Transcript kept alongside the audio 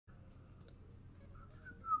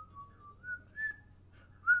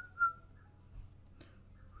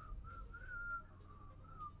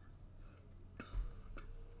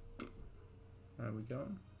we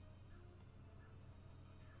going?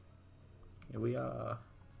 Here we are.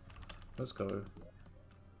 Let's go.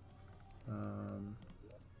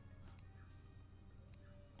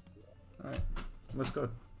 Alright, let's go.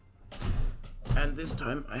 And this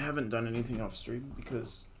time I haven't done anything off stream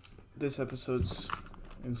because this episode's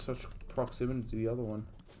in such proximity to the other one.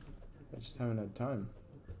 I just haven't had time.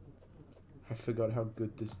 I forgot how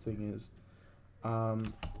good this thing is.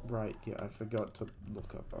 Right, yeah, I forgot to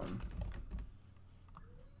look up,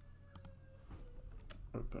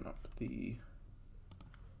 open up the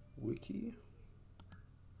wiki.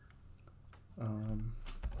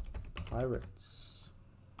 Pirates.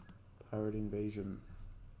 Pirate invasion.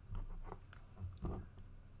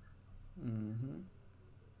 Mm-hmm.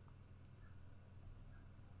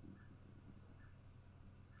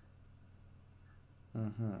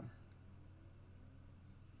 Mm-hmm.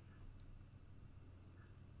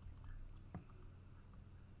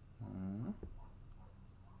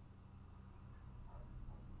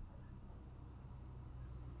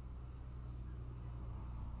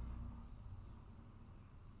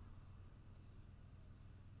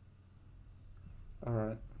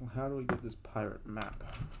 Alright, well, how do we get this pirate map?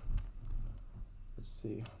 Let's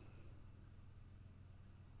see.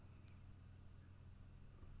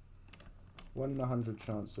 One in 100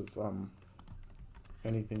 chance of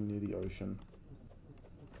anything near the ocean.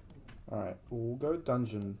 Alright, we'll go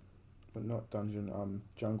dungeon, but not dungeon,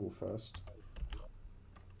 jungle first.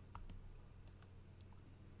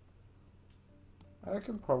 I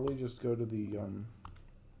can probably just go to the,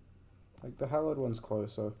 like the hallowed one's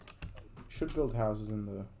closer. Should build houses in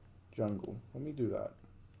the jungle. Let me do that.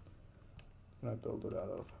 What can I build it out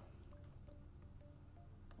of?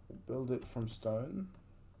 I'll build it from stone.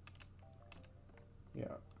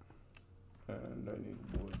 Yeah. And I need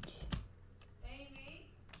wood. Amy?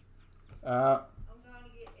 I'm going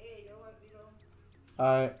to get eggs. I won't be long.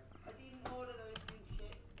 I didn't order those big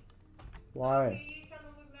shit. Why? Sophie, you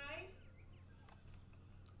coming with me?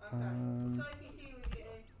 Okay. Sophie's here with you.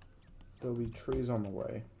 There'll be trees on the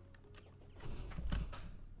way.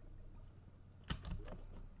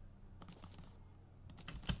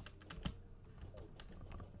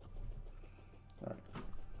 Alright.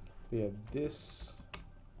 Yeah, this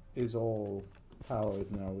is all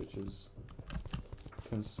hallowed now, which is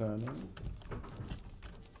concerning.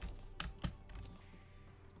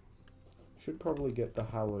 Should probably get the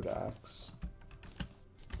hallowed axe.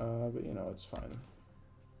 But you know, it's fine.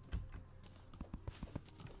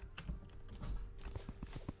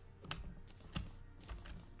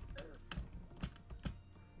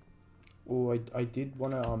 Oh, I did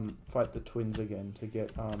want to fight the twins again to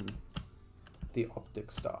get the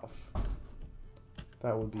optic staff.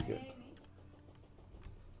 That would be good.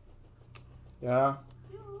 Yeah.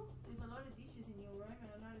 There's a lot of dishes in your room, and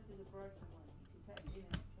I noticed there's a broken one. You can take it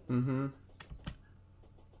in. Mm-hmm.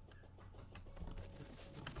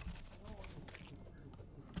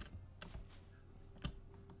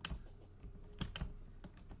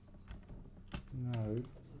 No.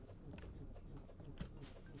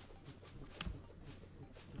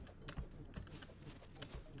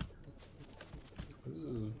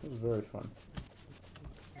 This is very fun.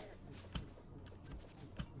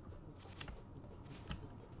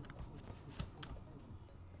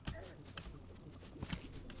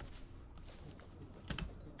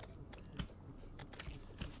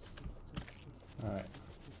 Alright.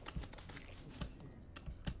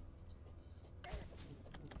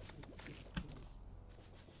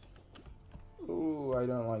 Ooh, I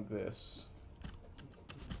don't like this.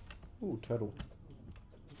 Ooh, turtle.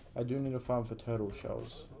 I do need a farm for turtle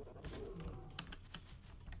shells.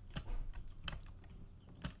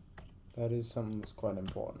 That is something that's quite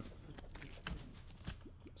important.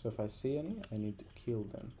 So if I see any, I need to kill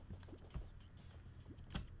them.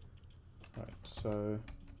 Right, so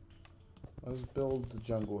let's build the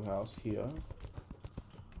jungle house here.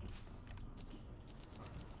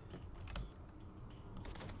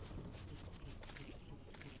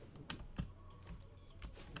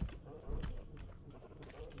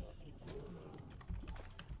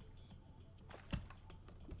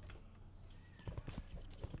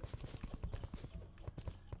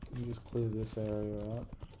 Let me just clear this area out.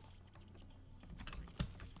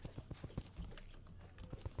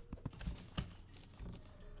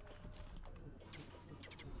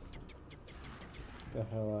 Get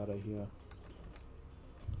the hell out of here.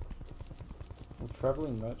 Well,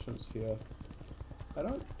 traveling merchants here. I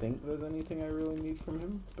don't think there's anything I really need from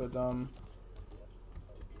him, but I'll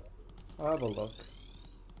have a look.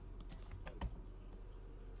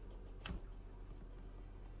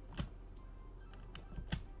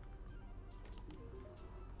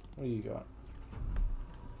 What do you got?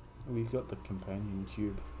 We got the companion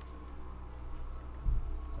cube.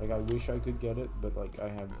 Like, I wish I could get it, but like, I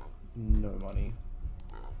have no money.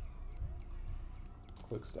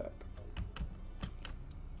 Quick stack.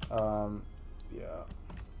 Yeah.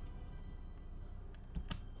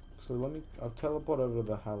 So I'll teleport over to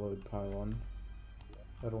the hallowed pylon.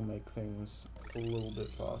 That'll make things a little bit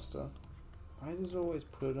faster. Why does it always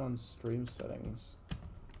put it on stream settings?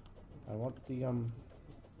 I want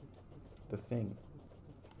the thing.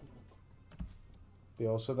 But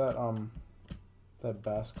also that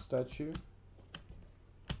Basque statue,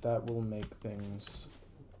 that will make things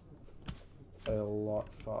a lot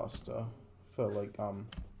faster for like, well,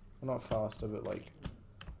 not faster, but like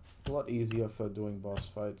a lot easier for doing boss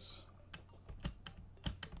fights,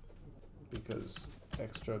 because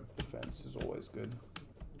extra defense is always good.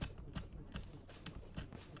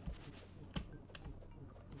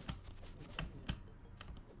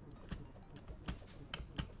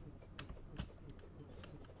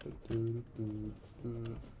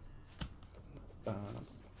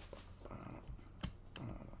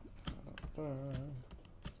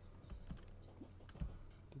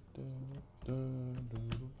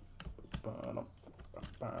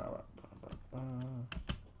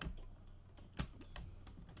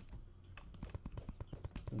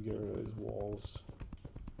 Get rid of those walls.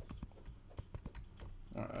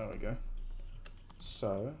 Alright, there we go.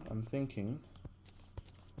 So, I'm thinking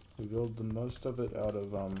we build the most of it out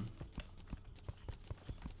of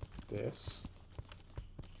this.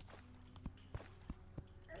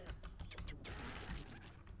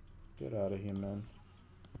 Get out of here, man.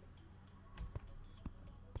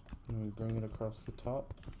 And we bring it across the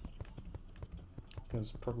top. Can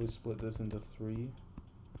probably split this into 3.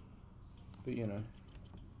 But you know.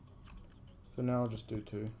 For now I'll just do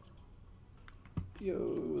 2.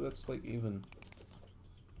 Yo, that's like even.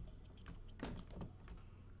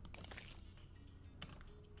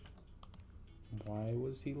 Why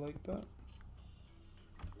was he like that?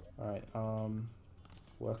 Alright,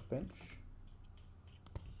 workbench.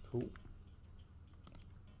 Cool.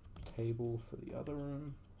 Table for the other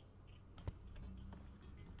room.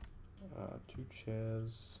 2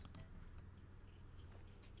 chairs.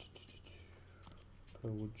 Per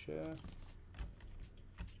wood chair.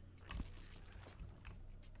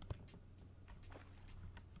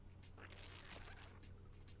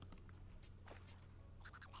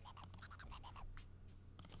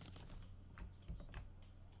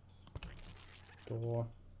 Door.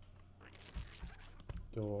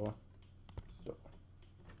 Door. Door.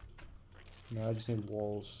 No, I just need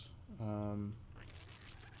walls.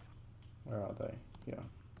 Where are they? Yeah.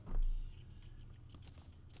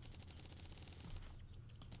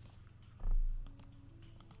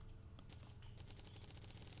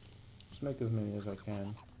 Just make as many as I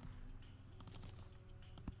can.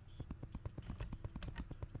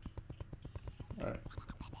 Alright.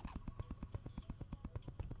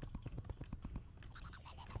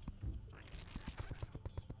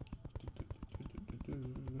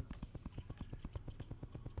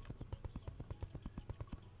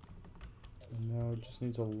 Now it just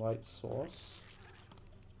needs a light source.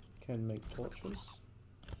 Can make torches.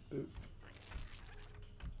 Boop.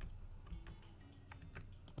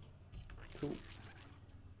 Cool.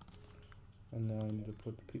 And now I need to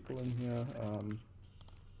put the people in here.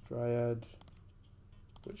 Dryad,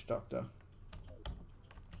 Witch Doctor.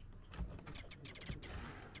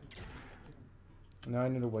 Now I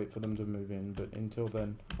need to wait for them to move in, but until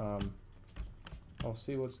then, I'll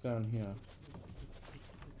see what's down here.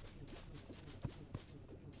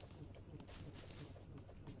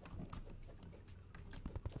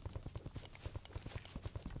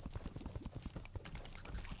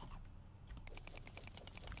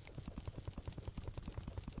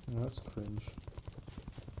 Oh, that's cringe.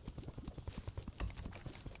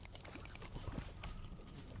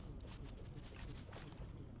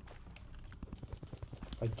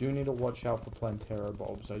 I do need to watch out for Plantera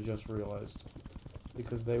bulbs, I just realized.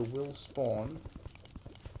 Because they will spawn,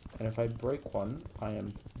 and if I break one, I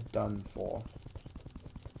am done for.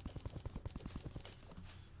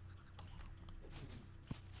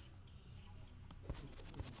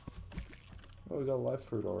 Oh, we got live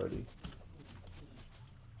fruit already.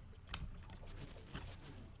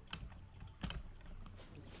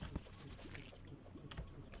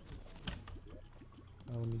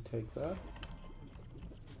 Now let me take that.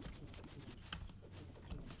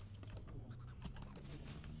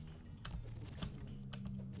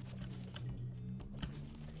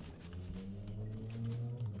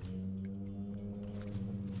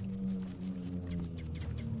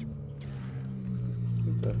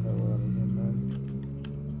 Get the hell out of here, man.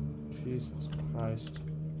 Jesus Christ.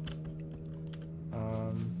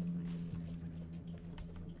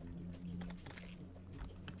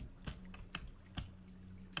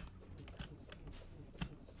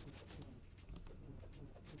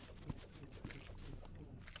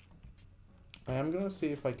 I am gonna see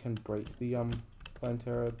if I can break the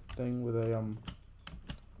Plantera thing with a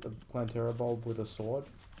Plantera bulb with a sword,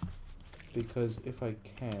 because if I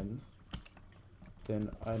can, then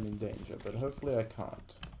I'm in danger, but hopefully I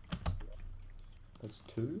can't. That's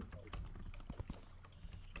 2.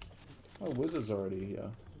 Oh, wizard's already here.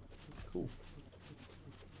 Cool.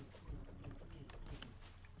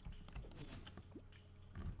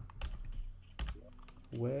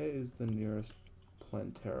 Where is the nearest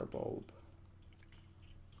Plantera bulb?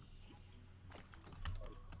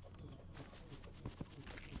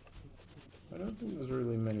 I don't think there's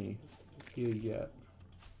really many here yet.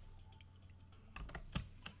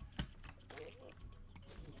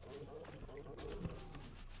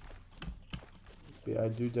 But yeah, I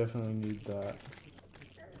do definitely need that.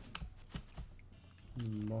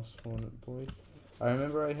 Moss hornet boy. I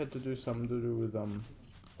remember I had to do something to do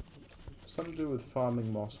with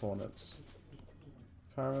farming moss hornets.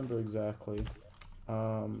 Can't remember exactly.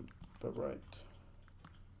 But right.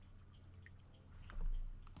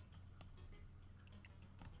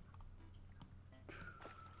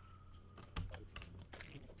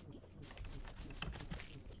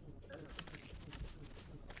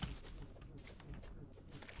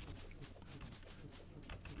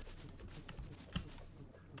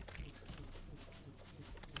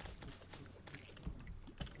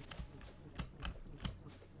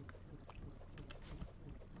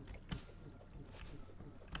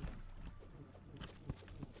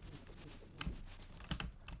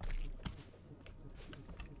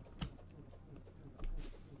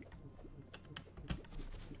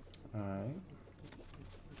 Alright.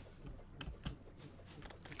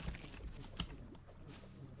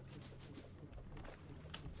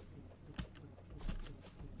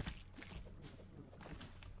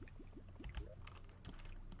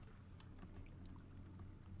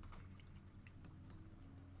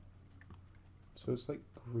 So it's like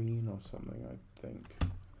green or something, I think.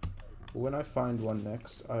 When I find one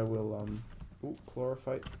next, I will, ooh,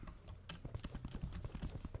 chlorophyte.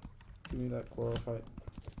 Give me that chlorophyte.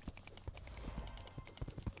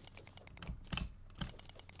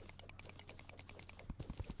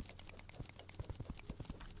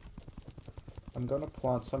 I'm gonna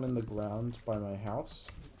plant some in the ground by my house,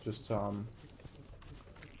 just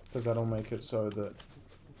because that'll make it so that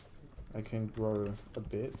I can grow a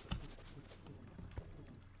bit.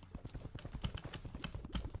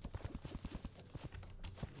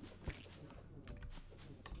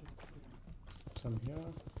 Some here.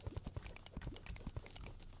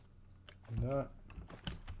 And that.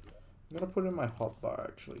 I'm gonna put it in my hotbar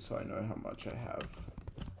actually, so I know how much I have.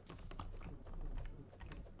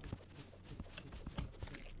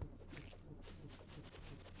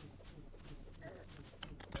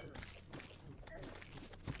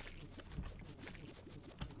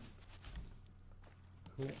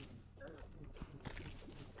 Cool.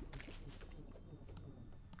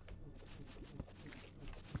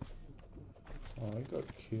 Oh, I got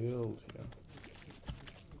killed here.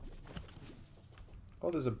 Oh,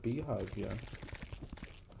 there's a beehive here.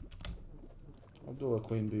 I'll do a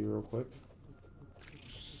queen bee real quick.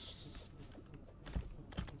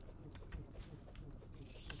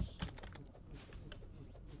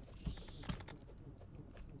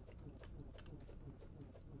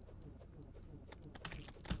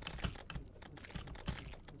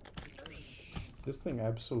 This thing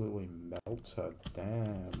absolutely melts her.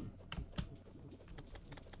 Damn.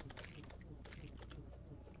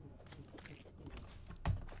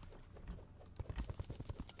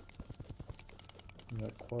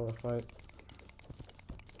 That chlorophyte.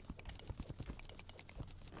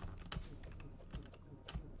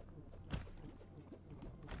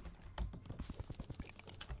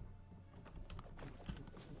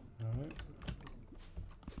 Alright.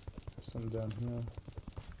 Some down here.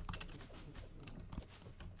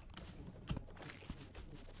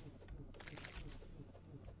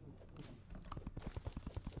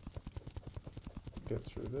 Get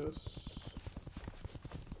through this.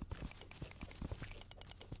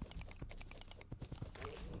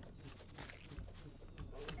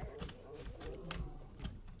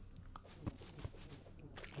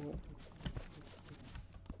 Cool.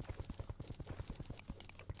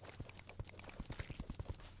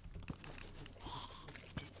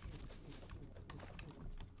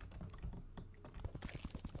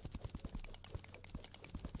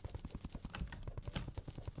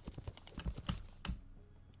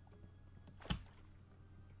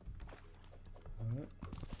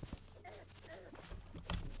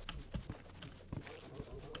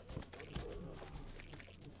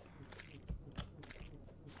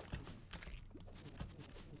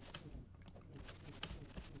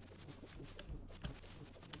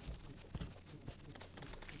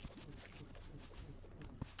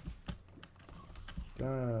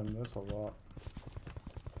 Damn, that's a lot.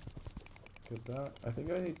 Get that. I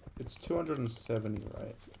think I need... It's 270,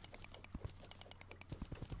 right?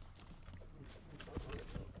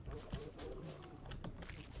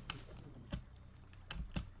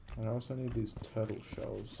 And I also need these turtle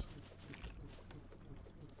shells.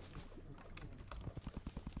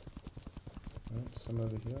 Right, some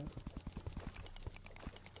over here.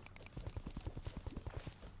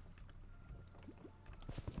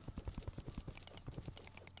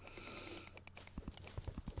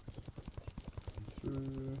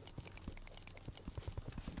 Through.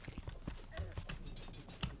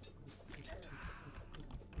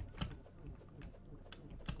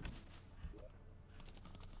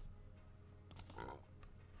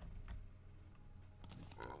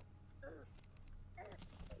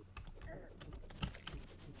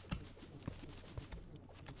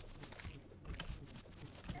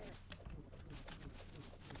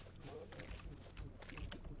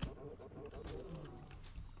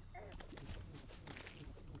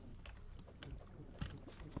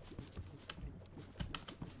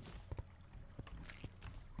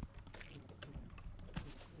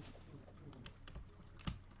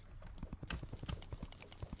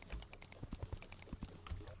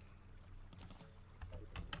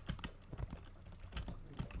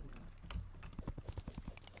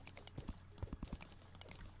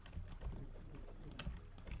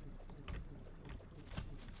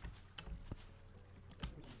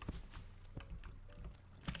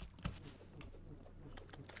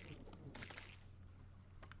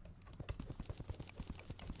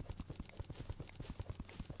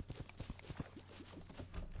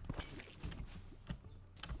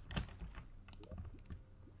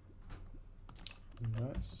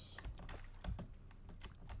 Nice.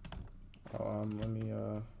 Oh, let me,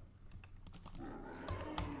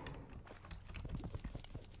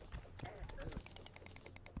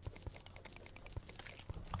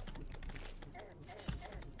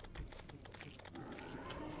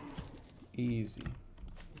 easy.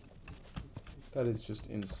 That is just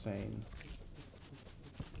insane.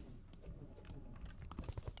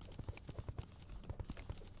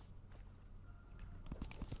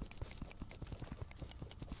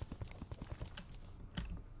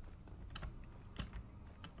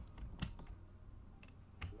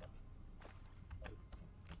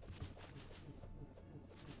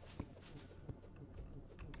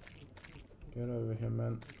 Get over here,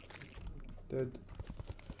 man. Dead.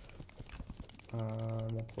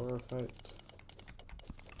 More chlorophyte.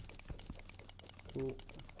 Cool.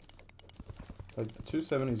 Like, the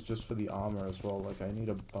 270 is just for the armor as well. Like, I need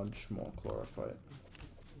a bunch more chlorophyte.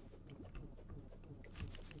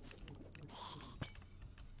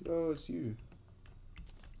 Yo, it's you.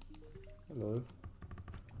 Hello.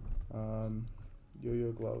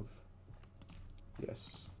 Yo-yo glove.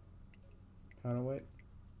 Yes. Counterweight.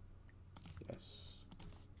 Yes.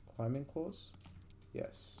 Climbing claws?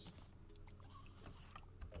 Yes.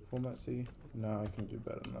 Format C? No, I can do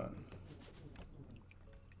better than that.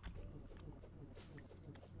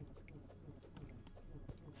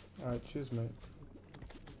 Alright, cheers, mate.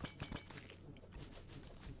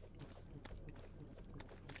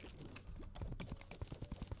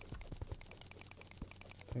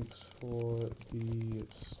 Thanks for the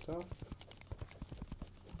stuff.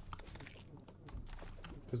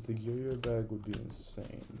 Because the yo-yo bag would be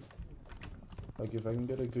insane. Like, if I can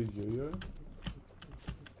get a good yo-yo,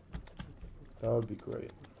 that would be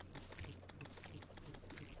great.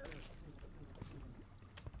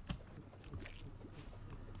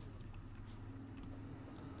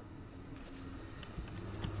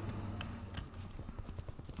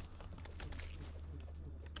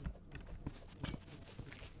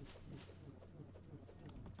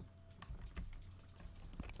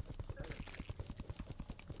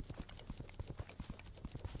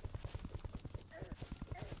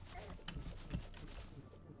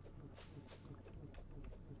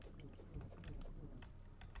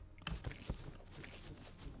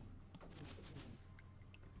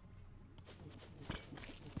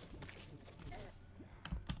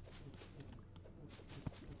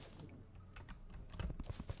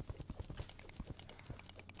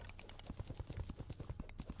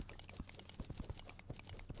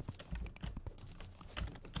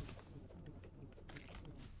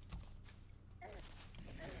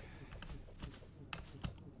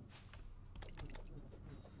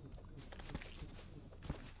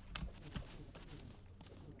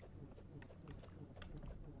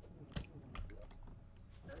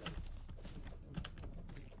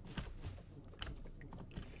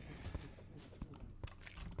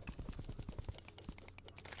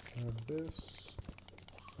 Grab this.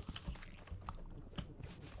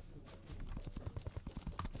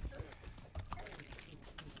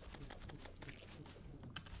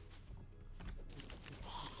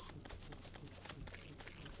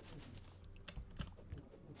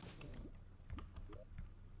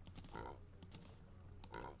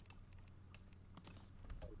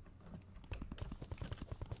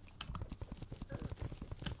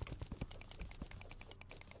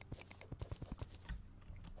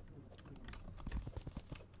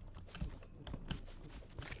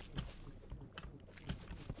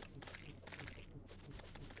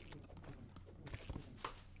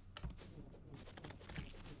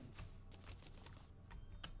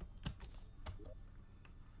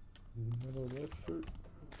 Another live fruit.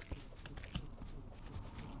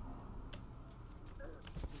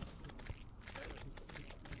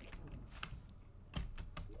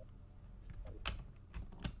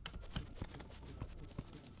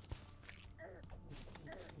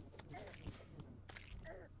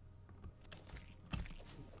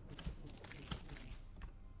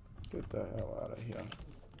 Get the hell out of here.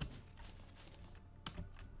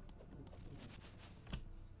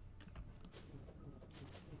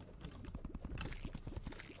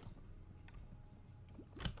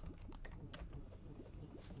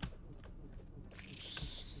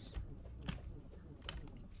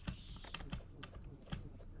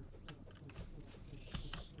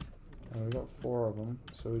 We got 4 of them,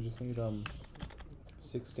 so we just need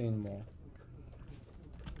 16 more.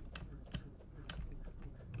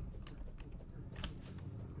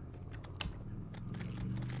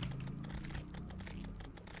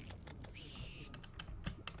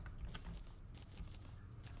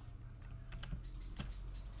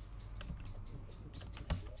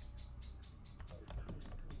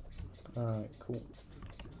 Alright, cool.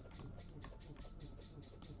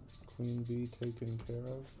 Queen bee taken care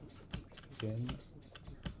of. Again.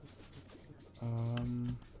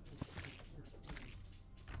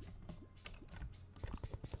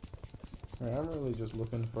 I'm really just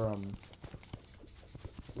looking for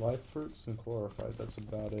live fruits and chlorophyte. That's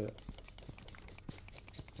about it.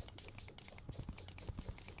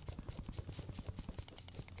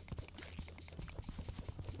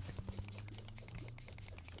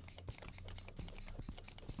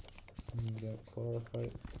 Get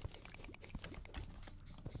chlorophyte.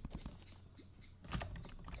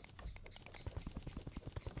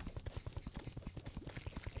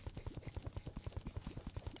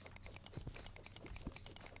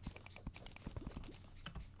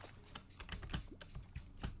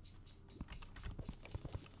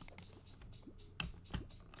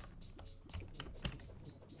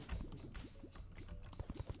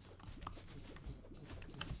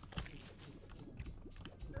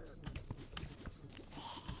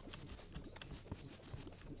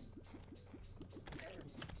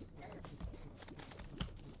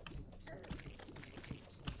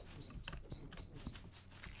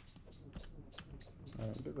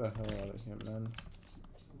 Alright, get the hell out of here, man.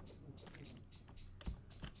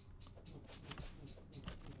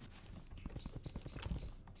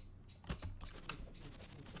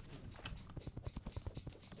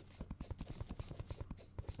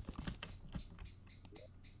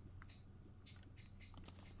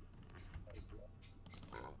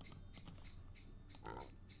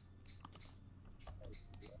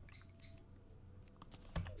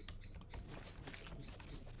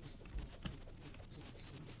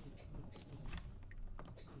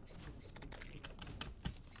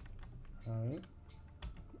 Alright.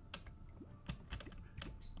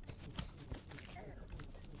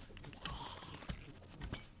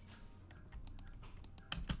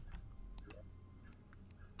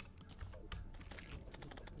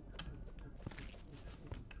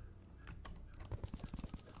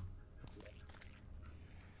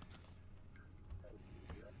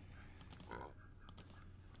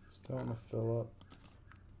 Starting to fill up.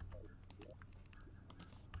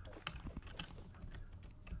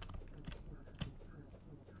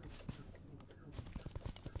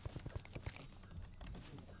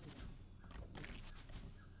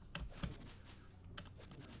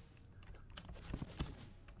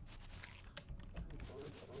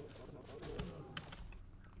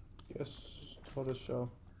 Yes, tortoise shell.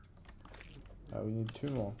 We need 2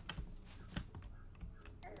 more.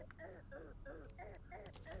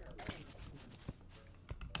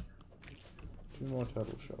 2 more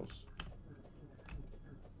turtle shells.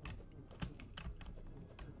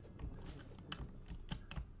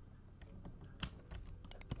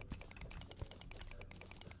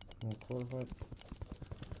 More chlorophyte.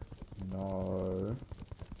 No.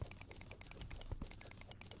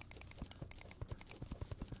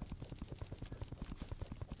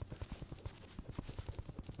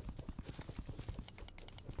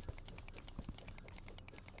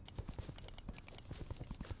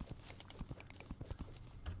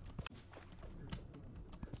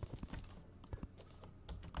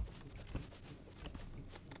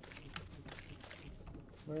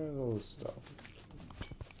 Where's all this stuff?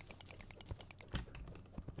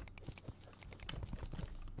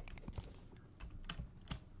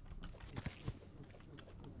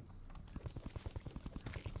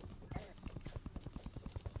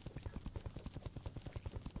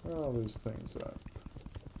 Where are all these things at?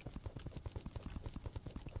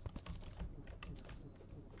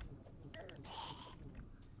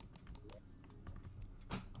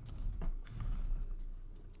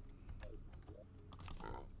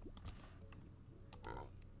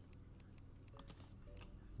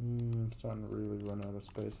 Starting to really run out of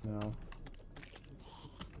space now.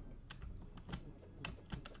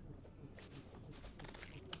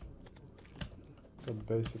 Got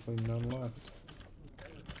basically none left.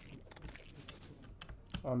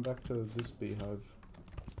 I'm back to this beehive.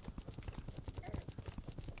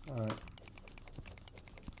 Alright.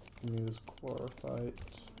 Give me this chlorophyte.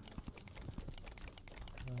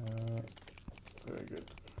 Very good.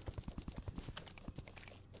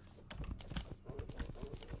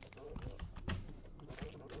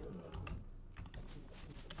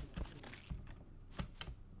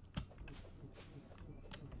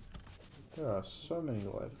 There are so many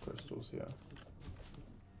life crystals here.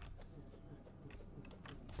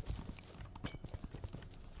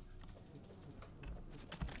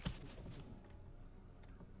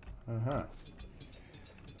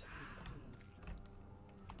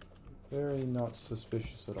 Very not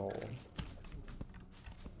suspicious at all.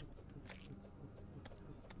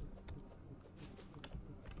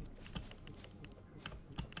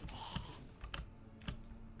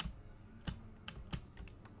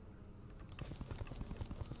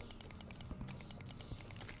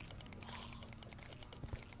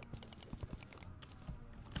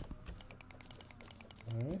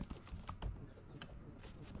 Alright.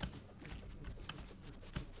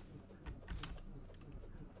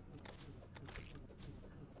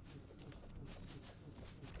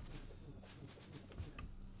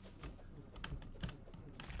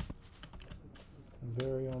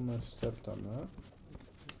 Very almost stepped on that.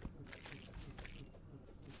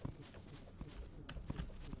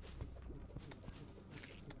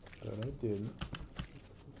 But I didn't.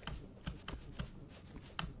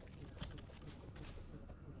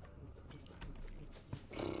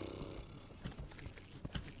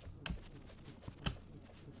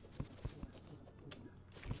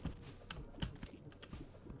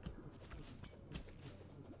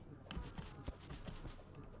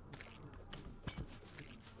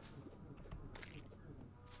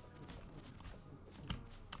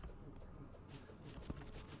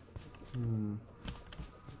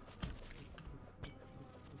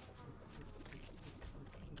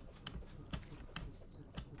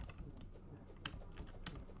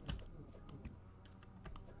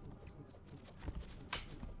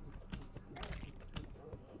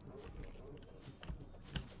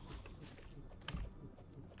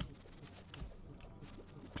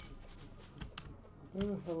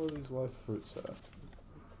 Where the hell are these live fruits at?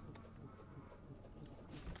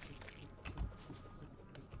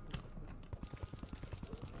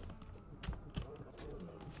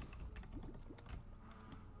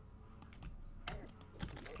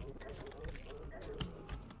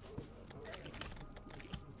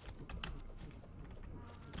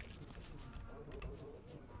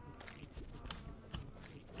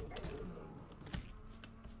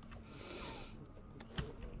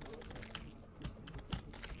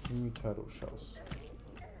 New turtle shells.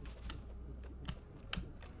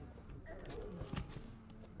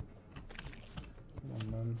 Come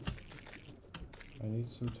on, man. I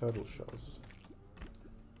need some turtle shells.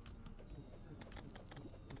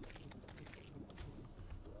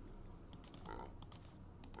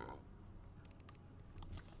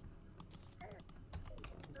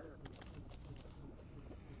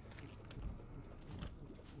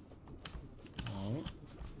 Alright.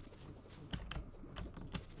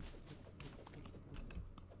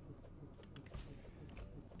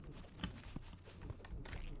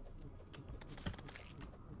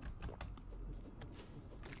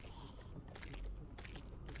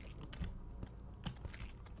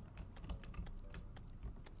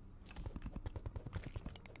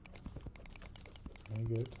 Very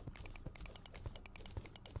good.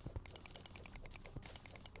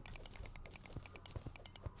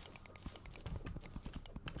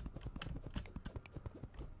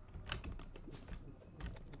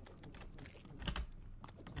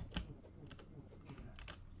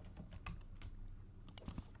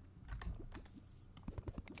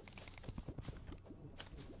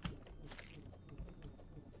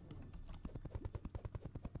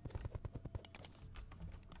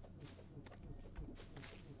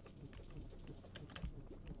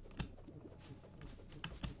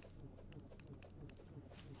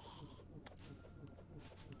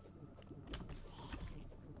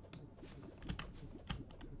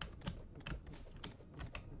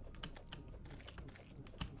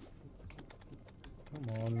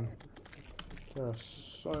 Come on. There are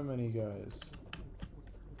so many guys.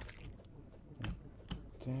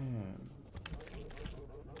 Damn.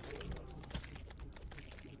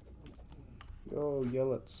 Go,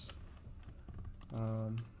 yellets.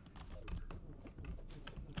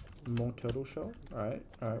 More turtle shell. Alright,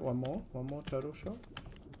 alright, one more turtle shell.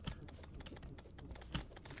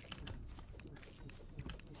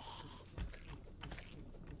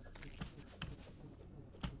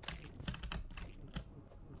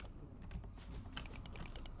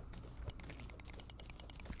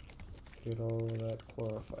 Get all of that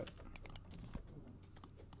chlorophyte.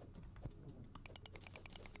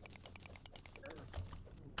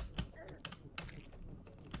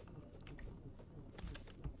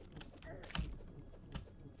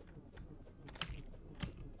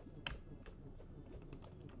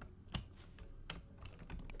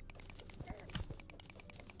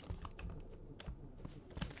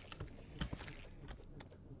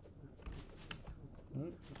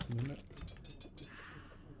 Mimic.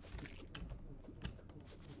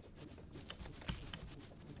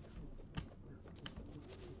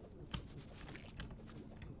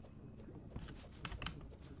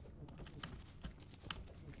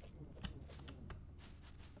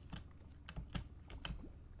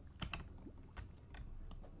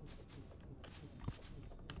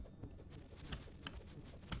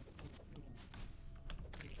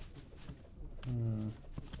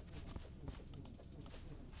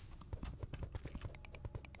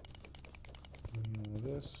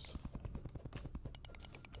 This.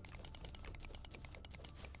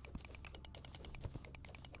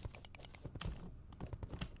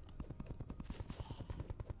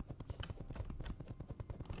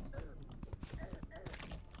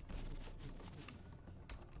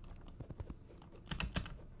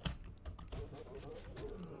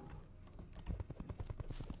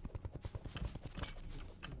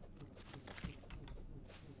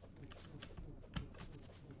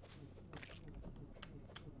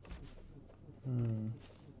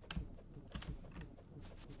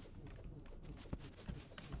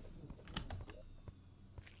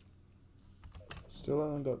 Still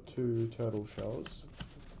only got 2 turtle shells.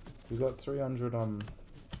 We got 300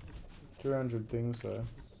 things though.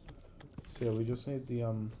 So yeah, we just need the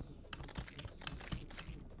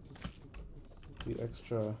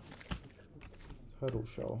extra turtle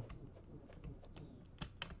shell.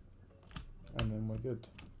 And then we're good.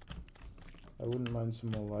 I wouldn't mind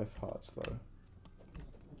some more life hearts though.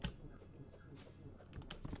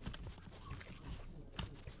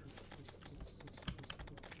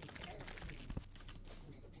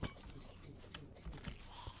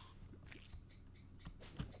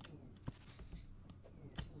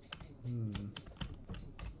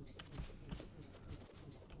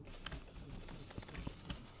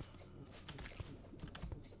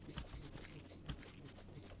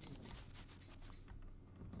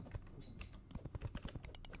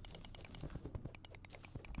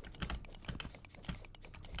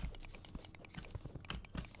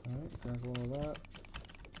 Alright, grab all of that.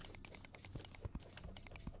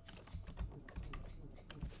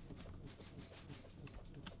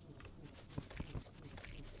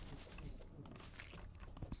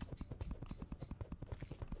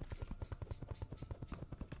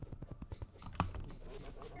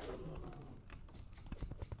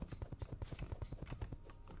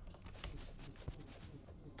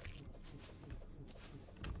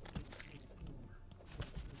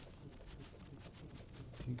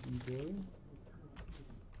 Tiki boy.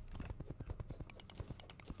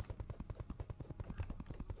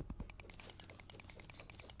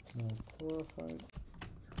 More chlorophyte.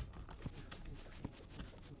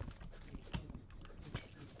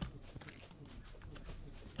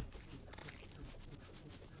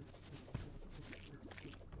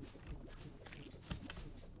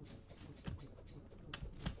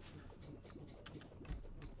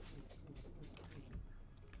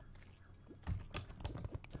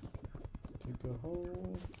 Dig a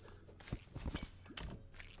hole.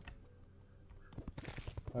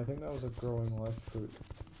 I think that was a growing life fruit.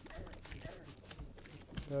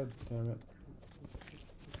 God damn it.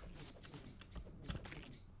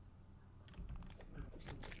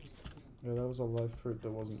 Yeah, that was a live fruit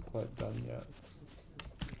that wasn't quite done yet.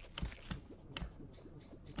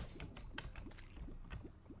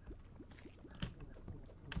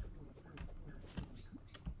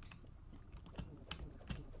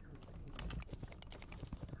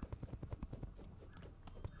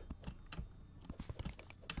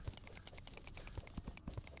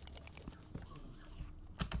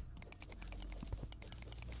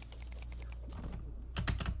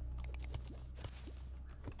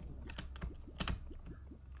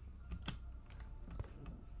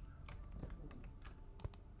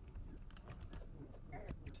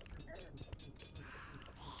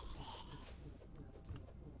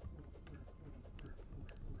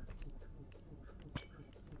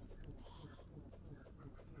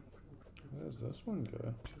 Where's this one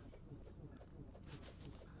go?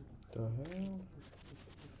 The hell?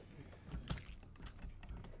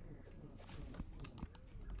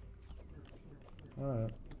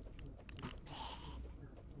 Alright.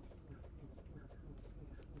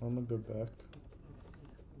 I'm gonna go back.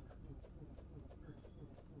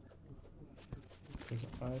 Because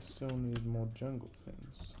I still need more jungle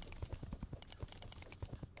things.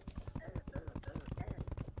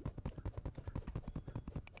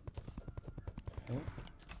 Heck.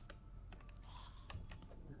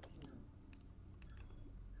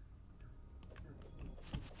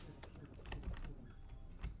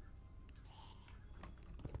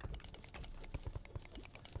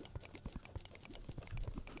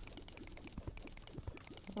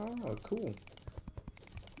 Ah, cool.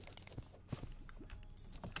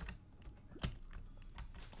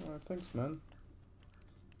 Alright, thanks, man.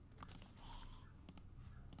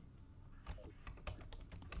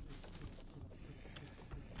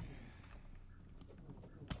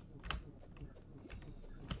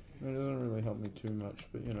 I mean, it doesn't really help me too much,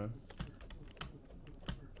 but you know,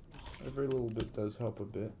 every little bit does help a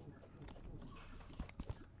bit.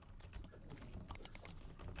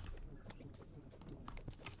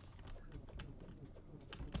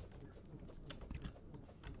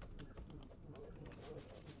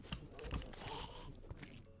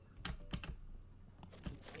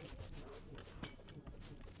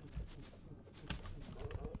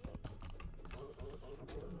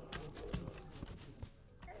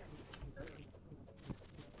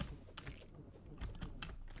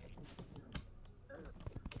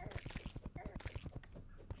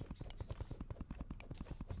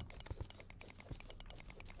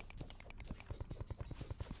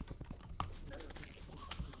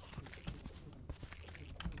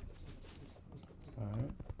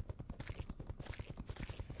 Alright.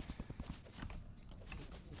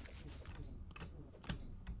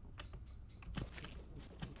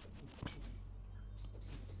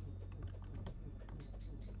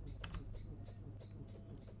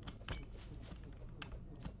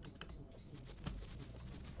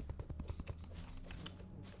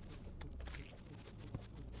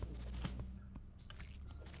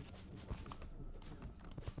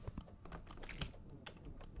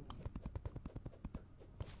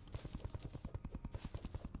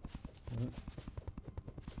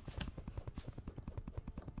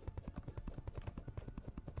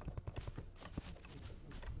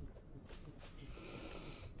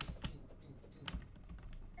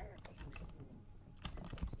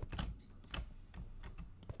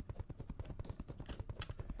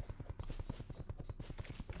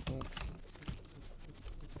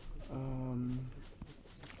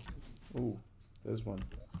 Ooh, there's one.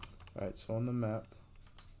 Alright, so on the map,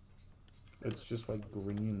 it's just like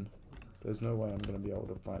green. There's no way I'm gonna be able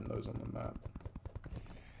to find those on the map.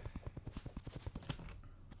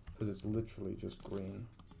 Because it's literally just green.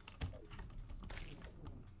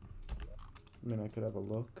 I mean, I could have a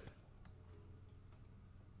look.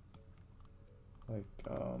 Like,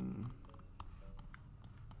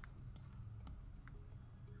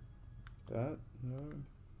 that? No.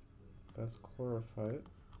 That's chlorophyte.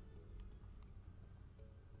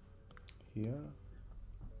 Here.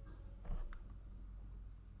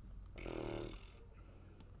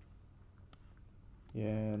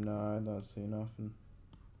 Yeah, no, I don't see nothing.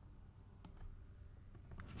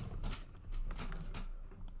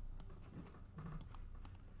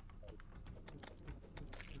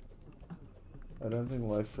 I don't think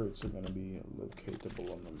life fruits are going to be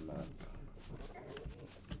locatable on the map.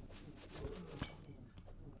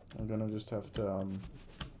 I'm going to just have to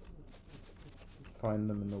find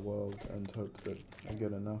them in the world and hope that I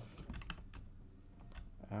get enough.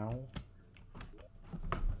 Ow.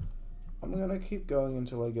 I'm going to keep going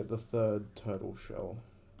until I get the third turtle shell.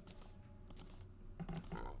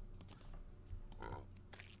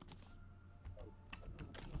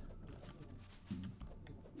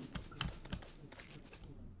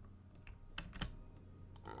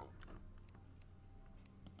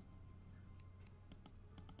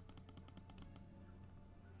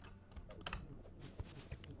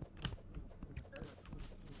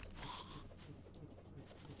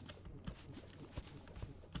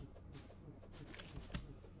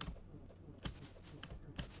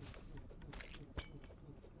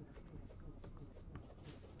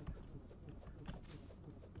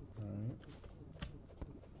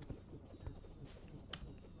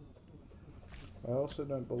 I also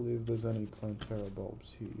don't believe there's any Plantera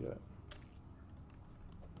bulbs here yet.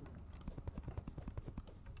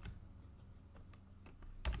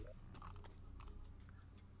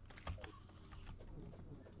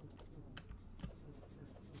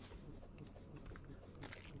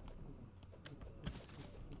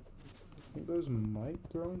 those might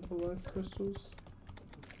grow into life crystals.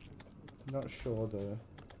 Not sure though.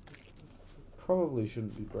 Probably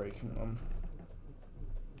shouldn't be breaking them.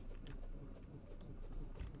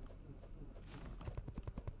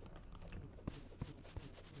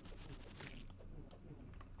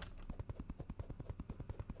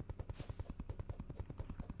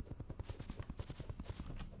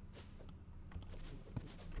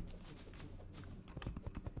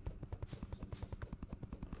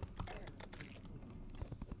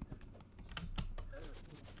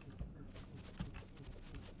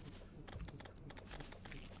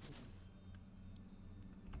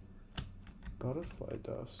 Butterfly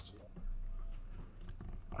dust.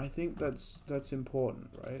 I think that's important,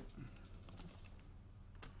 right?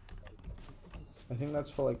 I think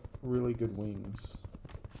that's for like really good wings.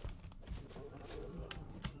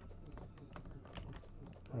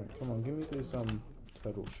 Alright, come on, give me these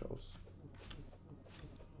turtle shells.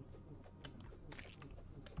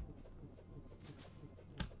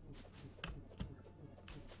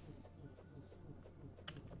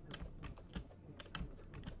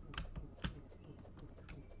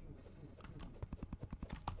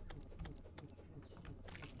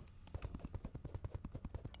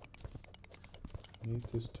 Need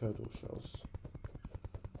these turtle shells.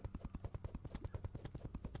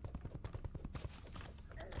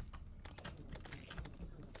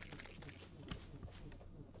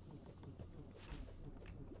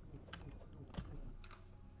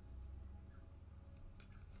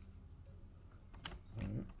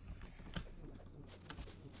 Alright.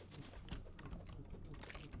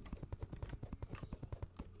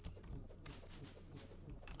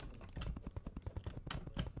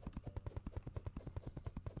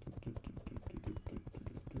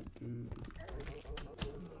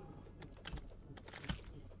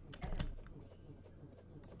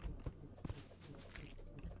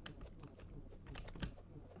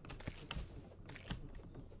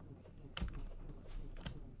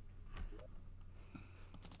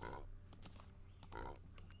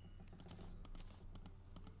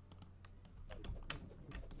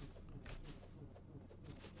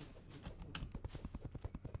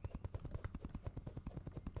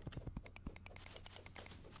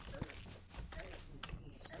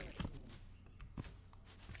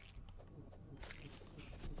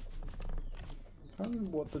 I can't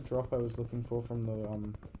remember what the drop I was looking for from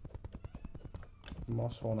the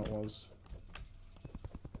moss hornet was.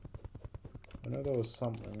 I know there was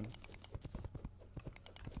something.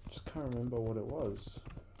 Just can't remember what it was.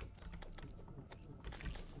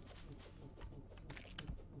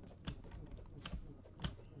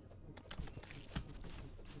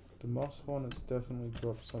 The moss hornets definitely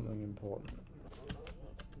dropped something important.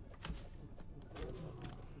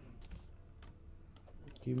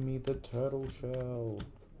 Give me the turtle shell.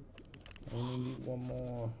 I only need one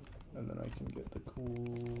more, and then I can get the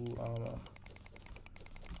cool armor.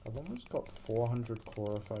 I've almost got 400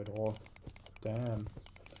 chlorophyte ore. Damn.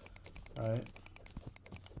 Alright.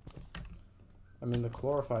 I mean, the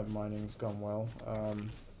chlorophyte mining's gone well.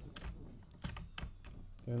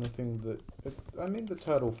 The only thing that... I mean, the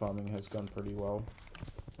turtle farming has gone pretty well.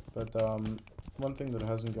 But, one thing that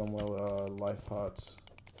hasn't gone well are life hearts.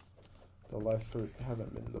 The life fruit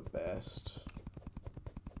haven't been the best.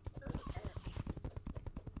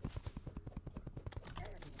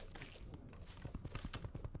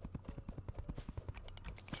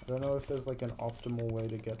 I don't know if there's like an optimal way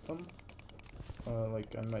to get them.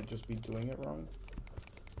 Like I might just be doing it wrong.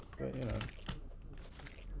 But you know.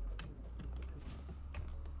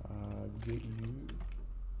 Get you.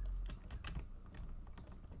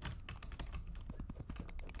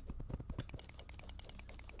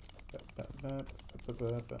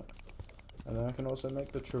 And then I can also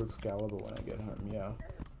make the true Excalibur when I get home, yeah.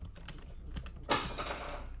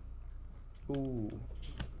 Ooh.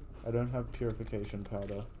 I don't have purification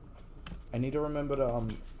powder. I need to remember to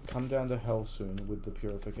come down to hell soon with the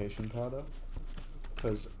purification powder.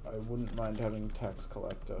 Because I wouldn't mind having a tax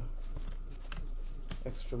collector.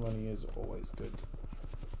 Extra money is always good.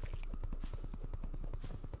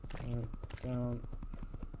 Alright, down.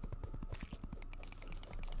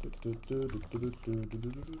 Give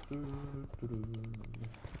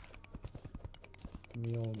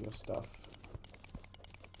me all your stuff.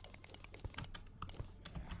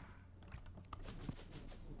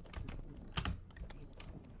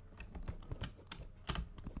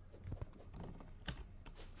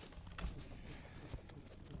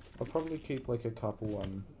 I'll probably keep like a couple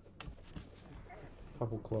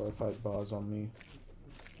chlorophyte bars on me,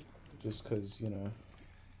 just cause, you know,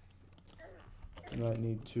 might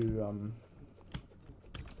need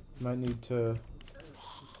to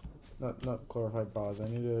Not chlorophyte bars. I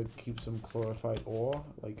need to keep some chlorophyte ore,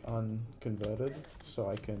 like unconverted, so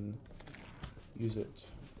I can use it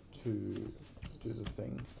to do the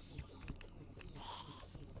thing.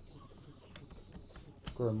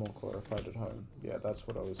 Grow more chlorophyte at home. Yeah, that's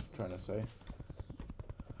what I was trying to say.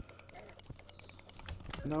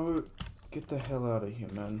 No, get the hell out of here,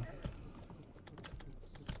 man.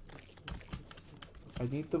 I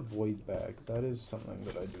need the void bag. That is something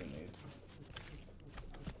that I do need.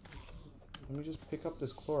 Let me just pick up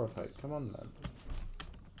this chlorophyte. Come on, man.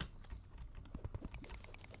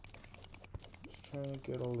 Just trying to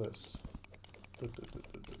get all this.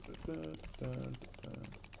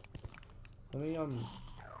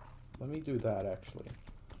 Let me do that actually.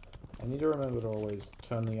 I need to remember to always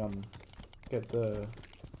turn the get the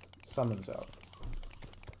summons out.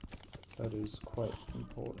 That is quite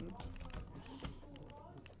important.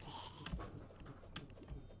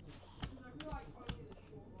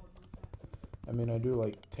 I mean, I do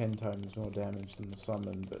like 10 times more damage than the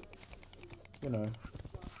summon, but, you know,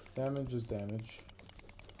 damage is damage.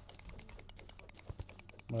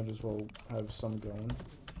 Might as well have some going.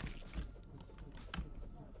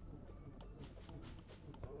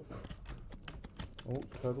 Oh,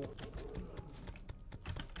 turtle.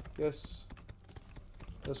 Yes.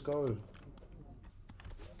 Let's go.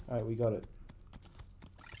 Alright, we got it.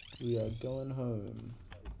 We are going home.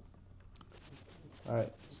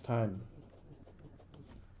 Alright, it's time.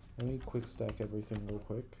 Let me quick stack everything real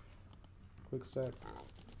quick. Quick stack.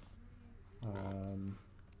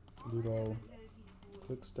 Loot all.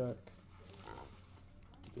 Quick stack.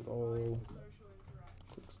 Loot all.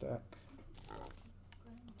 Quick stack.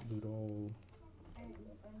 Loot all.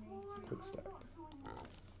 Quick stack.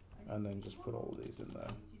 And then just put all these in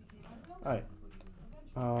there. Alright.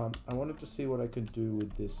 I wanted to see what I could do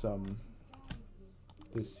with this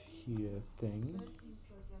this here thing.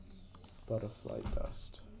 Butterfly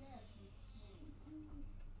dust.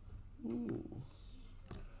 Ooh.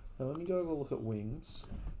 Now let me go have a look at wings.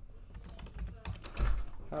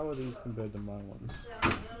 How are these compared to my ones?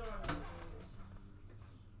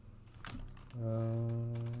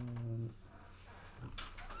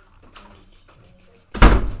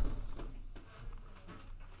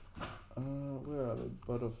 Where are they?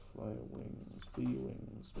 Butterfly wings, bee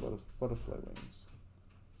wings, butterfly wings.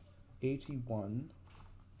 81.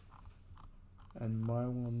 And my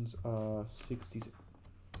ones are 60.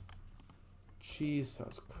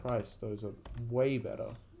 Jesus Christ, those are way better.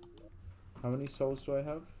 How many souls do I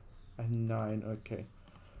have? I have 9, okay.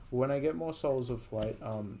 When I get more souls of flight,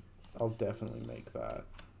 I'll definitely make that.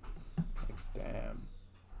 Like, damn.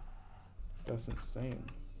 That's insane.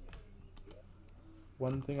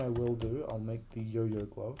 One thing I will do, I'll make the yo-yo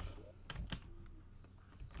glove.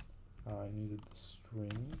 I needed the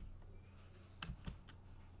string.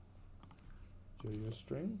 Yo-yo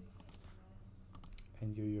string.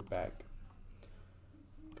 And yo-yo bag.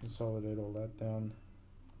 Consolidate all that down.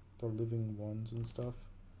 The living ones and stuff.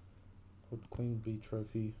 Put queen bee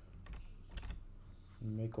trophy.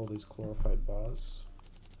 And make all these chlorophyte bars.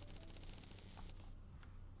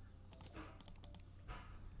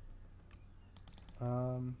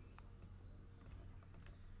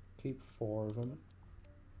 Keep 4 of them.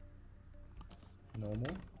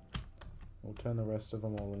 Normal. We'll turn the rest of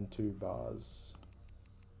them all into bars.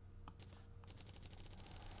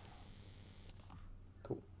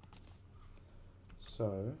 Cool.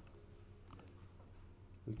 So,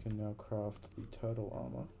 we can now craft the turtle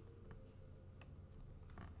armor.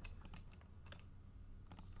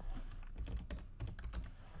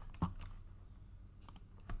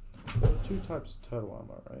 There are 2 types of turtle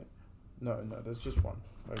armor, right? No, there's just one.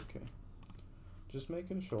 Okay. Just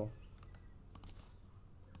making sure.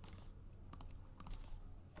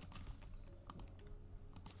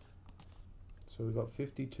 So we got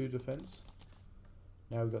 52 defense.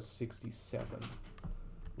 Now we got 67.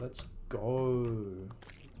 Let's go.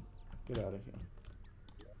 Get out of here.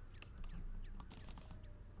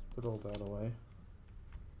 Put all that away.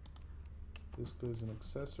 This goes in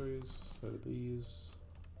accessories. So these.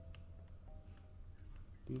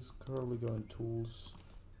 These currently go in tools.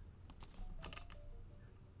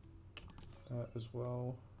 That as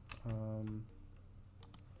well.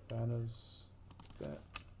 Banners. That.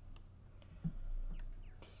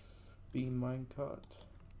 Beam minecart.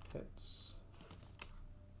 Pets.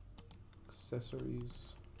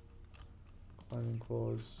 Accessories. Climbing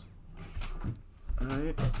claws.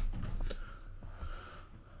 Alright.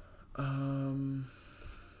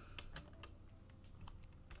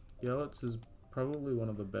 Yellets is probably one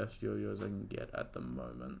of the best yo-yos I can get at the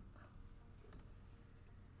moment.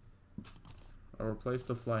 I'll replace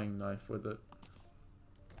the flying knife with it.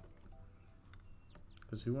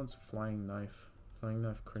 Because who wants flying knife? Flying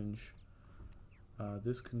knife cringe.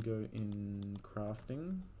 This can go in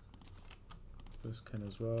crafting. This can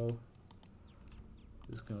as well.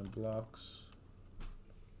 This can in blocks.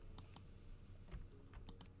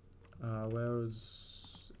 Where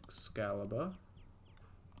is Excalibur?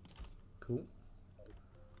 Cool.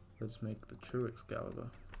 Let's make the true Excalibur.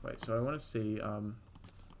 Wait, so I want to see,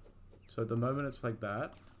 so at the moment it's like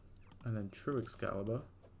that, and then true Excalibur.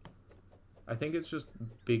 I think it's just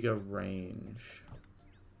bigger range.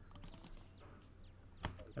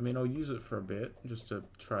 I mean, I'll use it for a bit, just to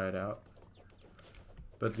try it out.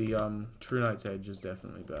 But the, True Knight's Edge is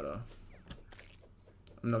definitely better.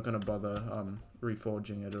 I'm not going to bother,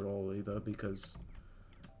 reforging it at all either, because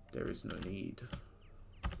there is no need.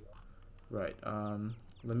 Right,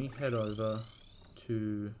 let me head over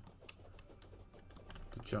to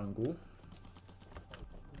the jungle.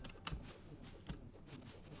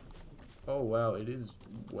 Oh wow, it is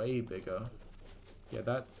way bigger. Yeah,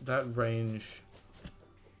 that range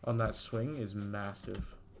on that swing is massive.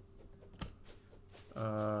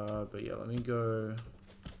 But yeah, let me go.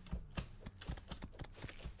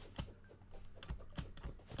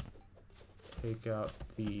 Take out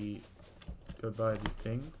the, go buy the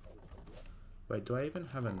thing. Wait, do I even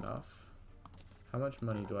have enough? How much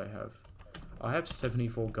money do I have? I have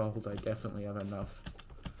 74 gold, I definitely have enough.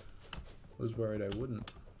 Was worried I wouldn't.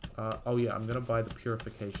 Oh yeah, I'm gonna buy the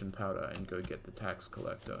purification powder and go get the tax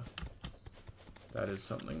collector. That is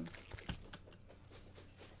something.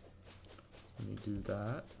 Let me do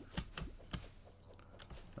that.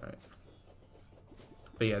 Alright.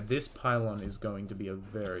 But yeah, this pylon is going to be a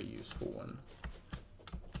very useful one.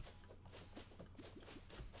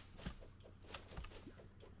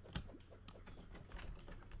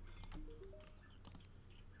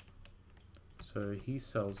 So he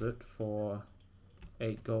sells it for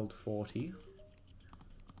 8 gold 40.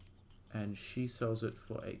 And she sells it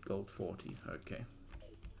for 8 gold 40. Okay.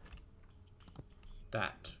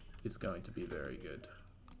 That is going to be very good.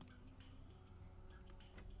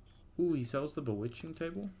 Ooh, he sells the bewitching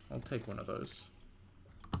table? I'll take one of those.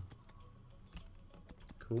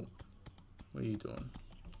 Cool. What are you doing?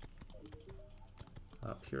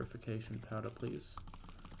 Purification powder, please.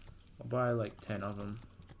 I'll buy like 10 of them.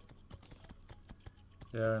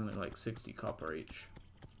 They're only like 60 copper each.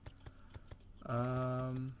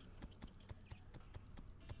 Alright.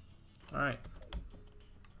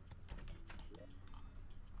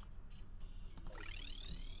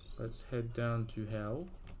 Let's head down to hell.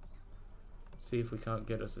 See if we can't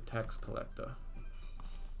get us a tax collector.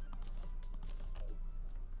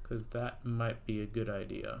 Because that might be a good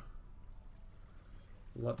idea.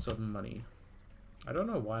 Lots of money. I don't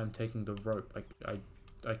know why I'm taking the rope.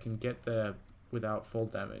 I can get there without fall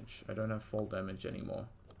damage. I don't have fall damage anymore.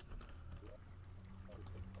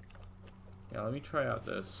 Yeah, let me try out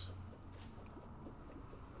this.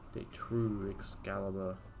 The true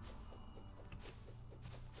Excalibur.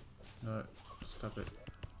 No, stop it.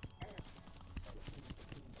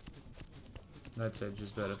 Knight's Edge is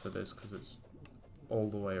better for this because it's all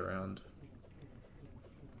the way around.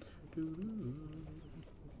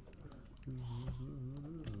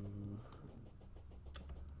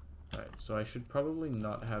 Right, so I should probably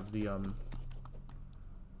not have the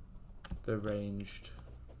ranged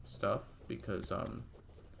stuff because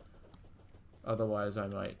otherwise I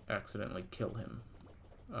might accidentally kill him.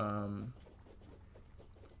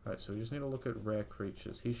 Right, so we just need to look at rare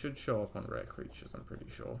creatures. He should show up on rare creatures, I'm pretty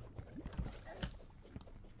sure.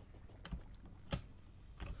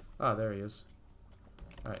 Ah, there he is.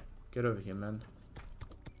 Alright, get over here, man.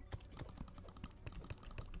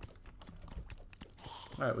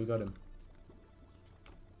 Alright, we got him.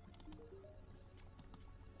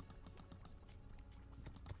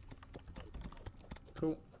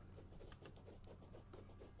 Cool.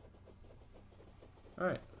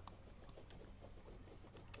 Alright.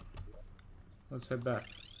 Let's head back.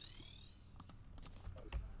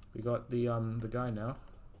 We got the guy now.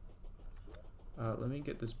 Let me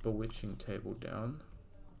get this bewitching table down.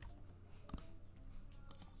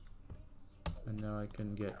 And now I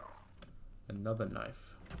can get another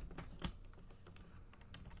knife.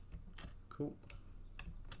 Cool.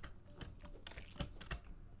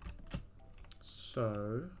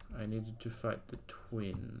 So, I needed to fight the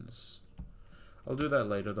twins. I'll do that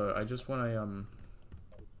later though. I just want to,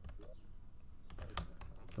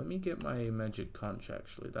 let me get my magic conch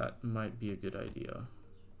actually. That might be a good idea.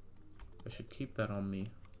 I should keep that on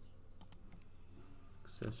me.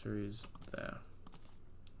 Accessories, there.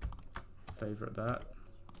 Favorite that.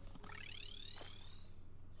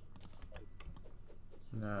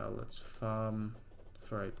 Now let's farm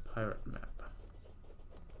for a pirate map.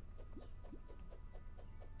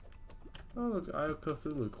 Oh look, I have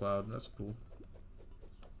Cthulhu Cloud, that's cool.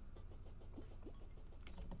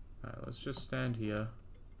 Alright, let's just stand here.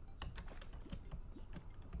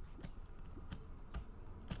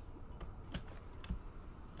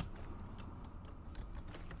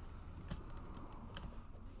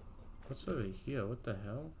 What's over here? What the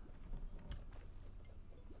hell?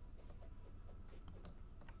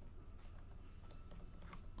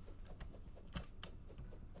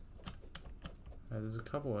 There's a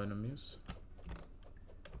couple enemies.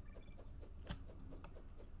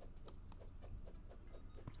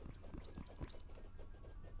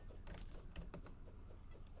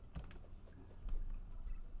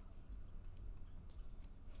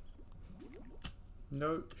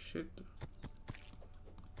 No shit.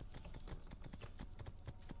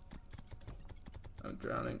 I'm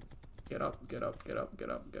drowning. Get up, get up, get up, get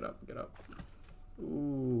up, get up, get up.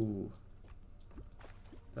 Ooh.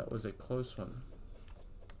 That was a close one.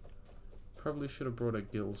 Probably should have brought a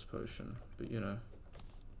gills potion, but you know.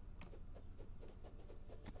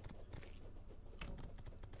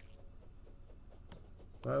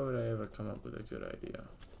 Why would I ever come up with a good idea?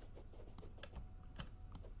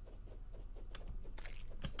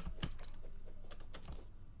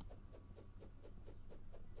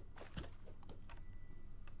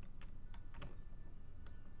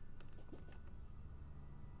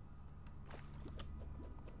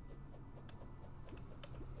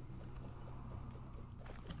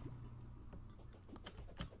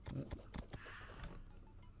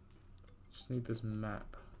 Need this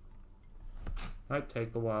map. Might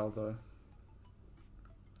take a while though.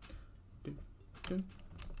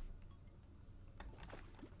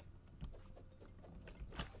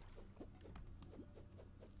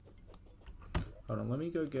 Hold on, let me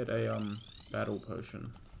go get a battle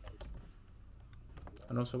potion.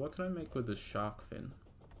 And also, what can I make with this shark fin?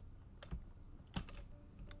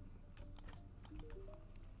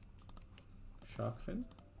 Shark fin?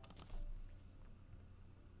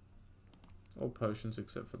 All potions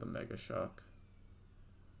except for the mega shark.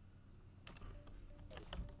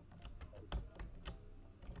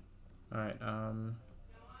 Alright,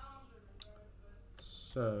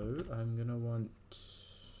 so I'm gonna want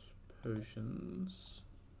potions.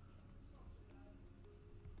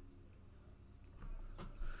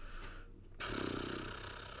 It's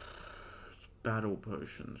battle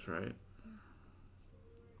potions, right?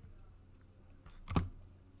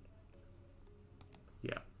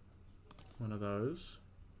 Yeah. One of those.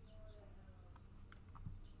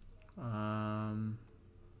 I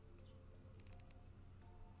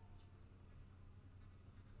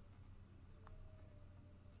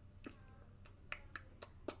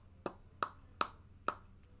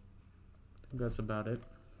think that's about it.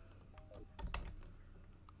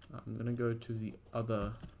 I'm gonna go to the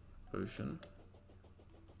other ocean.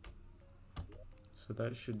 So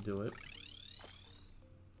that should do it.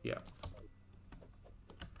 Yeah.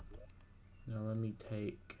 Now let me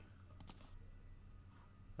take...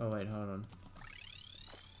 Oh wait, hold on.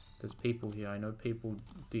 There's people here. I know people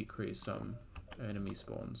decrease some enemy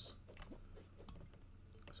spawns.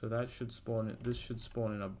 So that should spawn... This should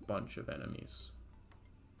spawn in a bunch of enemies.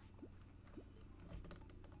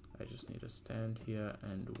 I just need to stand here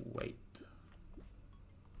and wait.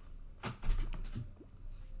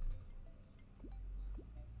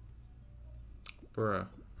 Bruh.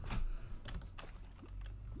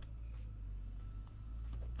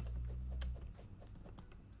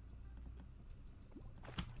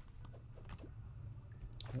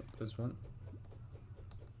 Oh, there's one.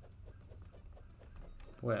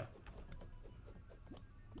 Where?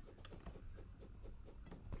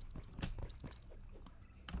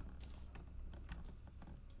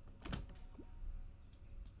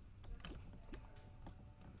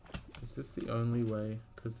 Is this the only way?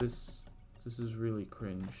 Because this is really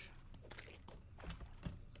cringe.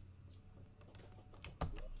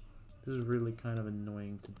 This is really kind of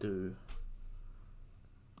annoying to do.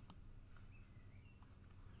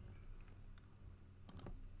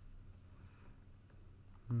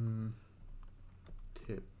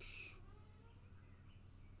 Tips.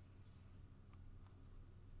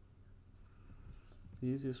 The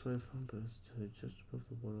easiest way to find is to just above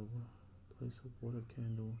the water. Place a water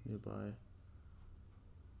candle nearby.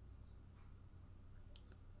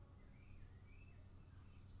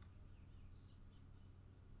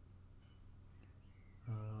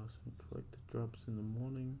 So collect the drops in the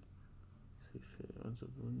morning. See fair odds of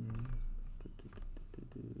winning.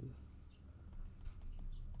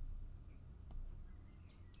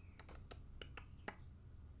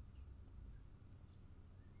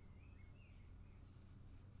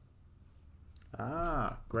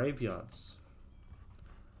 Ah, graveyards.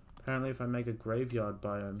 Apparently if I make a graveyard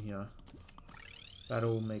biome here,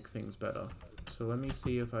 that'll make things better. So let me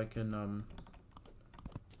see if I can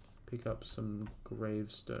pick up some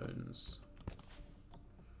gravestones.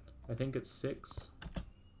 I think it's 6.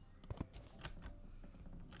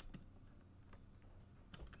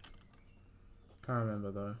 Can't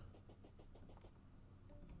remember though.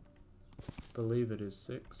 Believe it is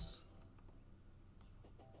 6.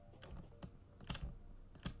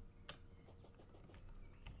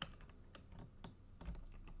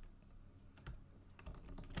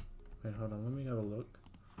 Wait, hold on, let me have a look.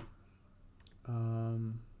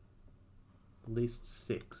 At least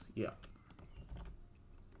 6, yeah.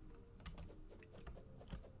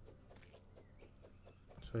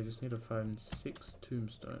 So I just need to find 6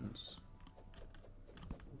 tombstones.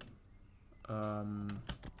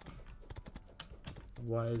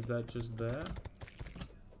 Why is that just there?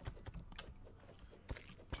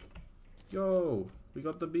 Yo, we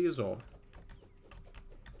got the Bezoar.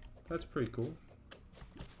 That's pretty cool.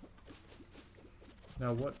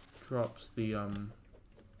 Now what drops the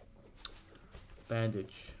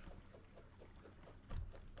bandage?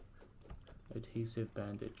 Adhesive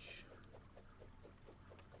bandage.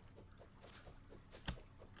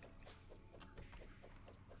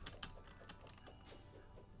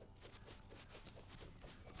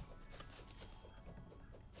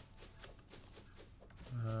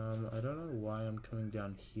 I don't know why I'm coming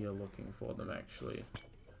down here looking for them actually.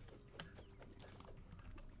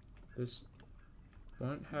 This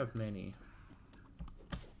won't have many.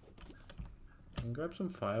 I can grab some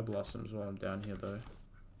fire blossoms while I'm down here though.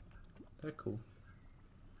 They're cool.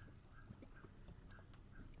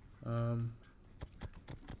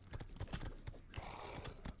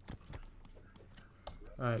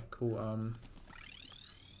 Alright, cool.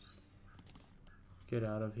 Get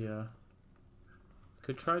out of here.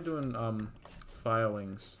 Could try doing fire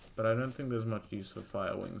wings, but I don't think there's much use for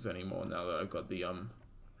fire wings anymore now that I've got the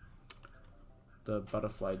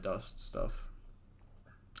butterfly dust stuff.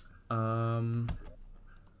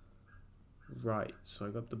 Right, so I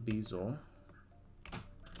got the Bezoar.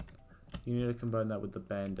 You need to combine that with the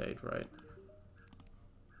band-aid, right?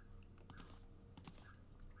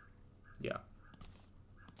 Yeah.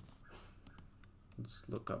 Let's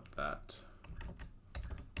look up that.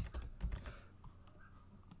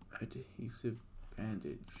 Adhesive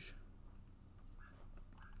bandage.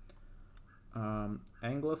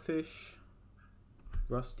 Anglerfish,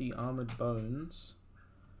 rusty armored bones,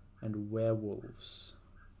 and werewolves.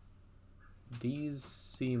 These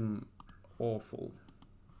seem awful.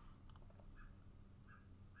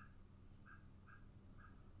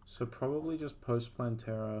 So probably just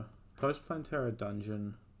Post-Plantera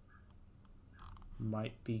dungeon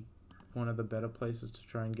might be one of the better places to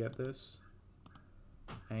try and get this.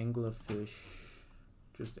 Anglerfish,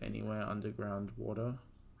 just anywhere underground water.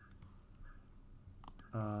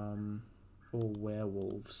 Or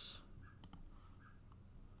werewolves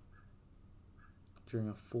during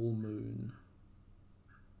a full moon.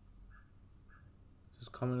 It's as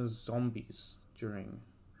common as zombies during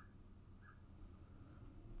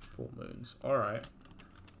full moons. Alright.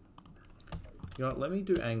 You know what, let me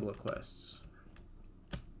do angler quests.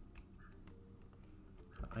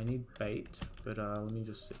 I need bait, but let me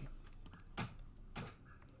just see.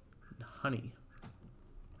 Honey.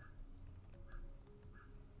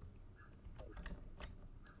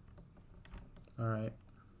 Alright.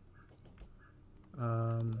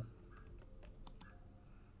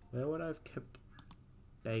 Where would I have kept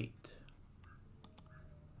bait?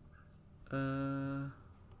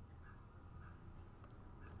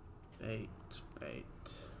 Bait.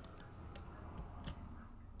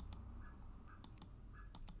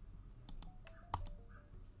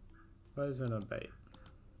 Why is there no bait?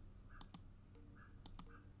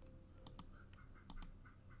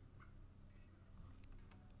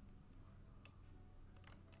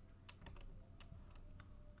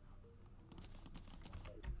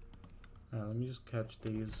 Alright, let me just catch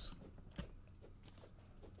these.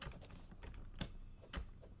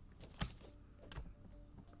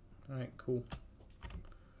 Alright, cool.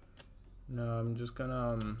 No, I'm just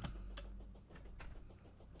gonna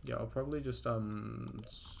yeah, I'll probably just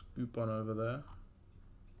scoop on over there.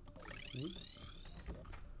 Whoop.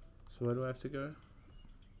 So where do I have to go?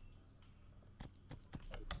 I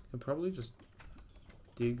can probably just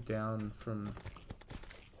dig down from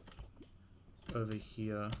over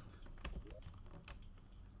here.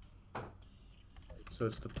 So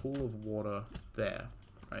it's the pool of water there,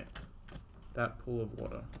 right? That pool of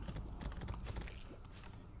water.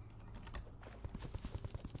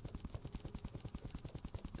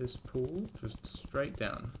 This pool, just straight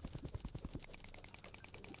down.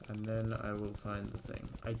 And then I will find the thing.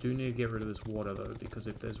 I do need to get rid of this water though, because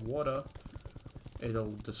if there's water,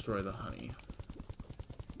 it'll destroy the honey.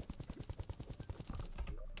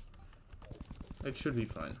 It should be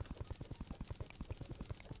fine.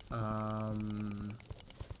 I'm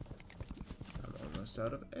almost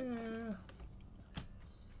out of air.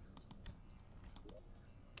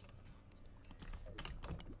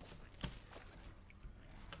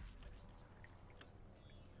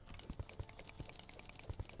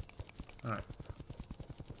 Alright.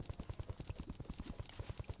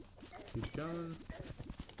 Keep going.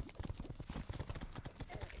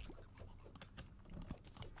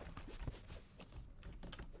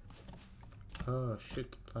 Oh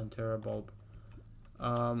shit, Plantera bulb.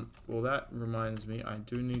 Well that reminds me, I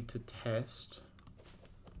do need to test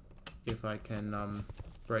if I can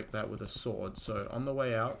break that with a sword. So on the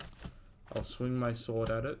way out, I'll swing my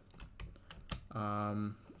sword at it.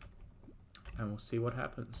 And we'll see what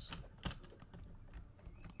happens.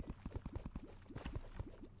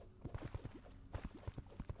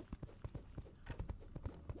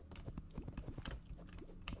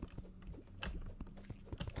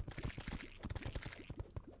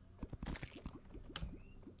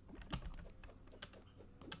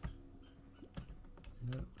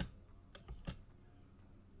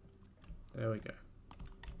 There we go.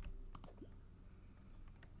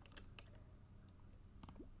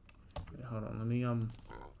 Wait, hold on, let me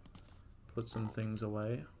put some things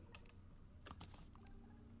away.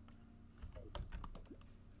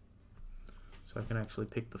 So I can actually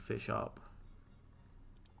pick the fish up.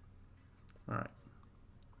 Alright.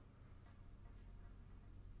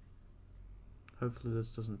 Hopefully this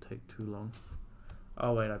doesn't take too long.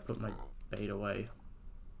 Oh wait, I put my bait away.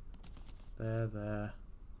 There, there.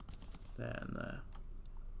 There and there.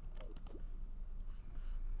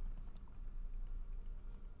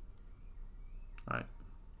 Alright.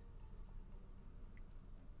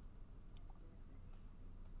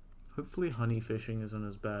 Hopefully honey fishing isn't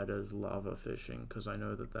as bad as lava fishing, because I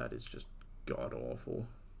know that that is just god awful.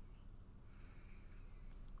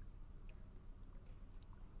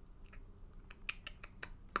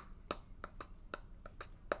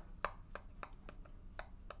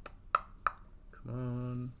 Come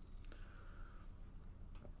on.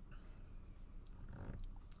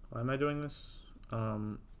 Why am I doing this?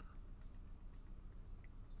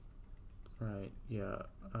 Right, yeah,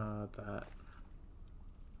 that.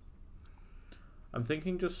 I'm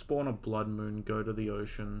thinking just spawn a blood moon, go to the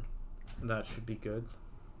ocean. That should be good.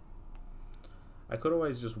 I could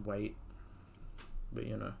always just wait. But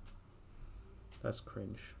you know. That's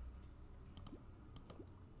cringe.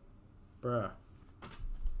 Bruh.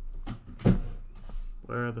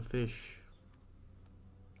 Where are the fish?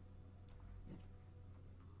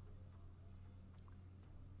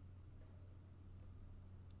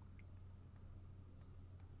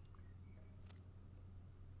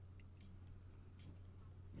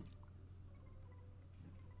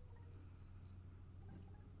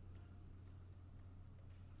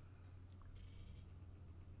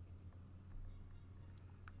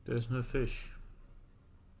 There's no fish.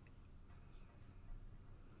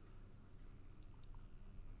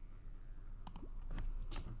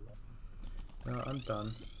 No, I'm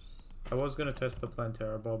done. I was gonna test the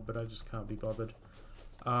Plantera bulb, but I just can't be bothered.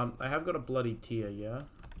 I have got a bloody tear, yeah?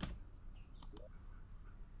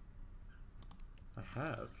 I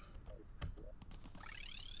have.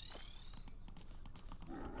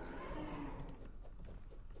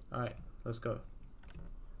 Alright, let's go.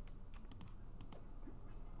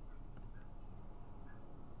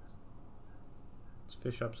 Let's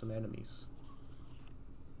fish up some enemies.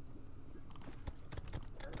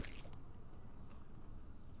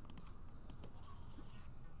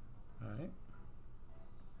 Alright.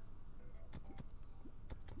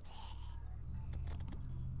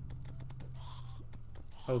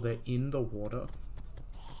 Oh, they're in the water?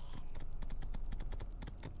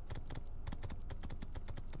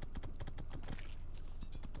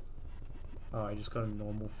 Oh, I just got a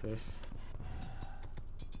normal fish.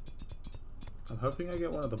 I'm hoping I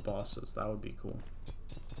get one of the bosses. That would be cool.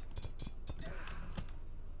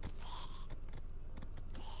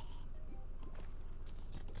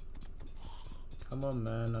 Come on,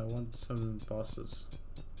 man. I want some bosses.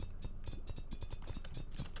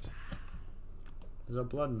 There's a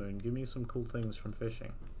blood moon. Give me some cool things from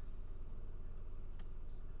fishing.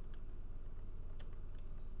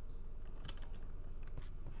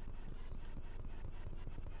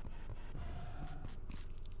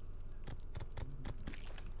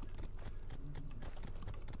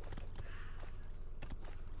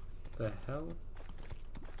 The hell?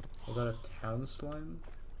 I got a town slime?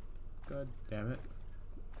 God damn it.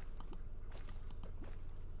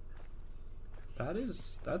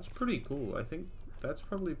 That's pretty cool. I think that's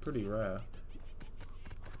probably pretty rare.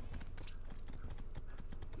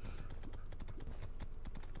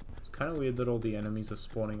 It's kind of weird that all the enemies are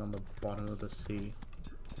spawning on the bottom of the sea.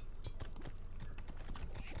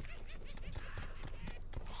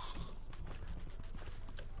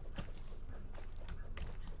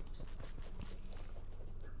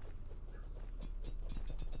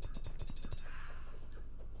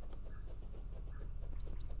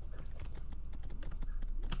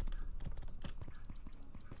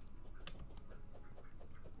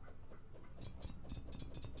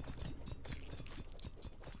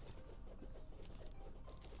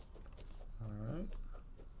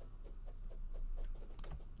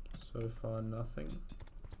 So far, nothing.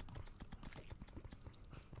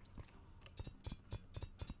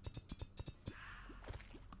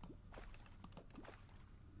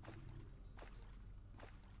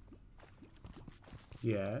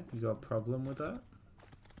 Yeah, you got a problem with that?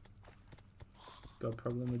 Got a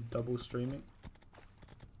problem with double streaming?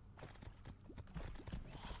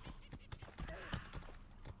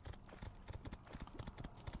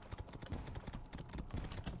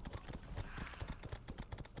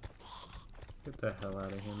 Get the hell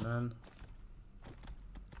out of here, man.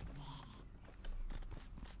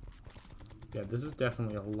 Yeah, this is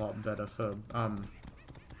definitely a lot better for,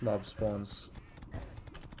 mob spawns.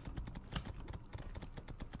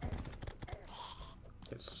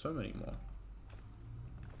 Get so many more.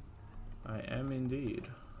 I am indeed.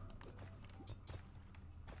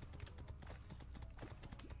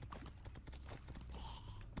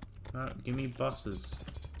 Alright, give me buses.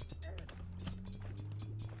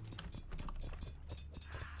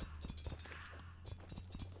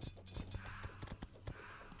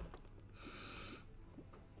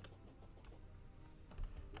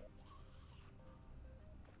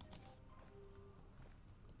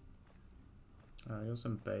 I got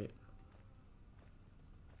some bait.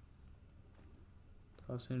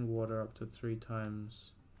 Toss in water up to 3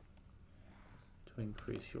 times to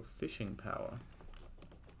increase your fishing power.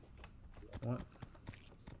 What?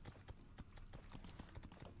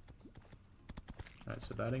 Alright,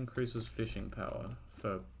 so that increases fishing power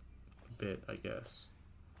for a bit, I guess.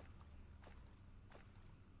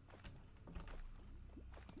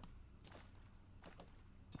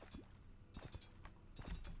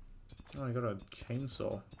 Oh, I got a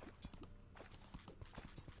chainsaw.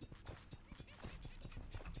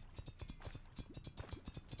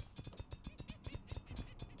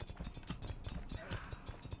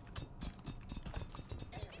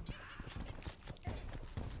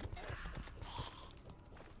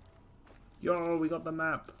 Yo, we got the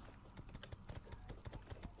map.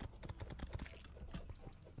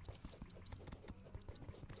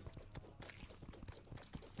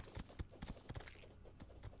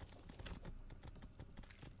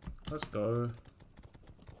 Let's go.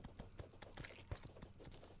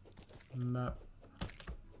 Map.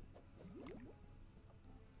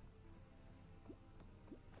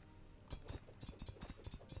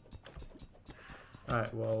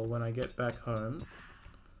 Alright, well, when I get back home,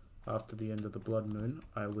 after the end of the blood moon,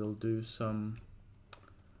 I will do some...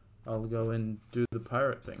 I'll go and do the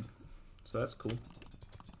pirate thing. So that's cool.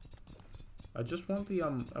 I just want the,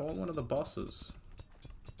 I want one of the bosses.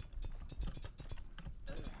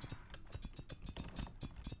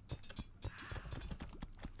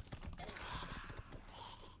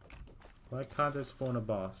 Why can't I spawn a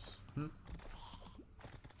boss?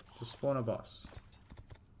 Just spawn a boss.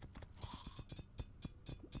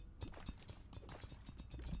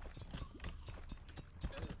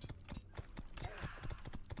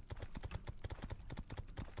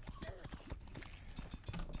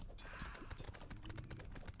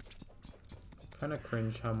 Kinda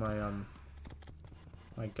cringe how my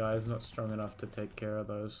guy's not strong enough to take care of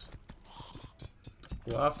those.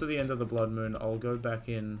 Well, after the end of the blood moon, I'll go back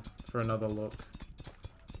in for another look.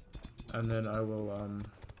 And then I will,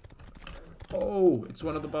 oh, it's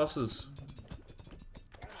one of the bosses.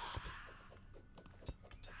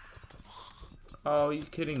 Oh, are you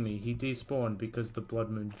kidding me? He despawned because the blood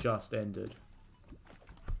moon just ended.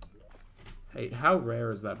 Hey, how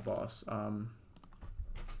rare is that boss?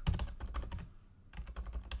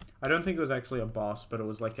 I don't think it was actually a boss, but it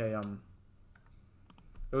was like a,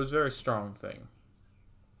 it was a very strong thing.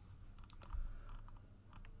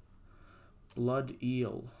 Blood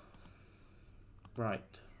eel.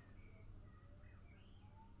 Right.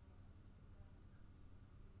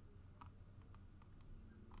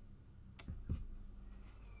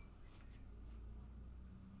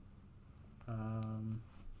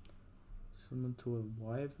 Summon to a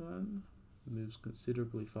wyvern. Moves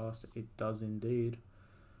considerably faster. It does indeed.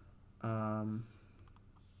 Um,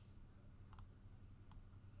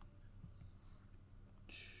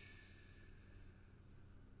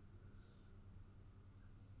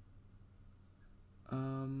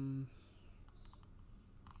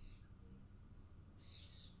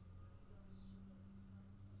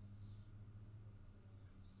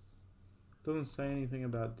 doesn't say anything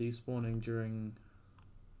about despawning during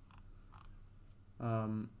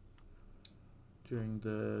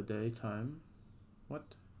the daytime.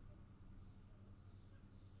 What?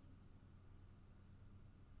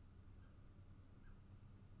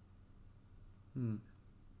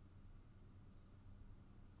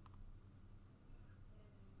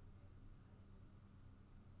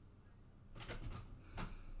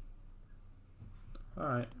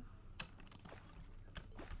 Alright.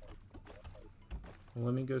 Well,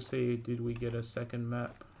 let me go see, did we get a second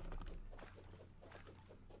map?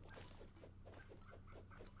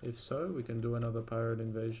 If so, we can do another pirate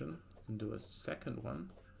invasion. We can do a second one.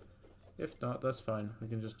 If not, that's fine. We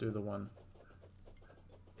can just do the one.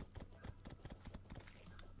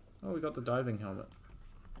 Oh, we got the diving helmet.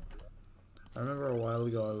 I remember a while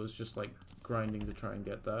ago I was just like grinding to try and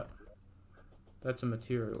get that. That's a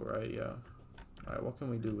material, right? Yeah. Alright, what can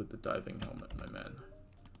we do with the diving helmet, my man?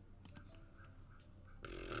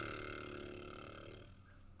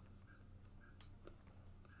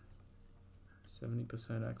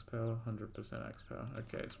 %, axe power, 100% axe power.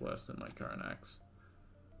 Okay, it's worse than my current axe.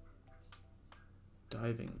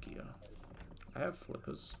 Diving gear. I have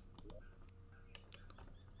flippers.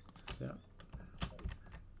 Yeah.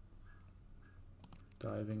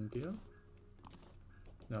 Diving gear.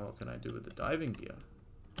 Now what can I do with the diving gear?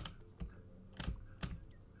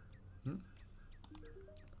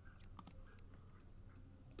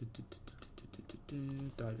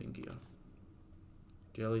 Diving gear.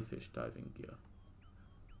 Jellyfish diving gear.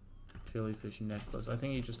 Jellyfish necklace. I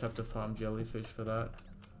think you just have to farm jellyfish for that.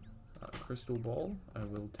 Crystal ball. I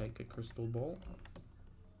will take a crystal ball.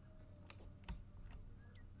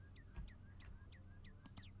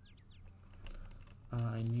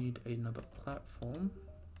 I need another platform.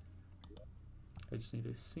 I just need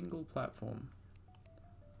a single platform.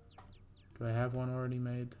 Do I have one already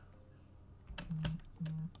made?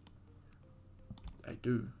 I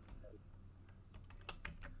do.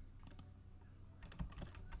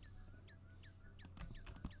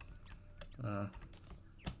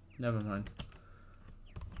 Never mind.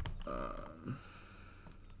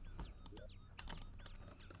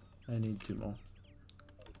 I need 2 more.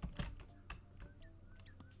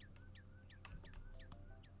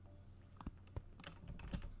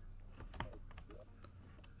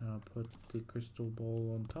 I'll put the crystal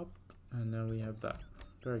ball on top, and now we have that.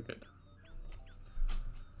 Very good.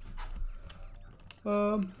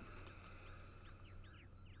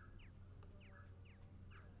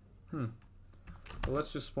 So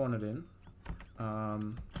let's just spawn it in.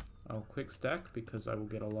 I'll quick stack because I will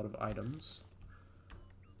get a lot of items.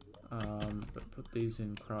 But put these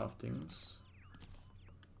in craftings.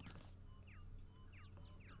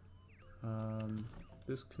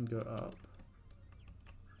 This can go up.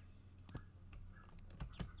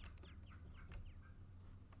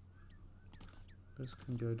 This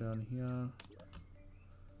can go down here.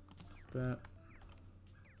 That.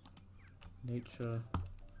 Nature.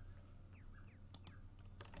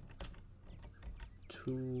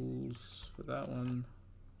 Tools for that one.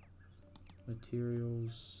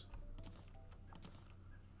 Materials.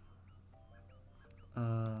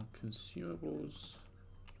 Consumables.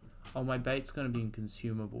 Oh, my bait's gonna be in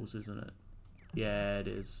consumables, isn't it? Yeah, it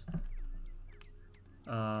is.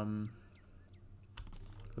 Put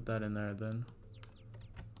that in there then.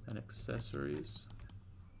 And accessories.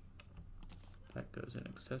 That goes in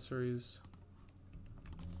accessories.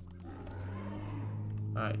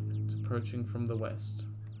 Alright, it's approaching from the west.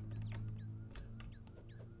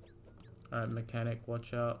 Alright, mechanic,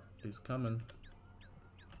 watch out. He's coming.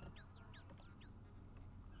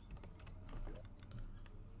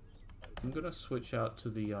 I'm gonna switch out to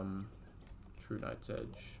the True Knight's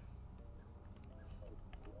Edge.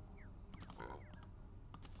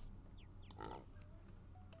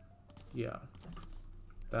 Yeah,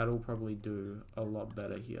 that'll probably do a lot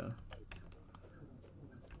better here.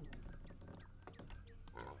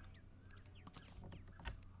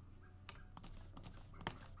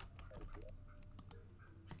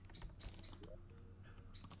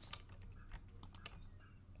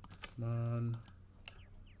 Come on.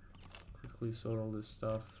 Quickly sort all this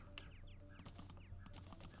stuff.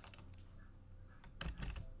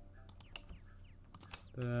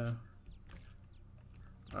 There.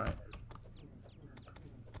 Alright.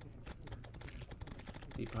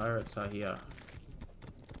 The pirates are here.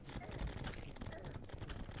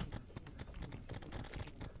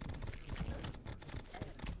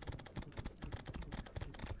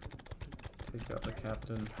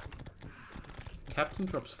 captain. Captain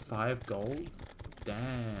drops 5 gold?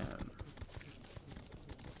 Damn.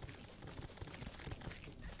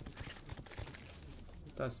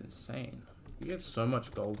 That's insane. You get so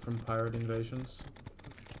much gold from pirate invasions.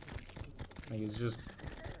 Like, it's just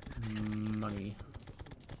money.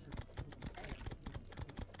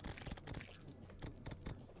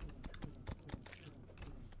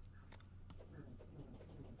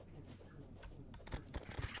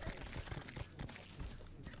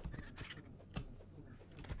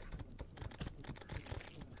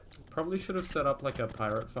 Probably should have set up like a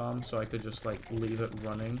pirate farm so I could just like leave it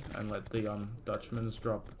running and let the Dutchmans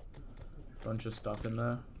drop a bunch of stuff in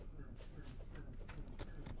there.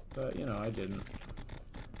 But you know, I didn't.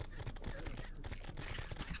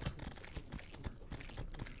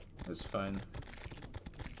 It's fine.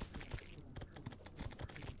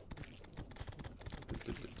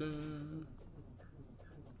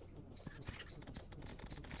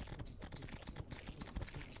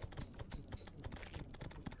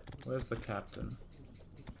 Where's the captain?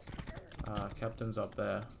 Captain's up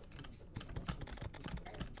there.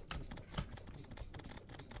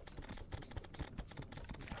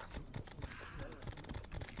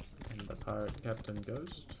 And the pirate captain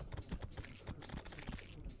ghost.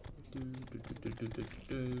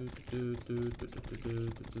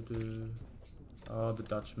 Oh, the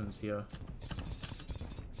Dutchman's here.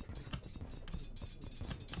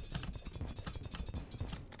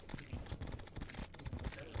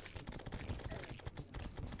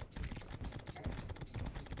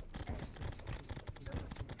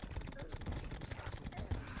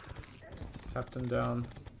 Captain down.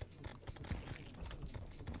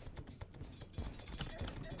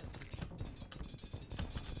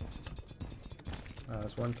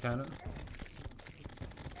 There's one cannon.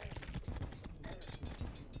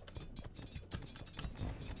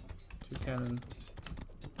 Two cannon.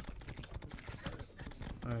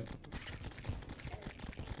 Alright.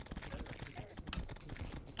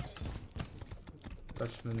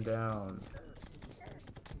 Dutchman down.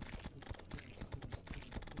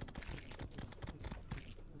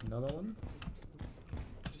 Another one.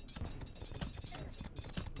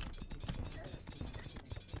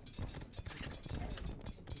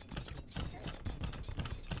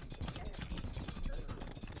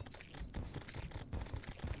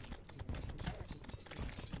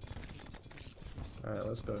 Alright,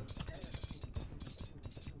 let's go.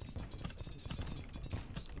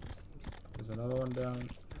 There's another one down.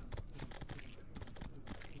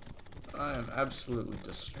 I am absolutely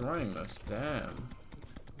destroying this. Damn.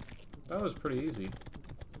 That was pretty easy.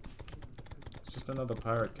 It's just another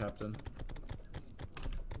pirate captain.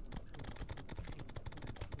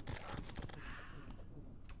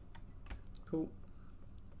 Cool.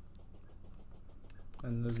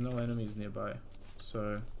 And there's no enemies nearby,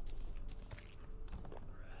 so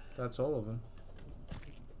that's all of them.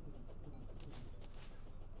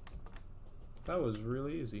 That was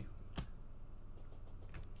really easy.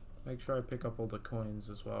 Make sure I pick up all the coins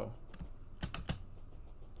as well.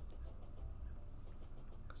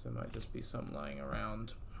 There might just be some lying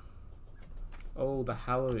around. Oh, the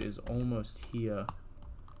Hallow is almost here.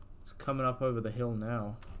 It's coming up over the hill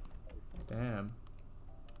now. Damn.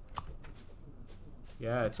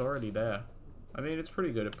 Yeah, it's already there. I mean, it's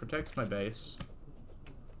pretty good. It protects my base.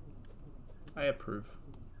 I approve.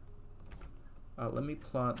 Let me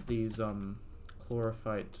plant these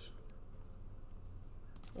chlorophyte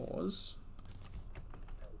ores.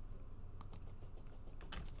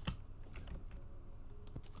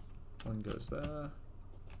 One goes there.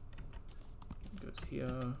 One goes here.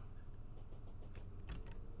 One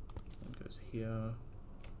goes here.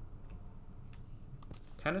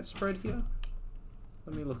 Can it spread here?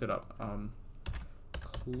 Let me look it up.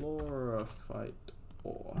 Chlorophyte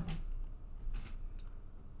ore.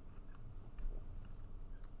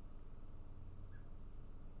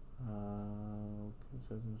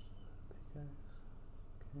 Okay.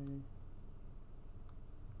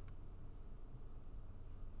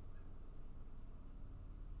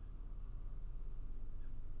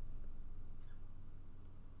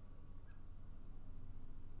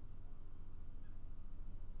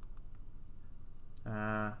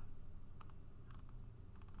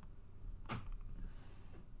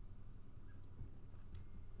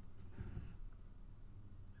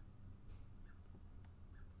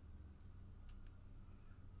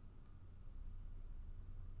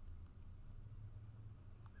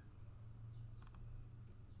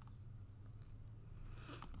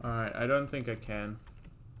 Alright, I don't think I can.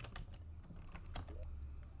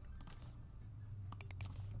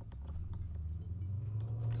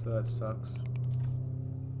 So that sucks.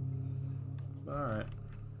 Alright.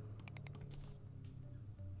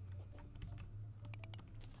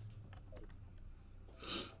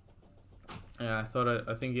 Yeah,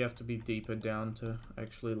 I think you have to be deeper down to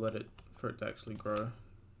actually for it to actually grow.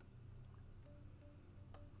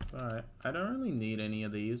 Alright, I don't really need any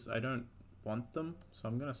of these. I don't want them, so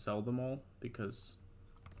I'm gonna sell them all because,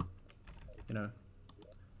 you know,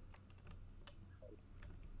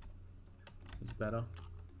 it's better.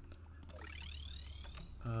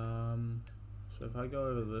 So if I go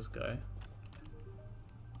over to this guy,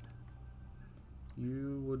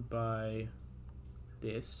 you would buy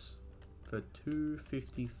this for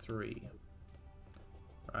 253,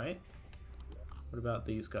 right? What about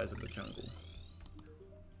these guys in the jungle?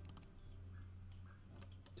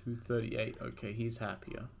 238. Okay, he's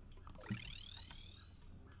happier.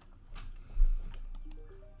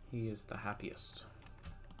 He is the happiest.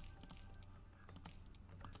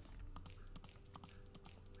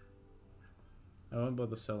 I won't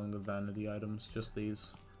bother selling the vanity items, just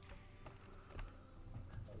these.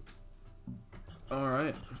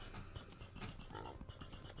 Alright.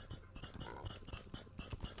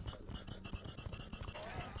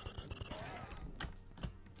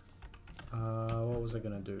 What was I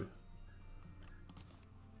gonna do?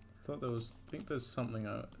 I think there's something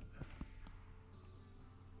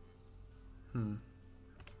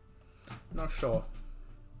not sure.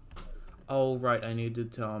 Oh, right, I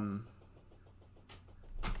needed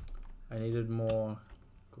more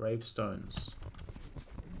gravestones.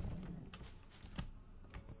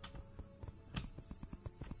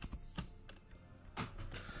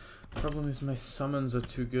 Problem is my summons are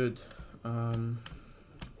too good.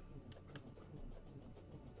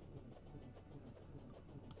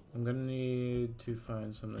 I'm gonna need to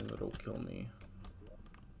find something that'll kill me.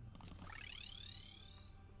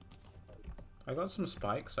 I got some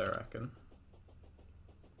spikes, I reckon.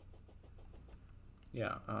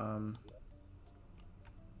 Yeah,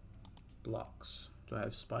 blocks. Do I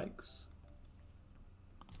have spikes?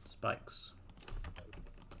 Spikes.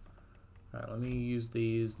 Alright, let me use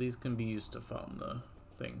these. These can be used to farm the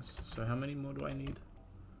things. So how many more do I need?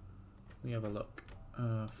 Let me have a look.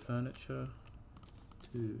 Furniture.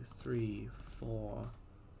 2, 3, 4.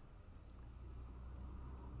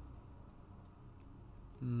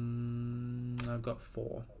 I've got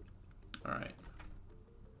 4. Alright.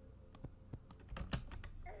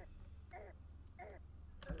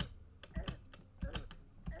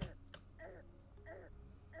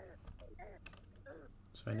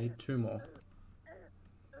 So I need 2 more.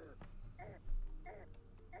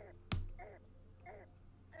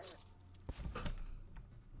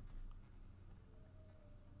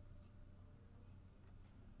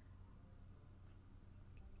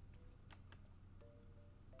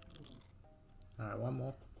 Alright, 1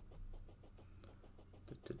 more.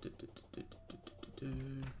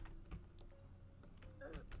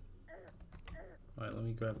 Alright, let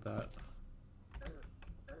me grab that.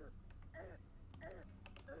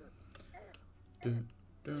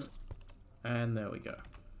 And there we go.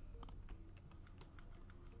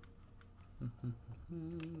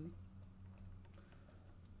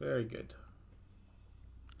 Very good.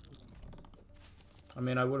 I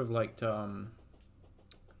mean, I would have liked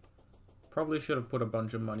probably should have put a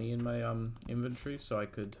bunch of money in my inventory so I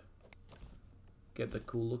could get the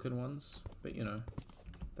cool looking ones, but you know,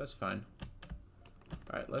 that's fine.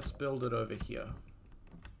 Alright, let's build it over here.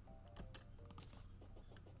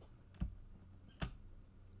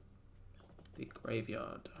 The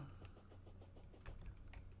graveyard.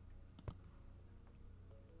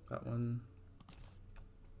 That one.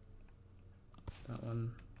 That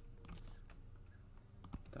one.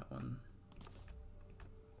 That one.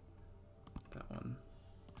 That one.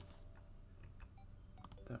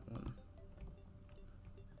 That one.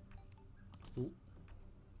 Ooh.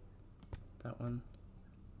 That one.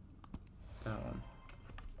 That one.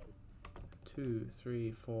 2,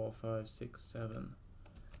 3, 4, 5, 6, 7.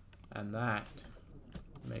 And that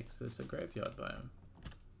makes this a graveyard biome.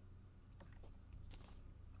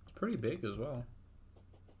 It's pretty big as well.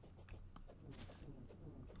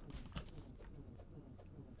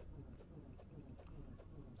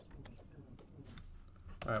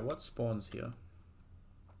 Alright, what spawns here?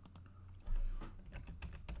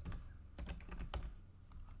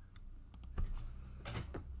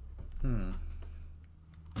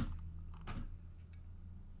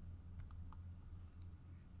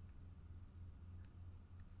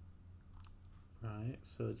 Right,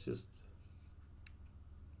 so it's just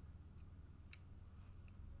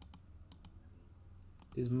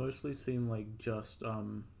these mostly seem like just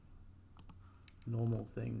normal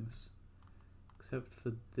things. Except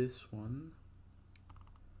for this one,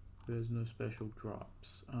 There's no special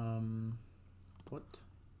drops. What?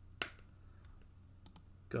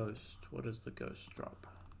 Ghost. What does the ghost drop?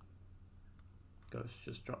 Ghost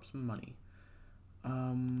just drops money.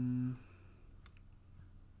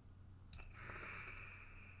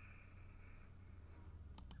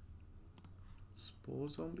 Spore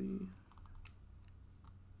zombie.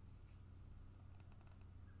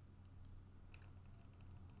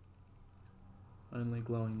 Only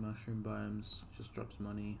glowing mushroom biomes, just drops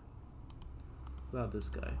money. What about this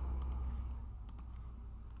guy?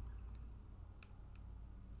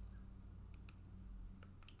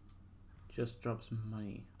 Just drops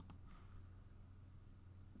money.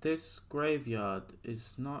 This graveyard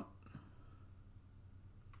is not...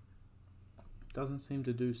 doesn't seem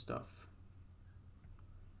to do stuff.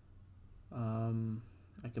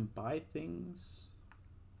 I can buy things.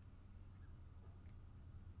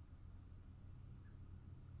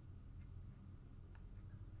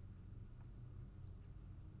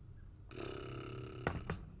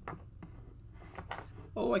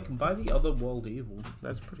 Oh, I can buy the other world evil.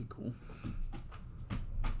 That's pretty cool.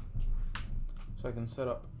 So I can set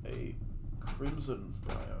up a crimson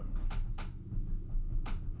biome.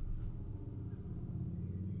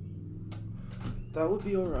 That would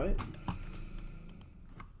be alright.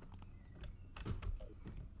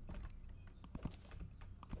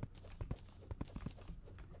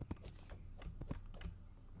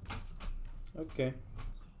 Okay.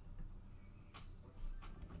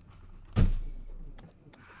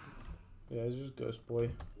 Yeah, it's just Ghost Boy.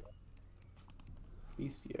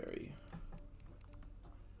 Bestiary.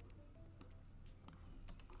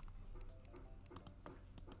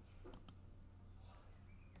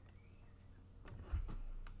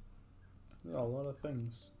 Yeah, a lot of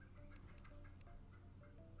things.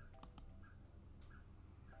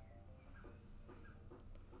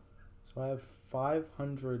 So I have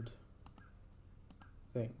 500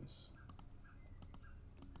 things.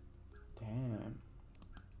 Damn.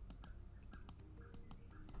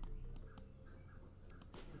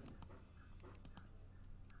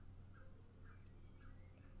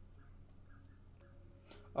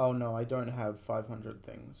 Oh no, I don't have 500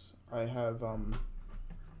 things. I have,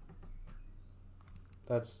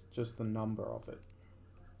 that's just the number of it.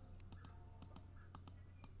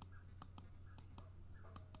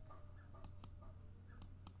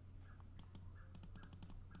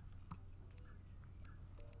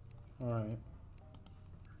 Alright.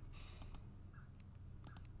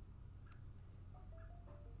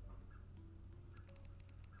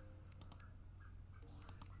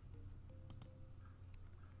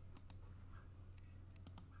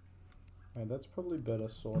 Alright, that's probably better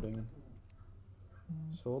sorting.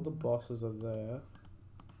 So all the bosses are there.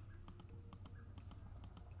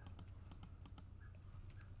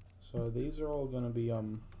 So these are all gonna be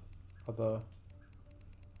other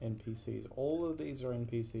NPCs. All of these are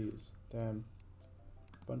NPCs. Damn.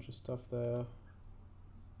 Bunch of stuff there.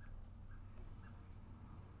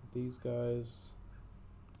 These guys.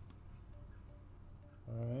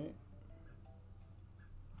 Alright.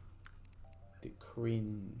 The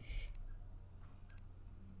cringe.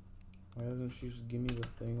 Why doesn't she just give me the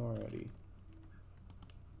thing already?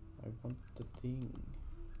 I want the thing.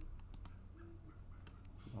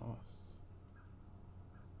 Moth.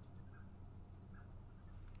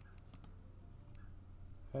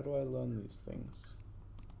 How do I learn these things?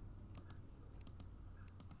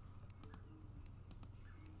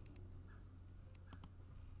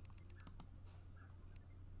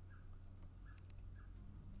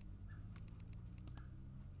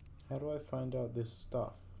 How do I find out this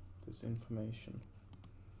stuff? This information?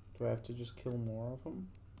 Do I have to just kill more of them?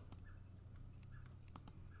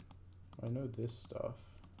 I know this stuff.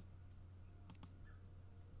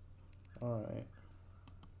 Alright.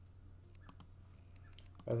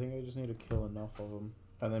 I think I just need to kill enough of them.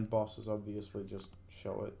 And then bosses obviously just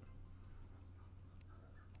show it.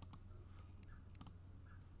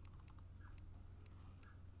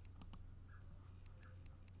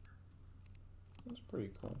 That's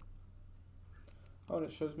pretty cool. Oh, and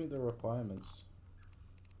it shows me the requirements.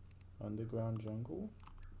 Underground jungle.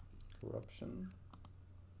 Corruption.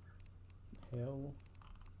 Hell.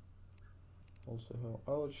 Also hell.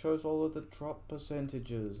 Oh, it shows all of the drop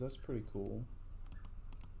percentages. That's pretty cool.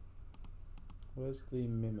 Where's the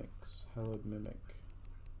mimics? Hallowed mimic.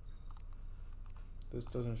 This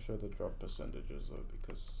doesn't show the drop percentages though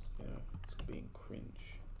because, you know, it's being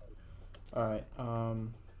cringe. Alright,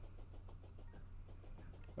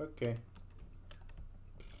 okay.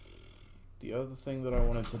 The other thing that I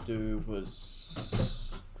wanted to do was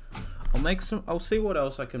I'll see what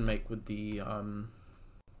else I can make with the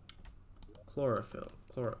chlorophyll.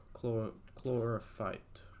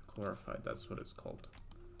 chlorophyte. Chlorophyte, that's what it's called.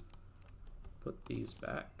 Put these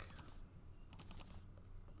back.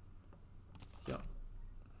 Yeah.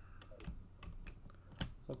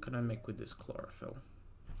 What can I make with this chlorophyll?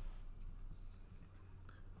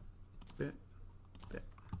 Bit.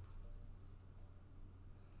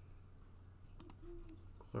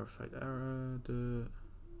 Chlorophyte arrow, dirt,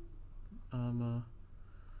 armor,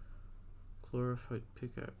 chlorophyte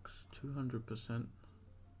pickaxe, 200%.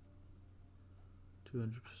 200%.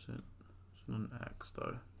 It's not an axe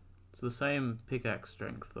though. It's the same pickaxe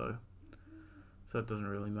strength though, so it doesn't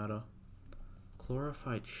really matter.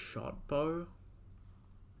 Chlorophyte shot bow?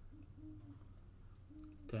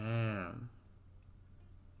 Damn.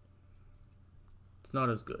 It's not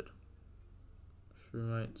as good.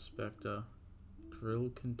 Shroomite Spectre. Drill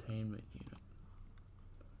containment unit.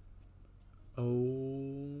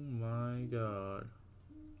 Oh my god.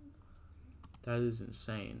 That is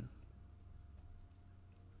insane.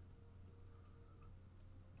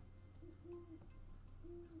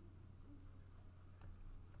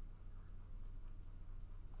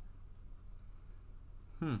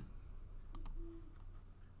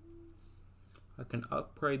 I can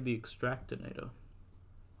upgrade the extractinator.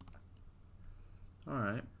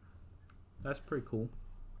 Alright. That's pretty cool.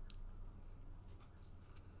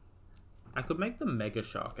 I could make the Mega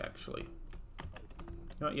Shark actually.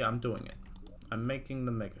 You know what? Yeah, I'm doing it. I'm making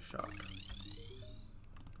the Mega Shark.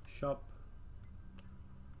 Shop.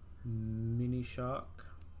 Mini Shark.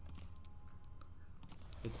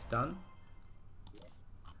 It's done.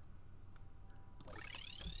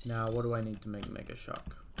 Now, what do I need to make Mega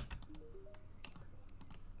Shark?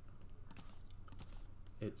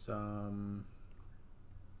 It's, can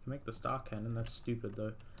make the star cannon, that's stupid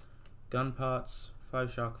though. Gun parts,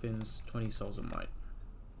 5 shark fins, 20 souls of might.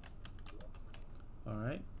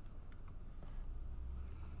 Alright.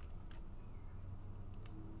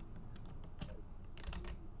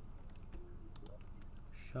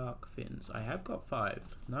 Shark fins. I have got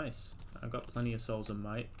 5. Nice. I've got plenty of souls of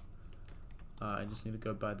might. I just need to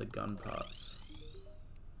go buy the gun parts.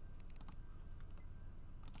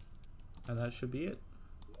 And that should be it.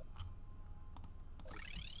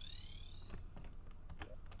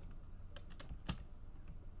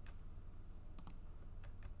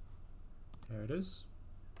 There it is.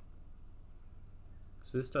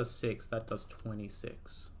 So this does 6, that does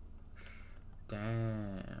 26.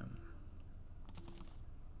 Damn.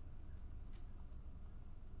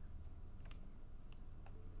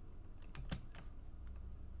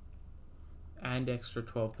 And extra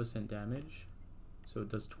 12% damage. So it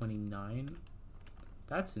does 29.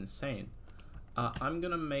 That's insane. I'm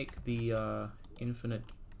gonna make the infinite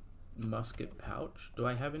musket pouch. Do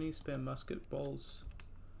I have any spare musket balls?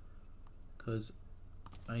 Because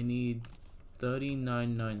I need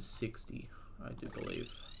 39,960, I do believe.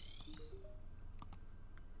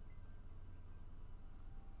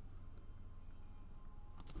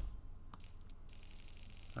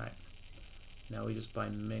 Alright. Now we just buy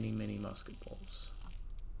many musket balls.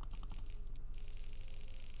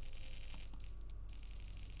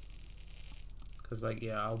 Because, like,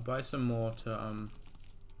 yeah, I'll buy some more to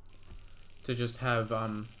just have,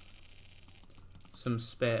 some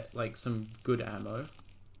spare, like some good ammo.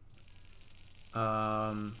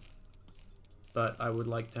 But I would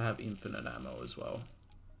like to have infinite ammo as well.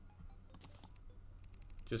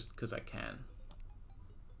 Just because I can.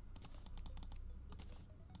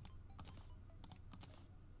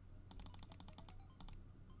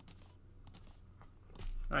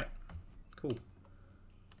 Alright, cool.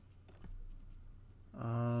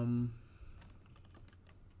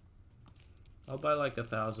 I'll buy like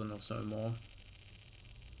 1,000 or so more.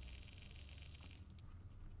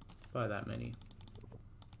 Buy that many.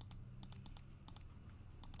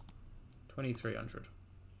 2,300.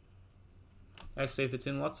 Actually, if it's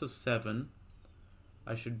in lots of 7,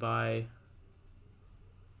 I should buy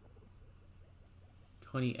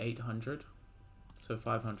 2,800. So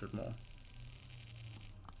 500 more.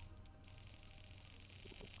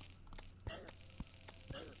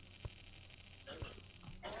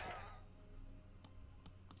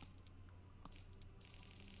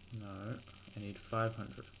 No, I need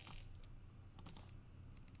 500.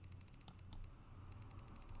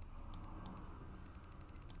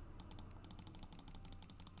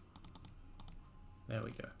 There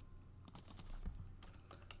we go.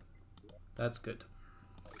 That's good.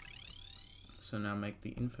 So now make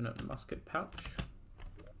the infinite musket pouch.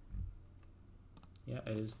 Yeah,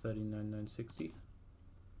 it is 39,960.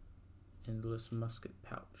 Endless musket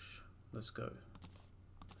pouch. Let's go.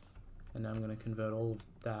 And now I'm going to convert all of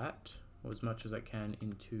that, or as much as I can,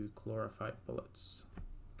 into chlorophyte bullets.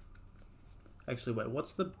 Actually, wait,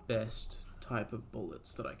 what's the best type of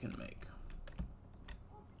bullets that I can make?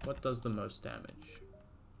 What does the most damage?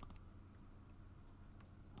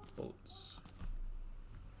 Bullets.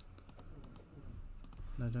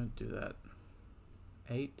 No, don't do that.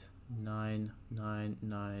 8, 9, 9,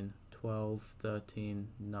 9, 12, 13,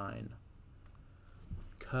 9.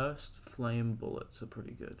 Cursed flame bullets are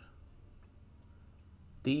pretty good.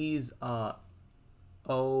 These are...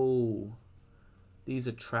 Oh... These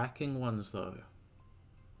are tracking ones, though.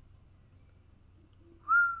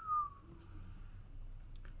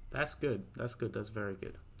 That's good. That's good. That's very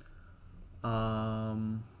good.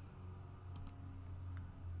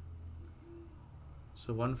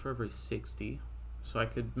 So one for every 60. So I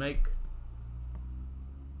could make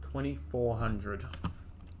 2,400.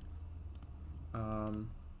 I'll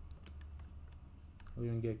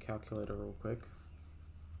even get a calculator real quick.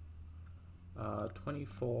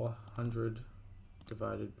 2,400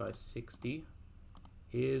 divided by 60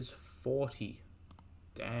 is 40.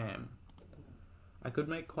 Damn. I could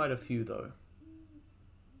make quite a few though.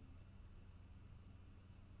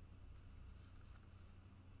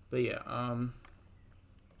 But yeah, I'll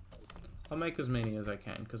make as many as I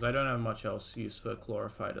can because I don't have much else use for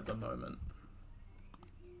chlorophyte at the moment.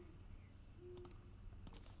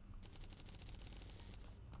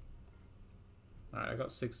 Alright, I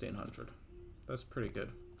got 1,600. That's pretty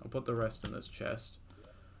good. I'll put the rest in this chest.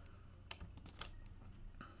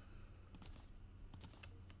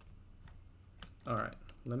 Alright,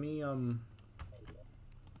 let me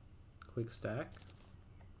quick stack.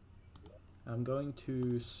 I'm going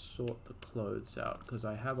to sort the clothes out because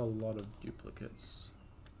I have a lot of duplicates.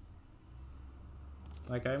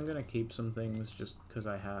 Like, I'm gonna keep some things just because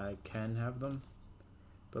I can have them,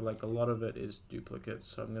 but like a lot of it is duplicates,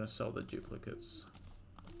 so I'm gonna sell the duplicates.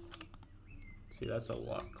 See, that's a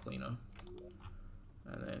lot cleaner.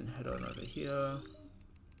 And then head on over here,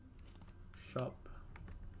 shop,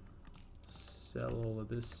 sell all of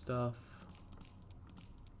this stuff.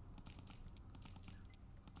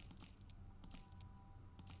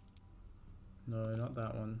 No, not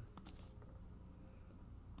that one.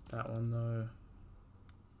 That one though.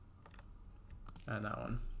 And that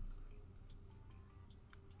one.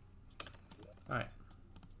 Alright.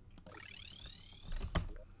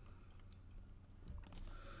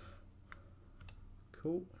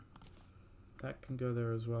 Cool. That can go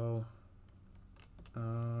there as well.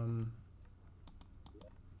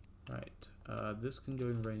 Right. This can go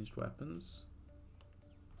in ranged weapons.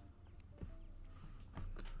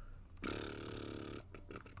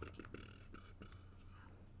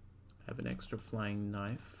 Have an extra flying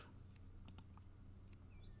knife.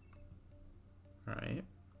 Alright.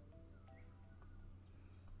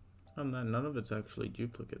 None of it's actually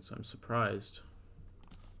duplicates. I'm surprised.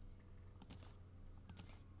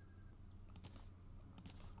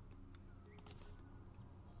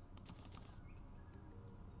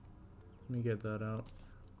 Let me get that out.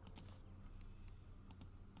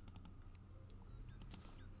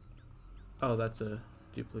 Oh, that's a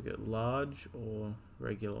duplicate. Large or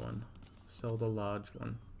regular one? Sell the large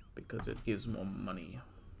one because it gives more money.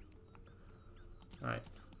 Alright.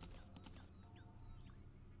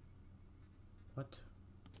 What?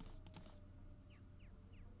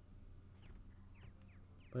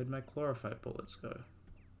 Where'd my chlorophyte bullets go?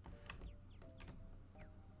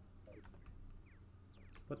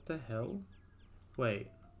 What the hell? Wait.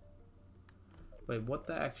 Wait, what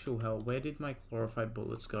the actual hell? Where did my chlorophyte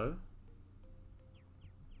bullets go?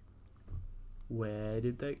 Where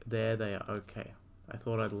did they... There they are. Okay. I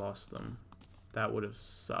thought I'd lost them. That would have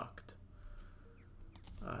sucked.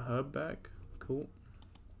 Herb back. Cool.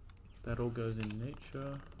 That all goes in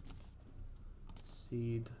nature.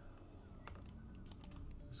 Seed.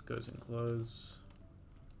 This goes in clothes.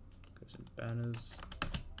 Goes in banners.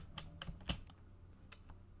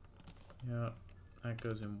 Yeah. That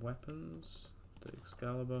goes in weapons. The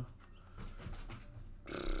Excalibur.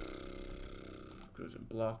 Goes in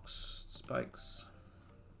blocks, spikes.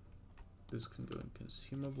 This can go in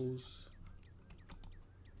consumables.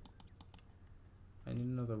 I need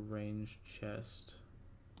another ranged chest.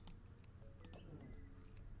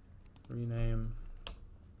 Rename.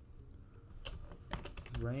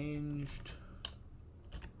 Ranged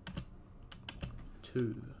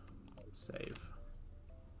 2. Save.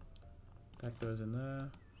 That goes in there.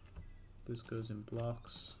 This goes in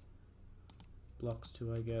blocks. Blocks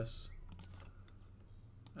 2, I guess.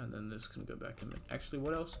 And then this can go back in. Actually,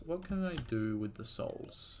 what else? What can I do with the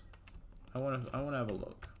souls? I want to have a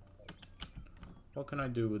look. What can I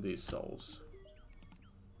do with these souls?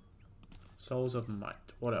 Souls of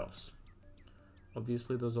might. What else?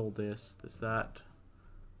 Obviously, there's all this. There's that.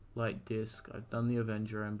 Light disc. I've done the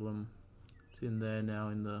Avenger emblem. It's in there now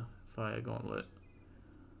in the fire gauntlet.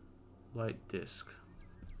 Light disc.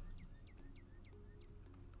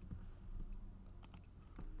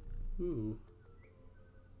 Ooh.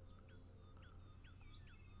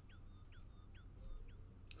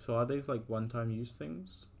 So are these like one-time use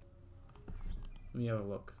things? Let me have a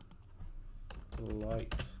look.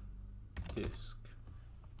 Light disc.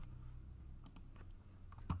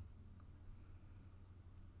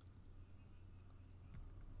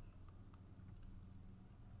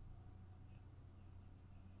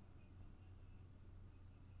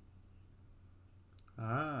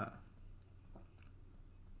 Ah.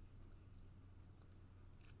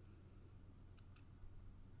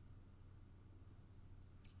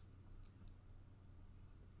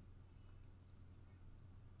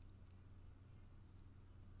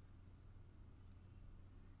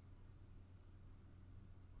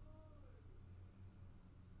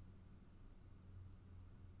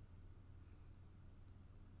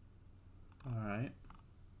 Alright.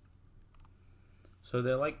 So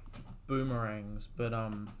they're like boomerangs, but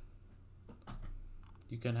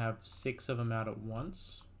you can have 6 of them out at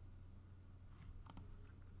once.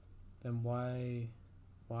 Then why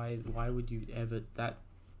would you ever that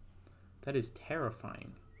is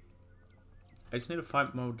terrifying. I just need to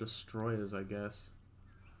fight more destroyers, I guess.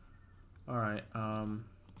 Alright,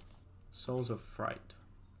 Souls of Fright.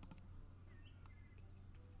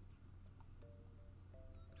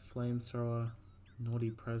 Flamethrower, Naughty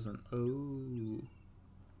Present. Oh,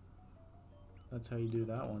 that's how you do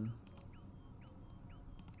that one.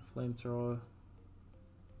 Flamethrower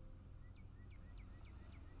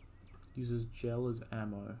uses gel as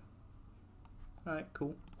ammo. Alright,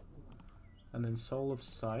 cool. And then Soul of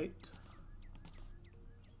Sight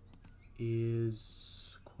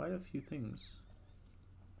is quite a few things.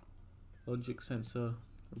 Logic Sensor,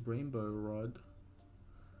 Rainbow Rod.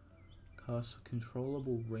 Cast a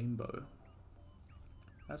controllable rainbow.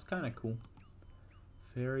 That's kind of cool.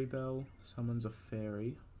 Fairy Bell summons a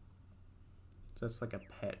fairy. So that's like a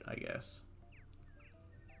pet, I guess.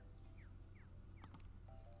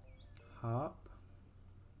 Harp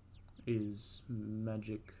is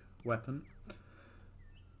magic weapon.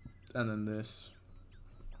 And then this.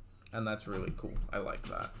 And that's really cool. I like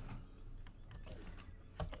that.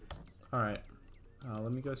 Alright.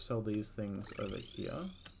 Let me go sell these things over here.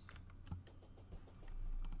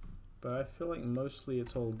 But I feel like mostly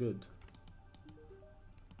it's all good.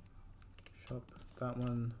 Shop that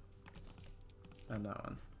one. And that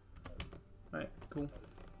one. Alright, cool.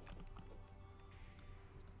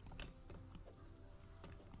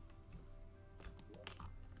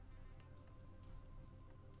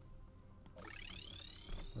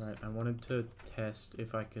 Right, I wanted to test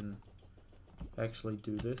if I can actually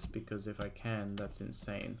do this, because if I can, that's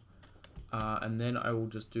insane. And then I will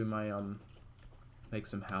just do my, make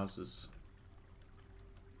some houses.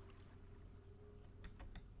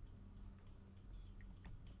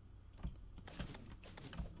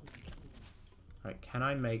 Alright, can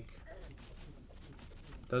I make...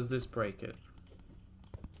 Does this break it?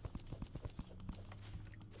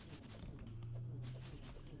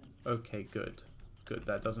 Okay, good. Good,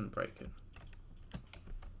 that doesn't break it.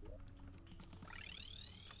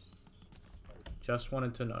 Just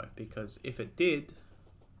wanted to know, because if it did,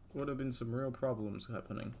 would have been some real problems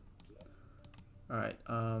happening. Alright,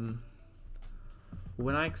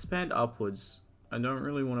 when I expand upwards, I don't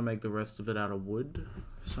really want to make the rest of it out of wood,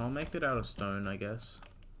 so I'll make it out of stone, I guess.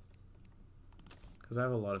 Because I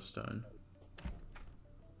have a lot of stone.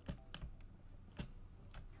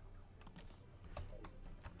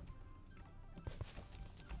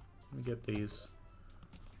 Let me get these.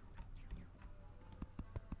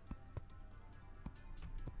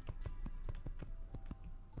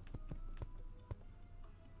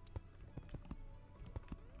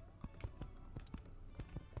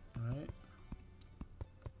 Alright.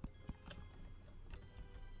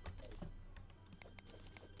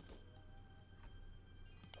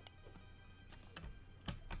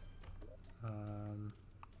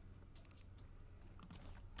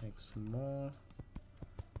 Make some more.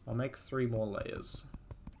 I'll make 3 more layers.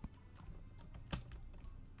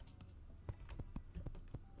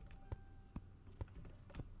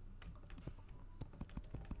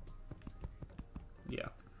 Yeah.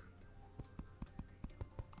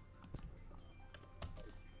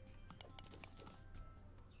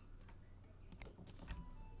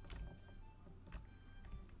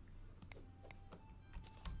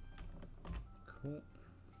 Cool.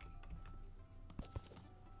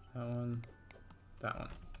 That one. That one.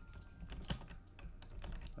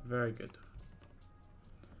 Very good.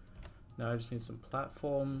 Now I just need some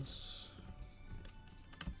platforms.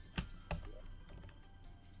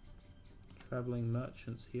 Traveling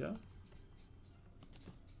merchants here.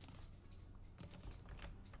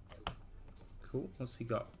 Cool, what's he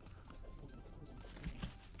got?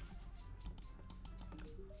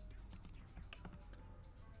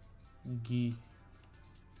 Ghee.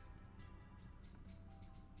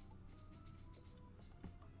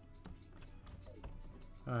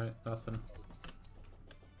 Alright, nothing.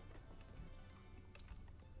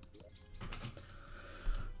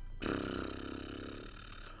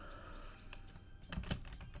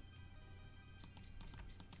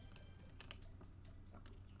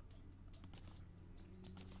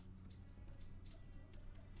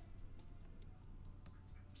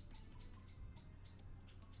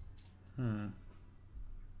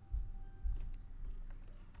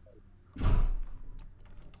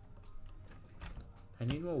 I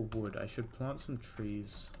need more wood. I should plant some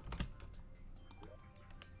trees.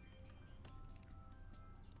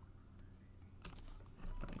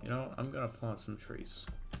 You know, I'm gonna plant some trees.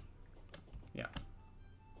 Yeah.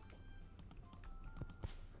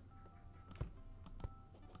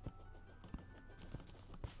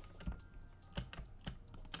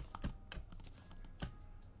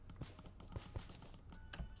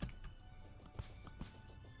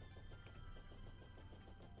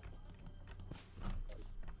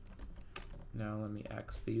 Now let me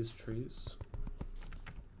axe these trees.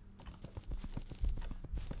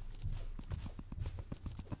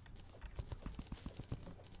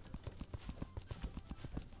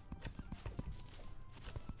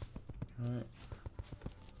 Alright.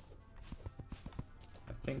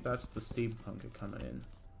 I think that's the steampunker coming in.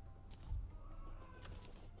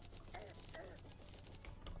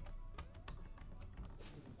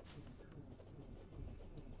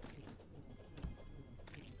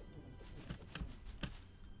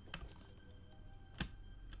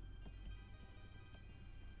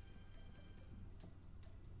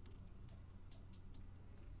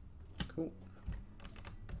 Cool.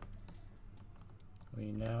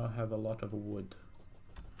 We now have a lot of wood.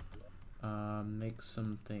 Make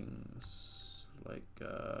some things like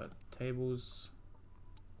tables.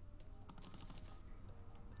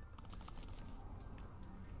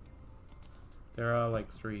 There are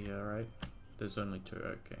like 3 here, right? There's only 2,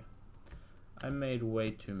 okay. I made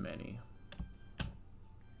way too many.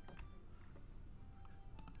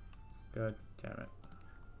 God damn it.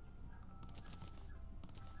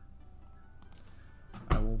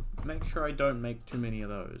 I will make sure I don't make too many of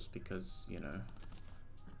those because, you know,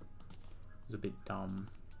 it's a bit dumb.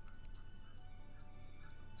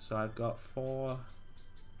 So I've got 4.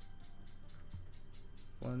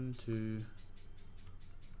 1, 2.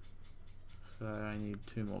 So I need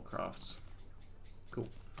 2 more crafts. Cool.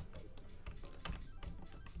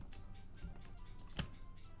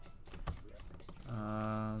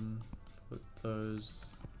 Put those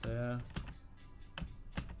there.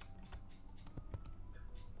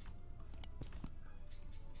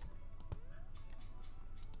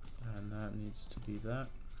 And that needs to be that.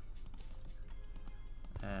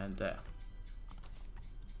 And there.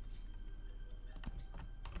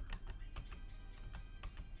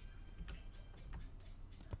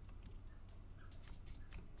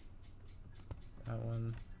 That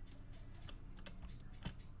one.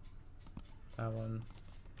 That one.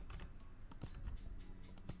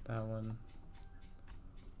 That one.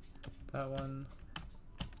 That one.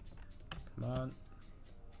 Come on.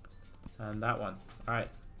 And that one. Alright.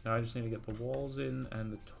 Now I just need to get the walls in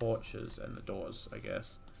and the torches and the doors, I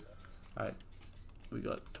guess. Alright. We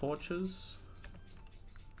got torches.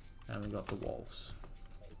 And we got the walls.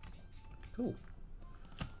 Cool.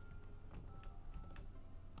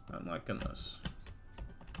 I'm liking this.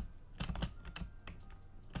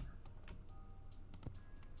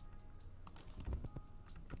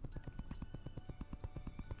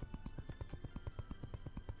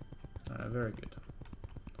 Very good.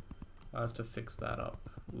 I'll have to fix that up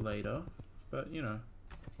later, but you know,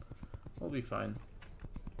 we'll be fine.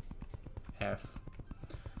 F.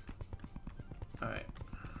 Alright.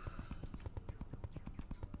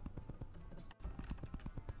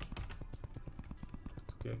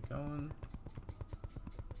 Let's get going.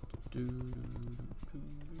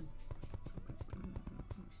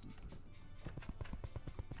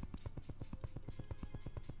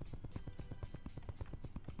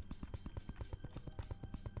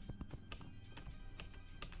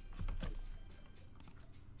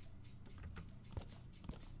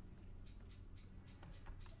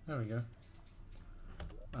 There we go.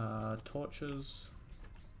 Torches.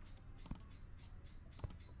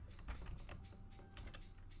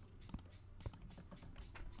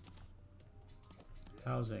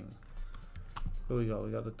 Housing. Who we got?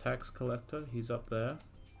 We got the tax collector. He's up there.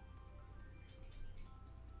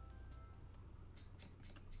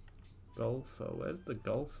 Golfer. Where's the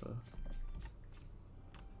golfer?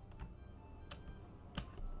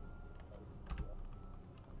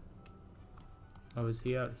 Oh, is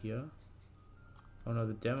he out here? Oh no,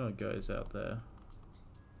 the demo guy's out there.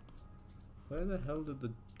 Where the hell did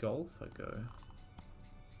the golfer go?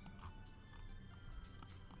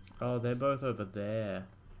 Oh, they're both over there.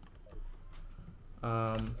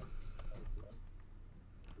 I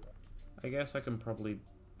guess I can probably...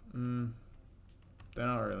 they're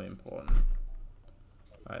not really important.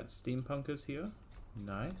 Alright, steampunkers here.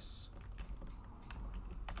 Nice.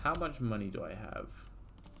 How much money do I have?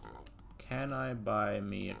 Can I buy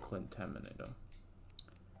me a contaminator?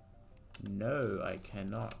 No, I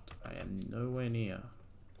cannot. I am nowhere near.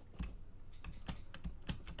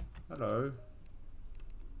 Hello.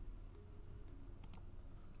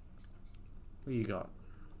 What you got?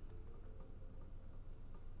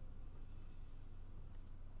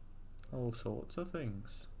 All sorts of things.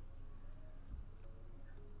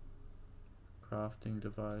 Crafting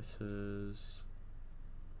devices.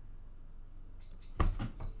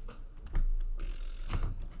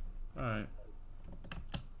 Alright.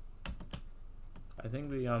 I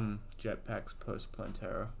think the jetpacks post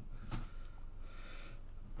Plantera.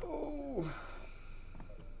 Oh.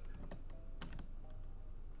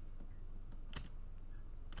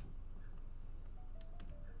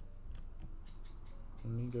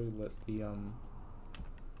 Let me go let the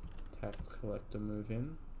tax collector move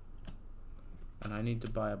in. And I need to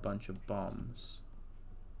buy a bunch of bombs.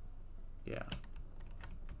 Yeah.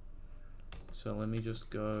 So let me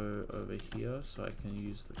just go over here so I can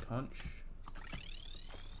use the conch.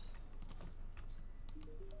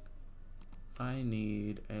 I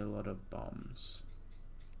need a lot of bombs.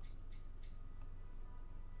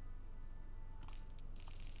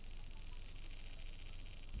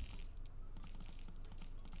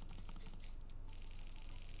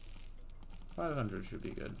 $500 should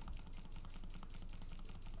be good.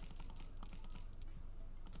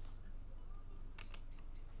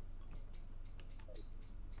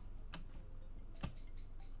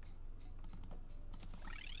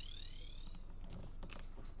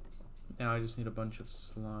 Now I just need a bunch of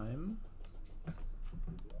slime.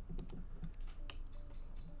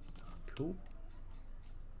 Cool.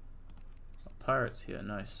 Oh, pirates here,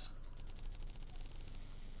 nice.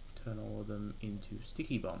 Turn all of them into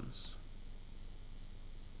sticky bombs.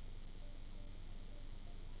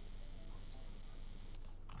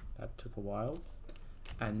 That took a while.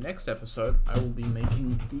 And next episode, I will be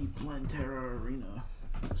making the Plantera arena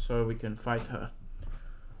so we can fight her.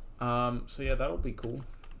 So yeah, that'll be cool.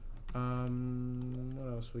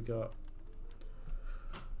 What else we got?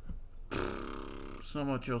 There's not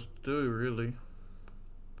much else to do, really.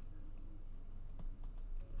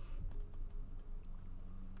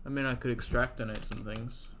 I mean, I could extractinate some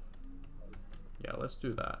things. Yeah, let's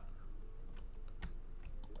do that.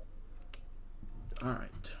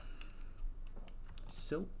 Alright.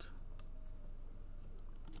 Silt.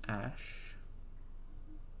 Ash.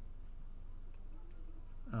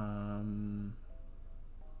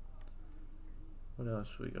 What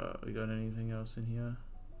else we got? We got anything else in here?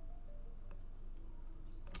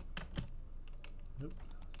 Nope.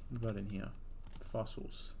 What about in here?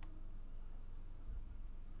 Fossils.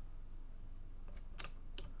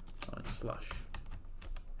 Oh, it's slush.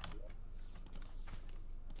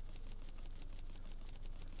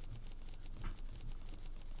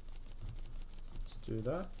 Let's do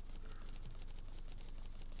that.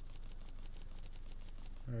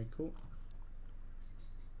 Very cool.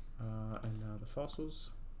 And now the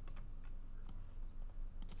fossils.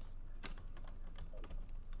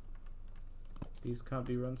 These can't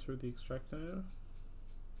be run through the extractor.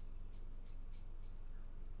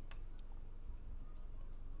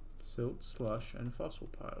 Silt, slush, and fossil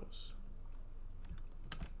piles.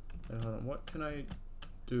 Hold on, what can I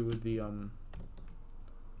do with the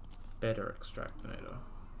better extractinator?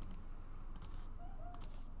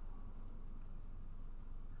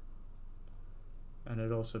 And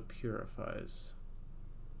it also purifies.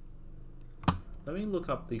 Let me look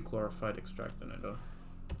up the glorified extractinator.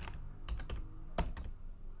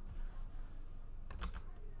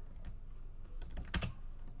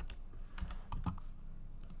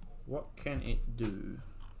 What can it do?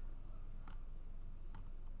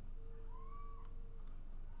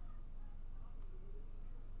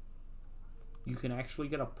 You can actually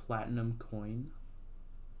get a platinum coin?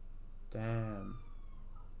 Damn.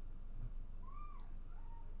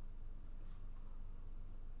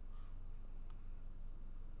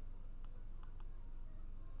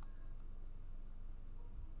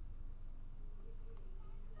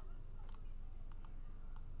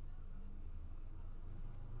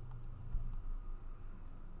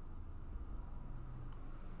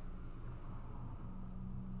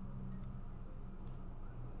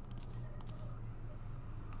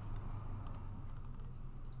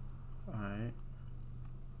 Alright.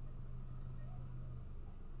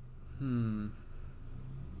 Hmm.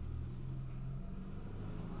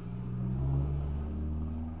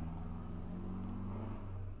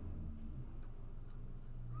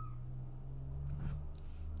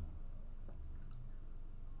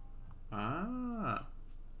 Ah.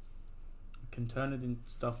 Can turn it in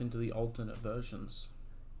stuff into the alternate versions.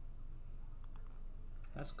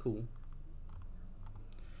 That's cool.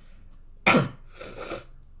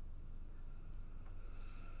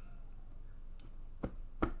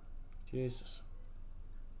 Jesus.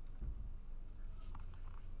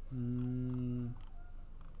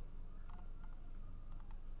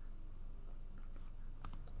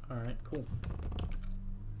 Alright, cool.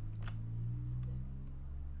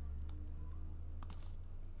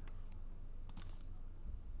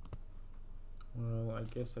 Well, I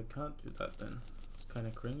guess I can't do that then. It's kind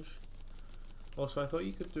of cringe. Also, I thought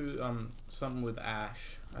you could do something with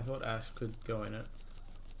ash. I thought ash could go in it.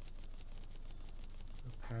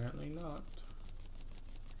 Apparently not.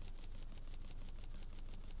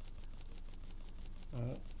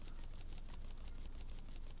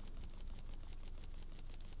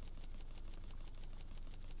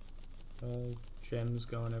 Oh. Gems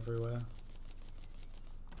going everywhere.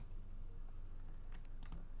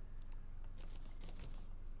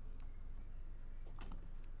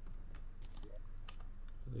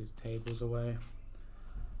 Put these tables away.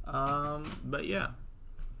 But yeah.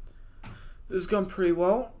 This has gone pretty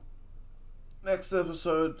well. Next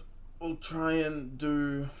episode, we'll try and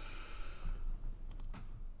do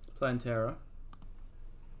Plantera.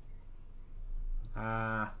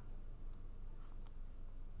 Ah.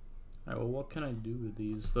 Alright, well, what can I do with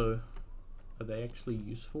these, though? Are they actually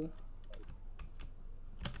useful?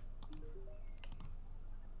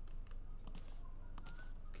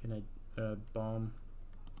 Can I, bomb?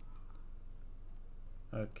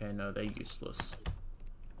 Okay, no, they're useless.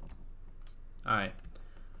 Alright.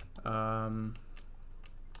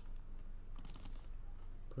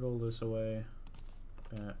 Put all this away.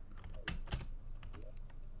 That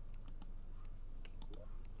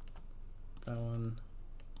one.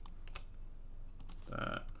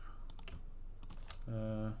 That.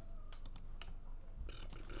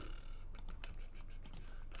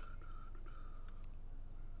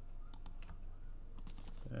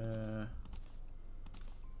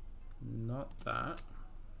 Not that.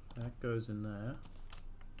 That goes in there.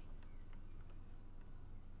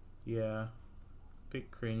 Yeah.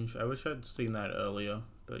 Bit cringe. I wish I'd seen that earlier,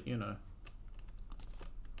 but you know.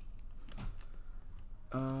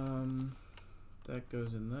 That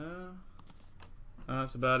goes in there.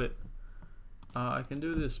 That's about it. I can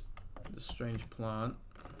do this strange plant,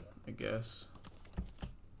 I guess.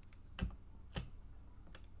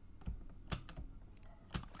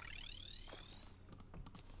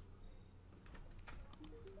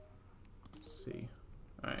 Let's see.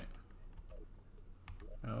 Alright.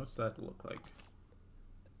 Now what's that look like?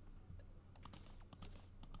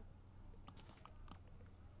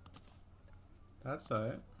 That's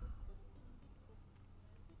alright.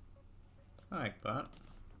 I like that.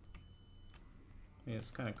 Yeah,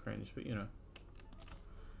 it's kind of cringe, but you know.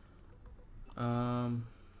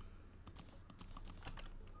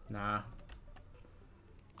 Nah.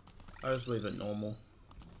 I'll just leave it normal.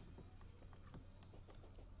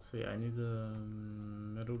 So yeah, I need the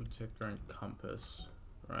metal detector and compass.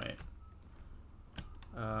 Right.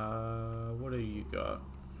 What do you got?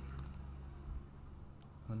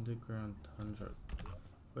 Underground tundra.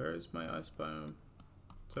 Where is my ice biome?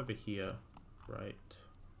 It's over here. Right.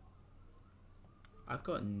 I've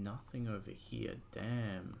got nothing over here.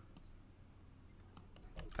 Damn.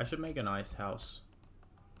 I should make an ice house.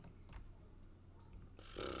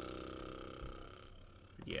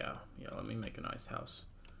 Yeah, let me make an ice house.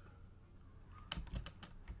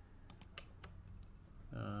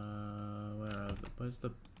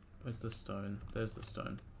 Where's the stone? There's the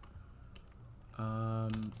stone.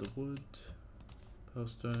 The wood, pearl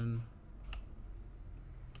stone.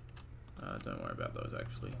 Don't worry about those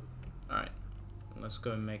actually. Alright, let's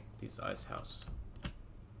go make this ice house.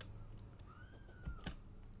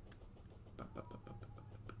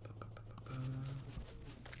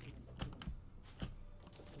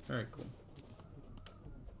 Very cool.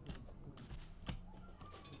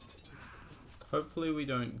 Hopefully we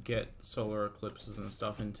don't get solar eclipses and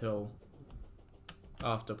stuff until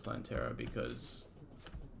after Plantera, because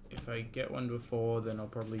if I get one before, then I'll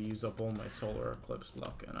probably use up all my solar eclipse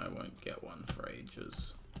luck and I won't get one for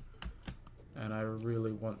ages. And I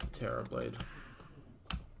really want the Terra Blade.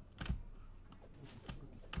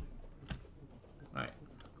 Right.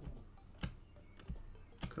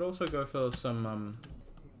 Could also go for some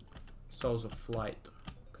Souls of Flight,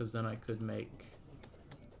 because then I could make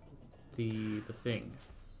the thing.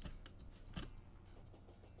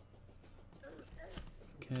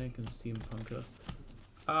 Mechanic and steampunker.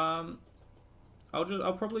 I'll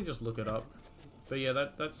probably just look it up. But yeah,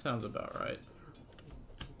 that sounds about right.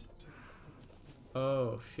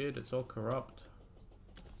 Oh shit, it's all corrupt.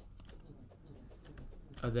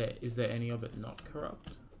 Is there any of it not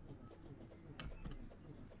corrupt?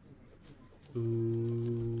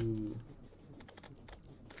 Ooh.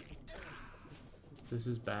 This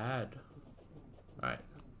is bad. Alright.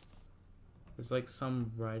 There's like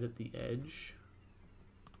some right at the edge,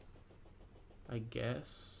 I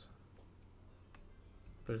guess.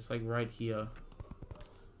 But it's like right here.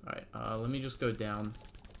 Alright, let me just go down.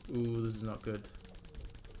 Ooh, this is not good.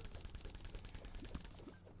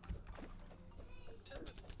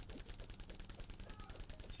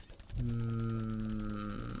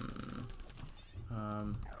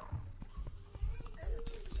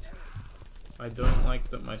 I don't like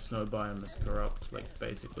that my snow biome is corrupt, like,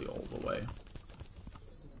 basically all the way.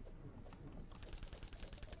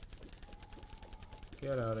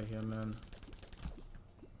 Get out of here, man.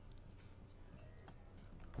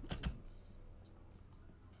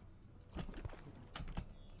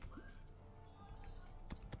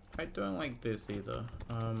 I don't like this either.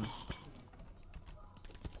 I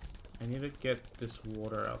need to get this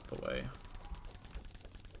water out the way,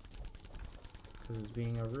 because it's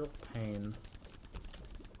being a real pain.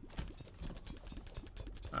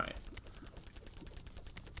 Alright.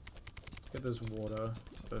 Let's get this water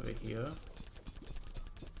over here.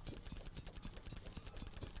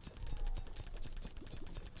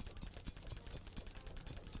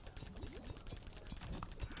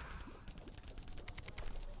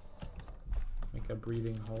 Make a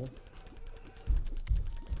breathing hole.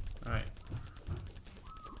 Alright.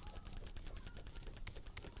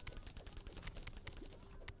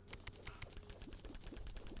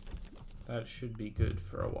 That should be good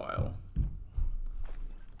for a while.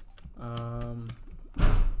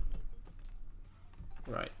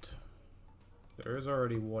 Right. There is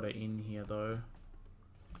already water in here though.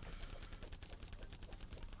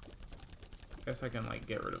 Guess I can like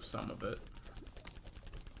get rid of some of it.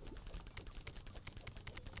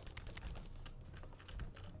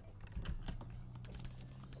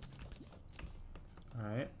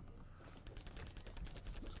 Alright.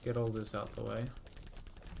 Let's get all this out the way.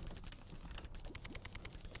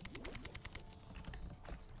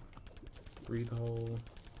 Breathe hole.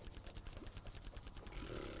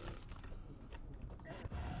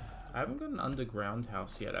 I haven't got an underground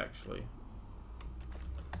house yet, actually.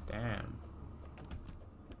 Damn.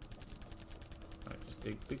 Alright, just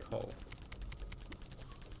dig big hole.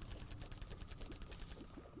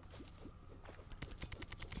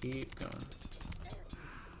 Keep going.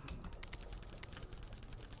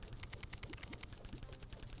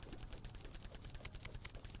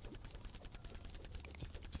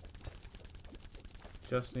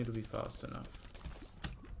 Just need to be fast enough.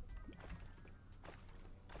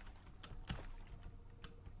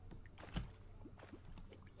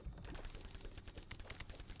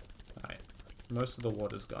 Alright. Most of the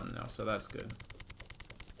water's gone now, so that's good.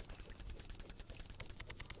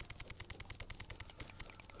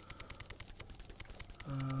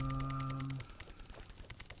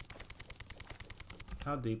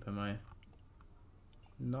 How deep am I?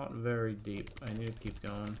 Not very deep. I need to keep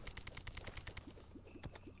going.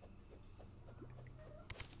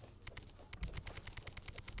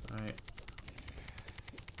 Alright.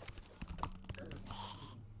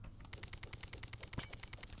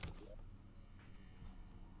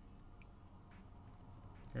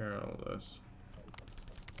 Here are all those.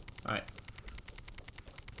 Alright.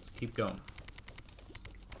 Let's keep going.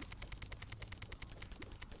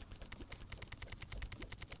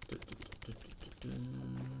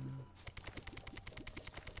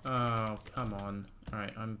 Oh, come on.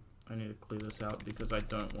 Alright, I need to clear this out because I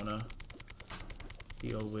don't want to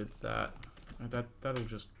deal with that. That'll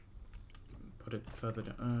just put it further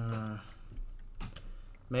down.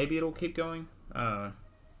 Maybe it'll keep going. I don't know.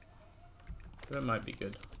 That might be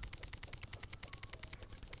good.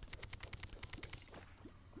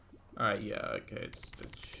 Alright, yeah, okay, it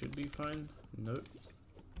should be fine. Nope.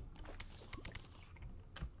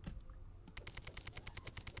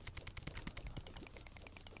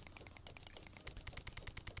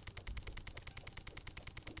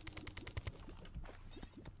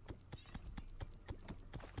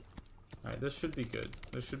 Alright, this should be good.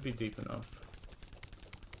 This should be deep enough.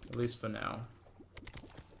 At least for now.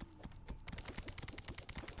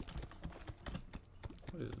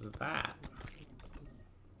 What is that?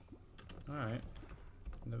 Alright.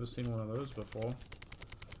 Never seen one of those before.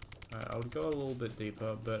 Alright, I'll go a little bit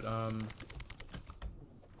deeper, but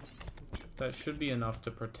that should be enough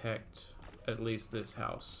to protect at least this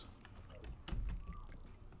house.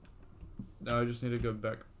 Now I just need to go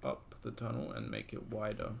back up the tunnel and make it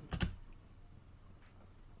wider.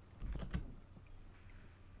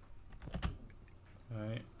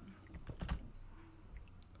 Alright.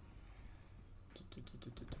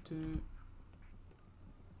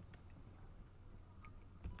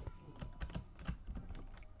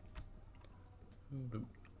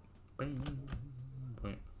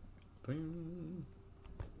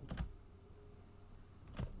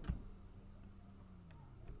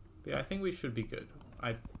 Yeah, I think we should be good.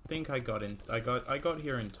 I think I got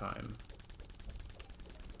here in time.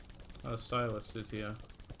 Oh, Silas is here.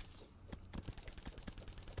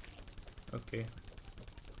 Okay.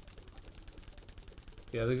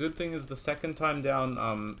 Yeah, the good thing is the second time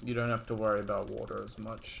down, you don't have to worry about water as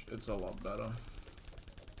much. It's a lot better.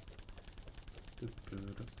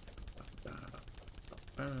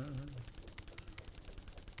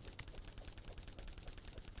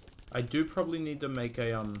 I do probably need to make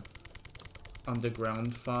a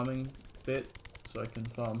underground farming bit so I can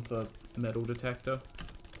farm for metal detector,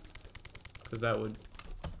 because that would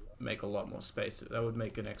make a lot more space. That would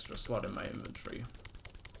make an extra slot in my inventory.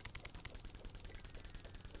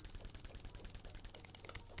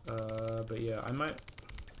 But yeah,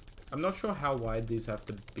 I'm not sure how wide these have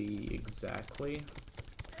to be exactly,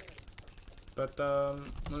 but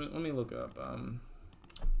let me look it up.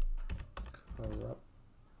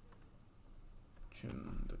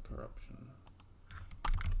 Corruption.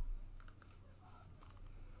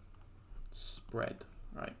 Spread,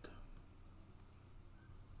 right.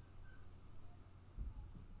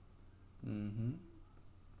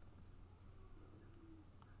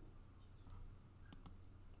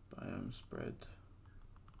 Biome spread.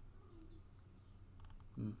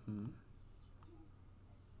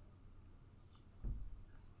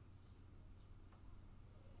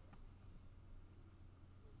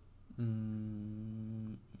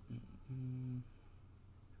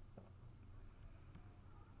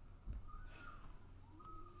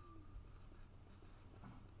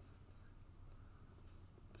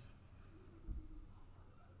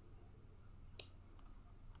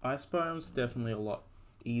 Ice biome's definitely a lot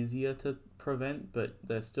easier to prevent, but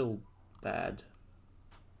they're still bad.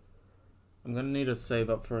 I'm gonna need to save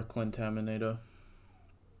up for a contaminator.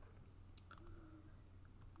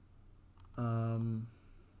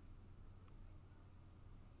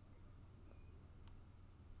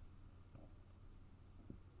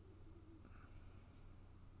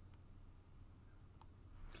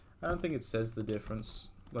 I don't think it says the difference,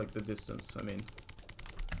 like the distance, I mean.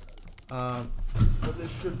 But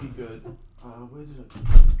this should be good. Where did it...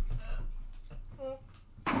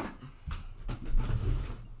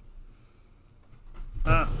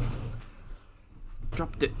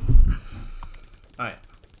 Dropped it. Alright.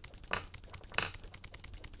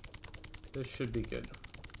 This should be good.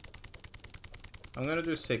 I'm gonna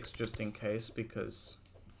do 6 just in case, because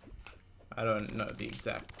I don't know the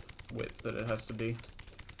exact width that it has to be.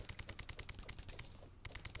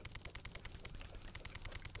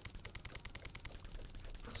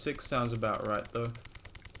 Six sounds about right, though.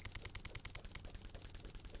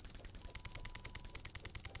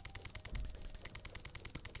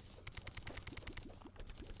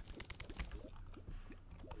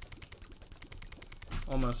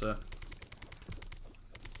 Almost there.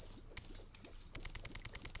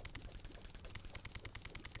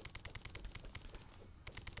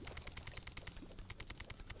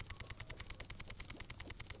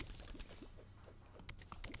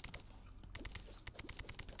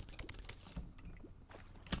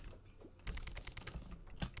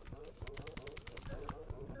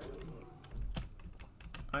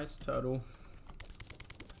 Ice turtle.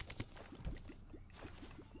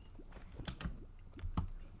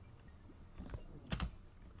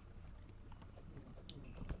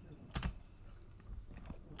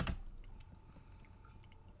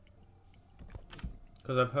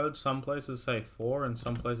 Because I've heard some places say 4 and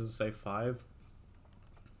some places say 5.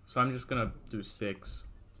 So I'm just gonna do 6.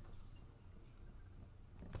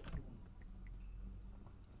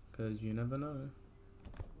 Because you never know.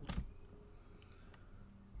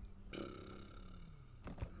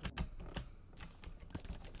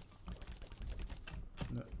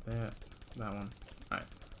 That one. Alright.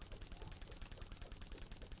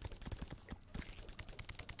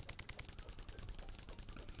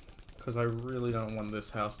 Because I really don't want this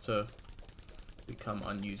house to become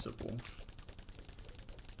unusable.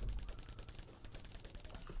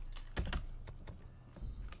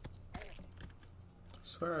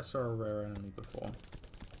 swear I saw a rare enemy before.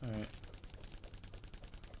 Alright.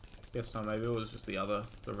 Guess not, maybe it was just the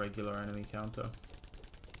regular enemy counter.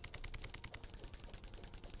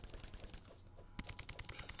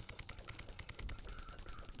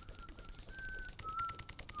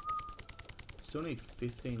 Still need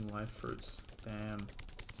 15 life fruits. Damn.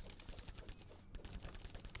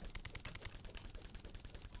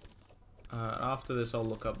 After this, I'll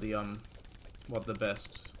look up the what the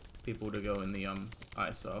best people to go in the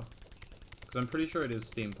ice are, because I'm pretty sure it is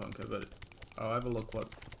steampunker, but I'll have a look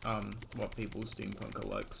what people's steampunker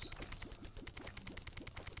likes.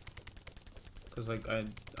 Because like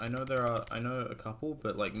I know I know a couple,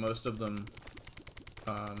 but like most of them,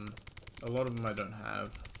 a lot of them I don't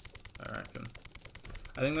have. I reckon.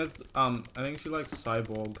 I think that's I think she likes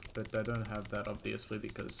cyborg, but I don't have that obviously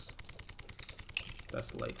because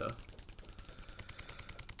that's later.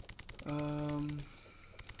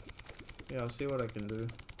 Yeah, I'll see what I can do.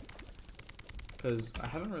 Because I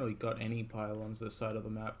haven't really got any pylons this side of the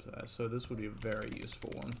map, so this would be a very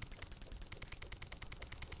useful one.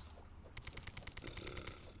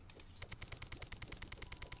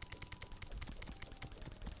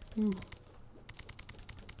 Ooh.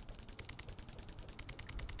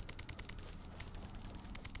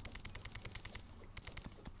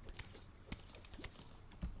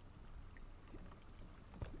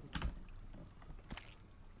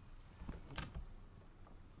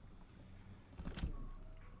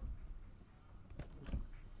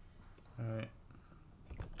 Alright.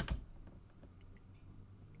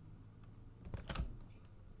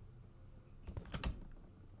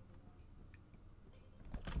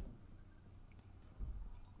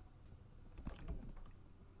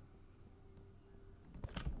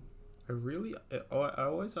 I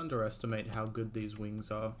always underestimate how good these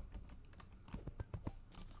wings are.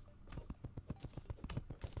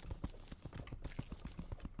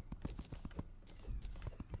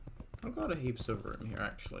 I've got a heaps of room here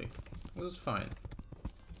actually. This is fine.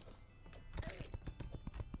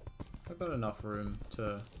 I've got enough room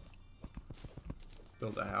to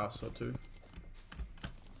build a house or two.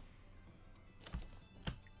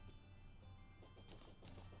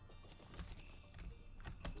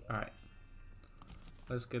 Alright.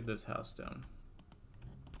 Let's get this house down.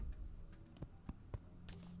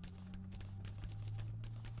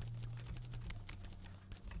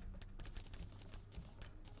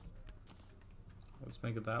 Let's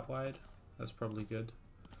make it that wide. That's probably good.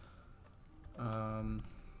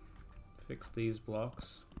 Fix these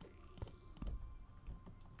blocks.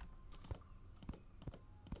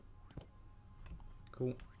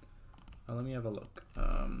 Cool. Let me have a look.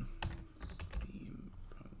 Steampunker.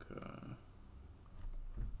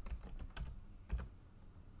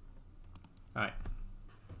 Alright.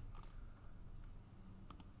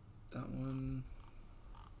 That one.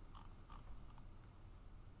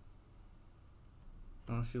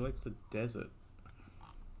 Oh, she likes the desert.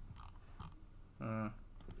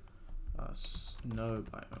 Snow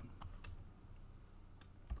biome.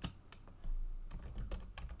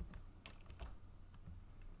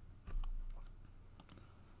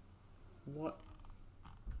 What?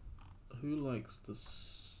 Who likes the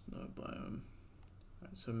snow biome?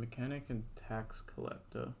 Right, so mechanic and tax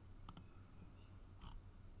collector.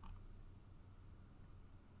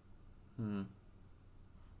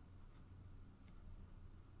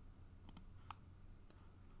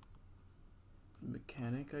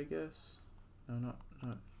 Mechanic, I guess? No,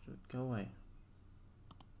 go away.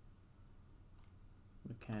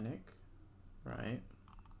 Mechanic, right.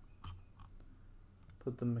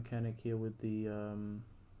 Put the mechanic here with the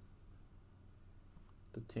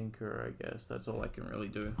tinker, I guess. That's all I can really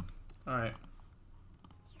do. Alright.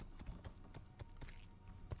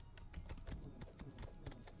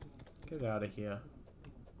 Get out of here.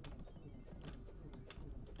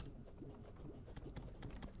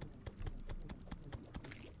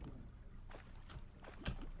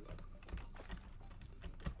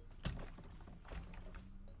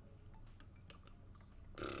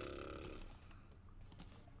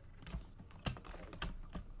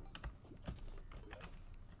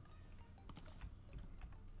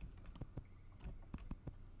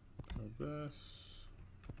 This.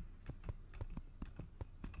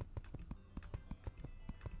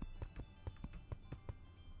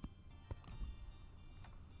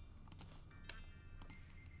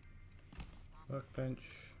 Workbench.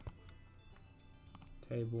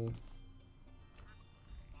 Table.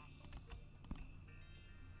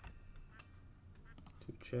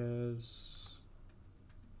 Two chairs.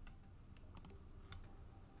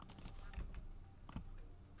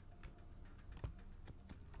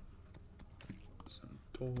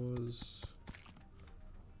 Doors.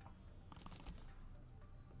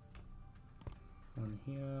 One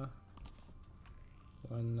here.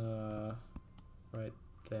 One right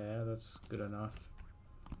there, that's good enough.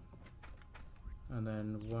 And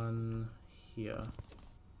then one here.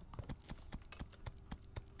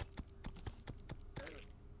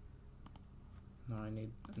 No, I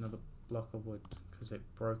need another block of wood because it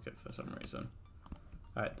broke it for some reason.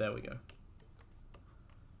 Alright, there we go.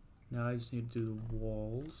 Now I just need to do the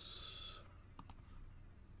walls.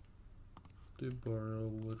 Do boreal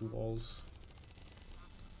wood walls.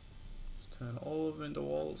 Let's turn all of them into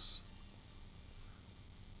walls.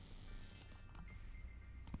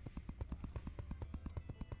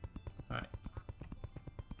 Alright.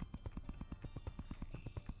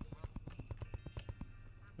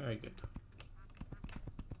 Very good.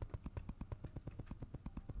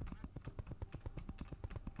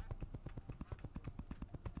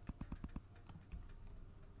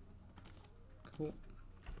 Cool.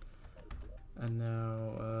 And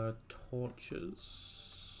now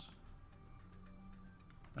torches.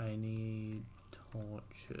 I need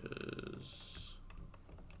torches.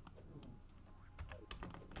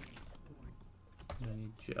 I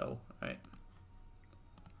need gel. Alright.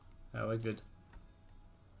 Now we're good.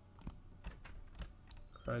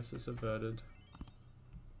 Crisis averted.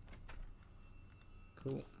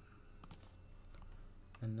 Cool.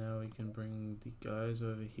 And now we can bring the guys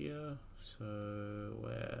over here. So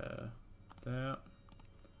we're there.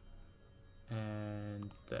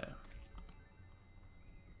 And there.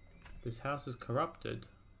 This house is corrupted.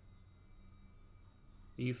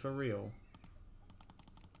 Are you for real?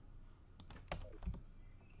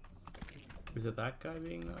 Is it that guy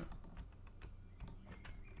being there?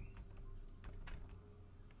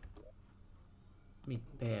 I mean,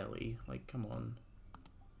 barely. Like, come on.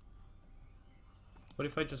 What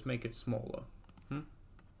if I just make it smaller?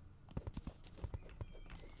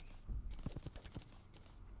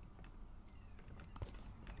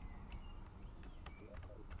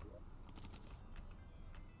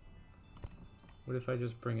 What if I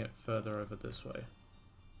just bring it further over this way?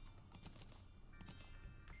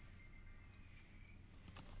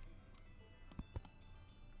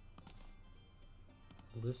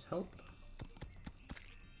 Will this help?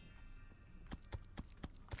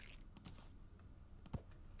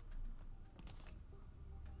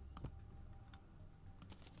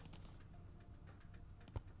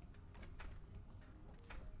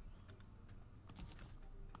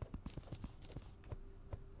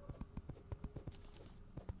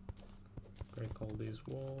 Break all these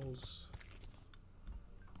walls.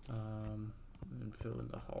 And fill in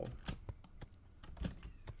the hole.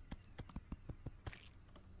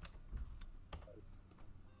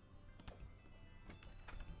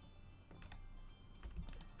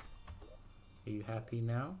 Are you happy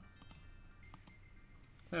now?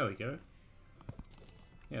 There we go.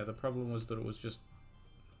 Yeah, the problem was that it was just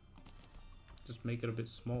make it a bit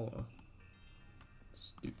smaller.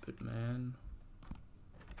 Stupid man.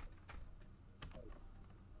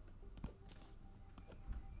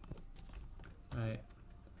 Right.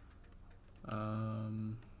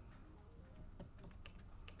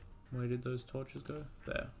 Where did those torches go?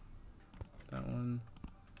 There. That one.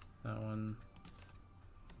 That one.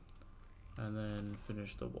 And then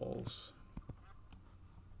finish the walls.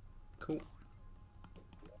 Cool.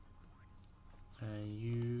 And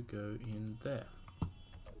you go in there.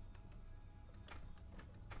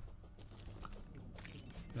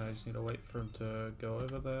 Now I just need to wait for him to go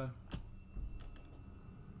over there.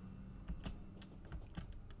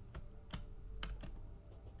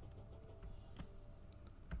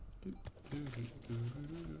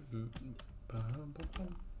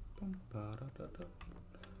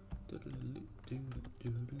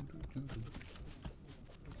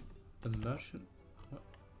 The merchant? What?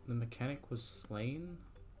 The mechanic was slain?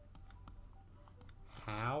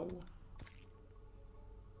 How?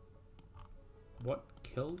 What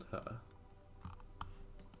killed her?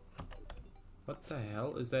 What the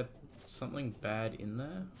hell? Is there something bad in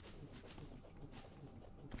there?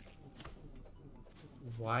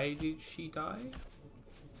 Why did she die?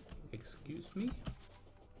 Excuse me?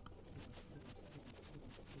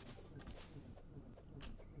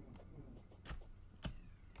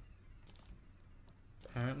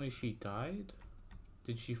 Apparently she died?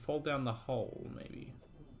 Did she fall down the hole, maybe?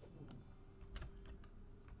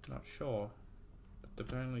 Not sure. But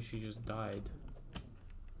apparently she just died.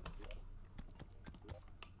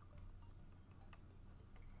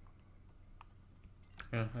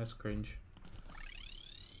 Yeah, that's cringe.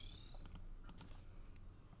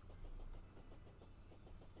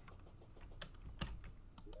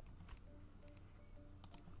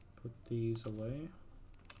 Put these away.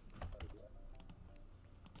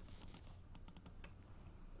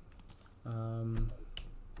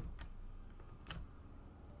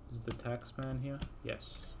 taxman here? Yes.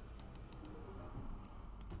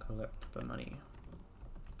 Collect the money.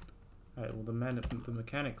 Alright, well the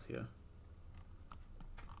mechanic's here.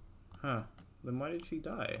 Huh. Then why did she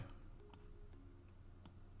die?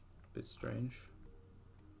 Bit strange.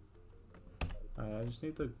 I just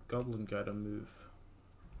need the goblin guy to move.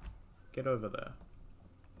 Get over there.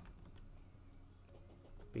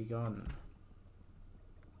 Be gone.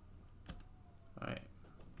 Alright.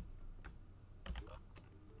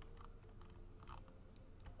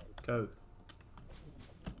 Go.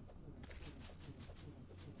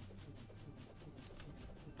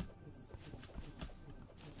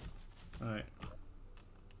 Alright.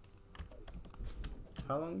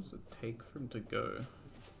 How long does it take for him to go?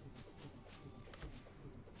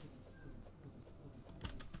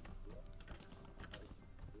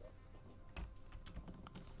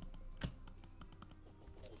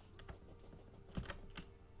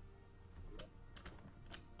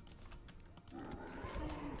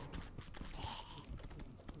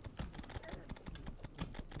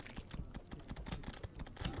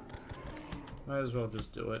 Might as well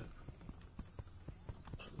just do it.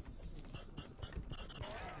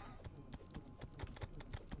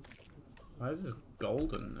 Why is this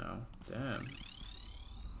golden now? Damn.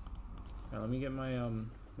 Now let me get my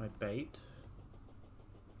my bait.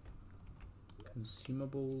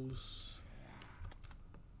 Consumables.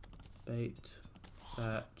 Bait.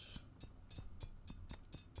 That.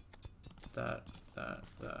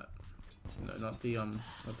 No, not the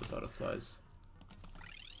butterflies.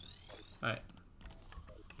 Alright.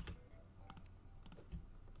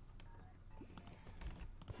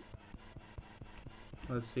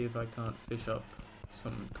 Let's see if I can't fish up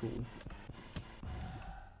something cool.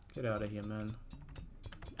 Get out of here, man.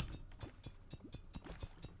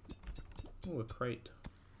 Oh, a crate.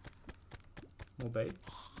 More bait.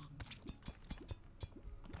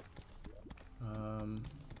 Oh,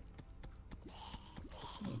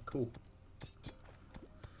 cool.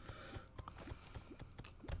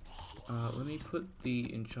 Let me put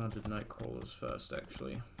the enchanted night crawlers first,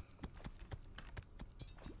 actually.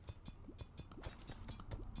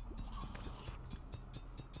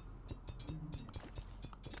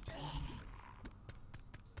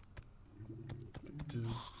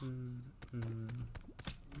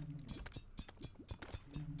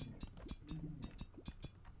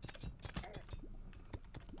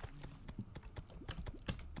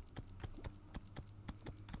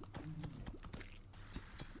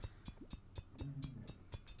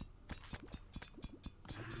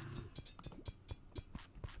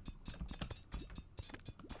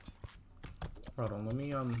 Hold on, let me,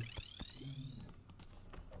 if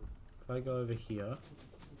I go over here,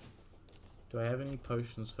 do I have any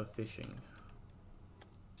potions for fishing?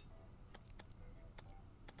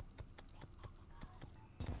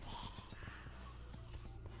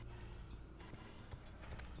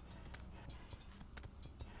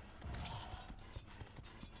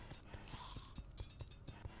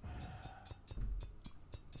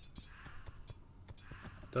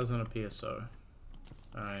 Doesn't appear so.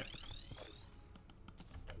 Alright.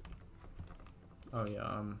 Oh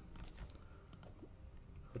yeah,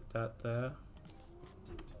 put that there.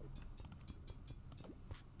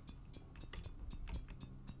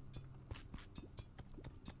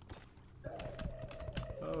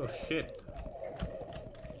 Oh shit.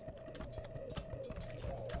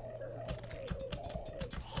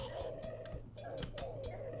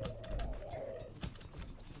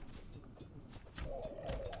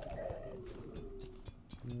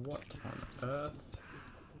 What on earth?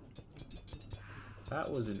 That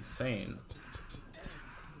was insane.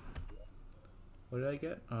 What did I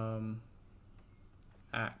get?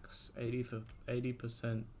 Axe.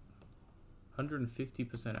 80%,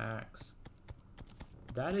 150% axe.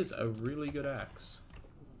 That is a really good axe.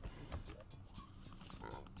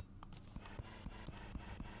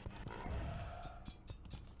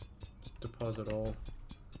 Just deposit all.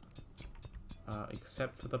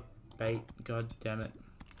 Except for the bait. God damn it.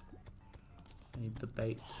 I need the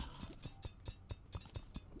bait.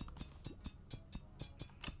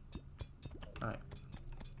 Alright.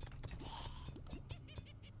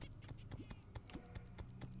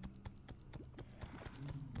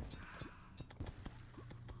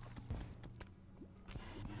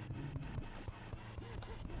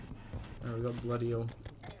 There we go, bloody eel.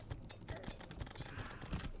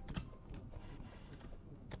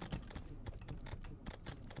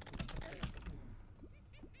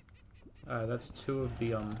 Alright, that's two of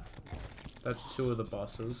the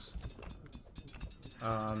bosses.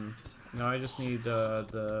 Now I just need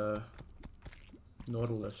the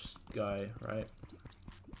Nautilus guy, right?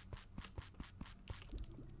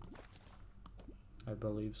 I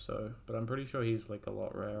believe so, but I'm pretty sure he's like a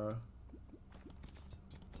lot rarer.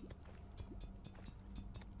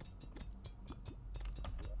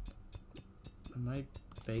 Are my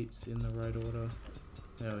baits in the right order?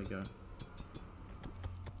 There we go.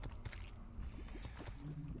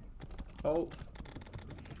 Oh!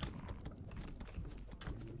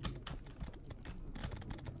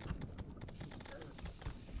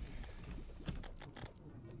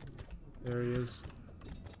 There he is.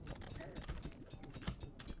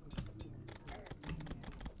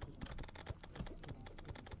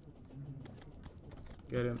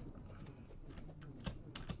 Get him.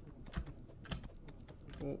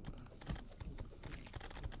 Oh.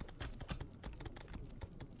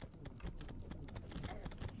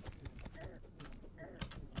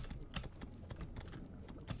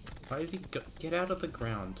 Why is he get out of the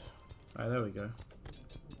ground? Alright, there we go.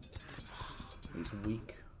 He's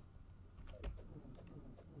weak.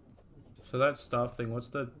 So that staff thing, what's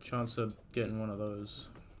the chance of getting one of those?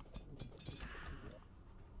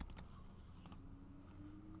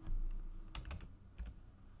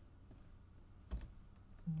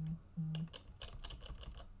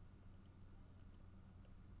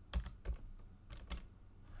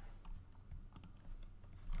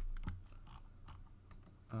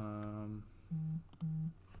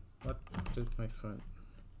 What did my phone?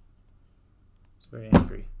 It's very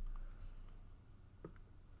angry.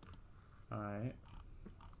 Alright.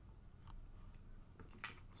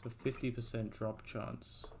 So 50% drop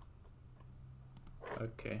chance.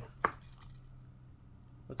 Okay.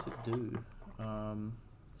 What's it do?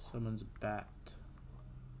 Summons a bat.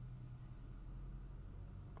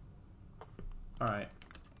 Alright.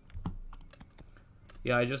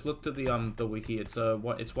 Yeah, I just looked at the wiki. It's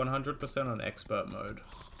it's 100% on expert mode.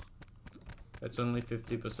 It's only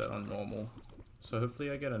 50% on normal. So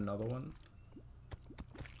hopefully I get another one.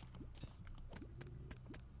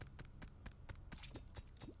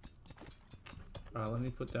 Alright, let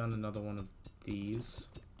me put down another one of these.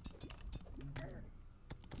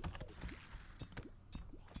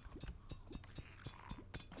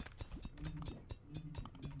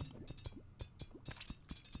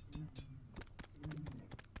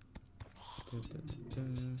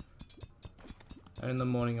 And in the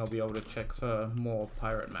morning I'll be able to check for more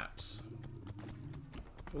pirate maps.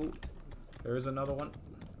 Oh, there is another one.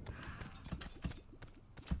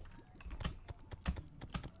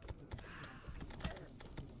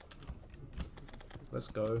 Let's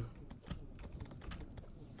go.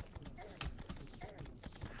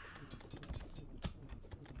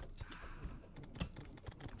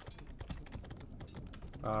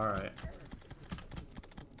 Alright.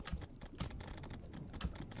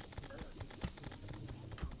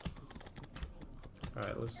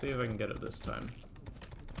 Alright, let's see if I can get it this time.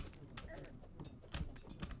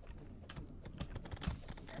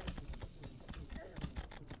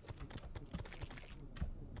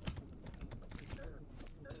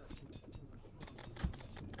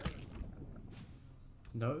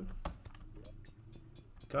 No?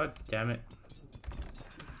 God damn it.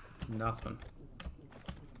 Nothing.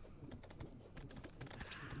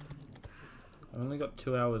 I only got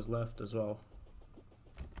 2 hours left as well.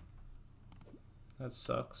 That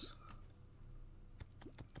sucks.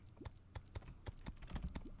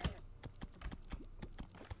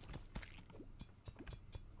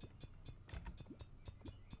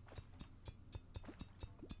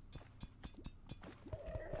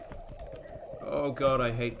 Oh god,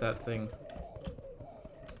 I hate that thing.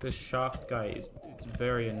 This shark guy is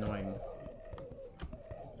very annoying.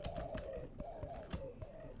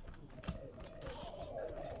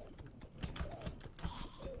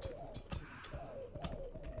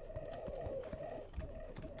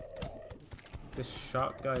 This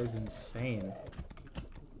shark guy is insane.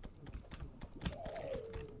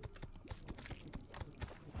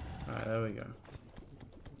 Alright, there we go.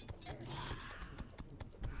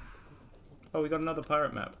 Oh, we got another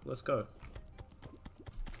pirate map. Let's go.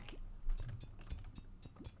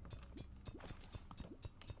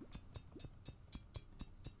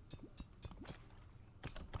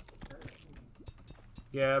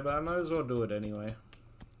 Yeah, but I might as well do it anyway.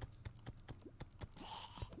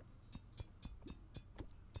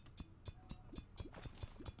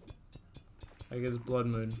 I guess Blood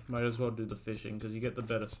Moon. Might as well do the fishing because you get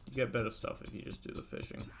better stuff if you just do the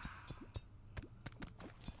fishing.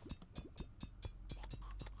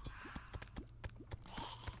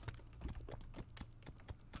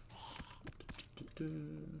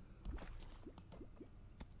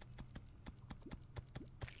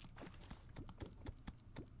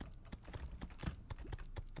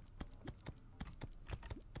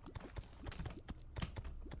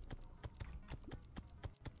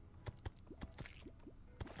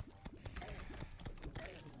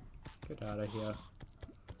 Get out of here.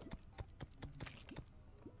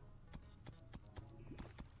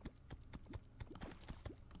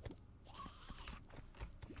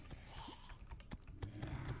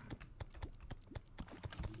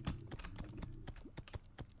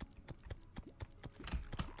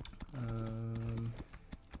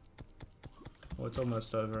 Well, it's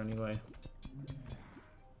almost over anyway.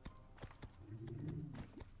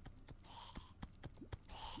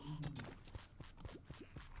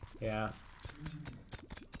 Yeah.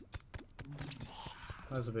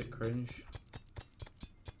 That was a bit cringe.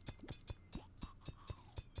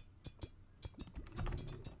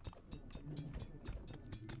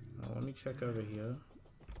 Oh, let me check over here.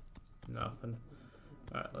 Nothing.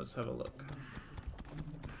 Alright, let's have a look.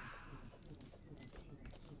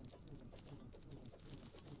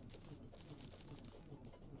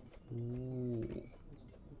 Ooh.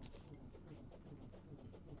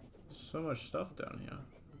 So much stuff down here.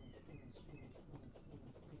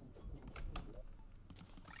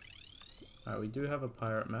 Alright, we do have a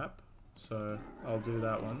pirate map, so I'll do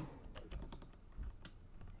that one.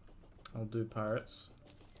 I'll do pirates.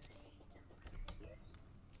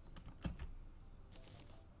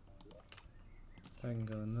 That can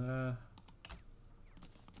go in there.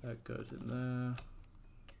 That goes in there.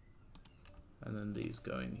 And then these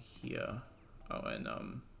go in here. Oh, and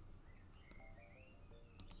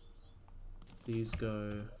these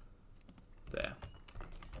go there.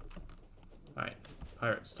 Alright,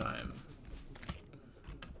 pirates time.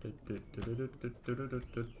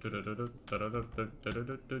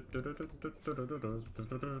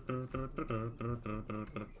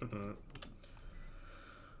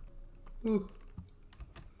 Ooh.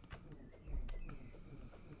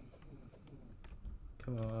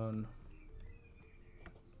 Come on.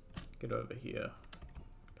 Get over here.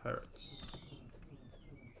 Pirates.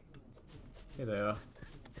 Here they are.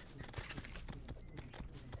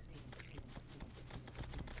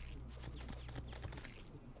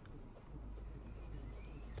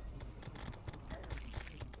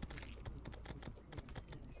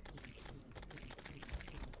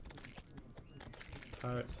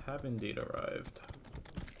 Pirates have indeed arrived.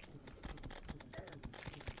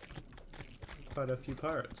 Quite a few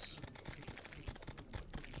pirates.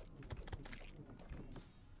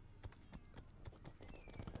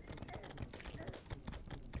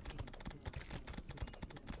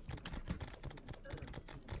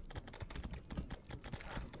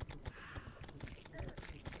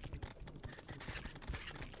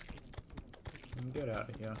 Get out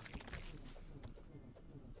of here.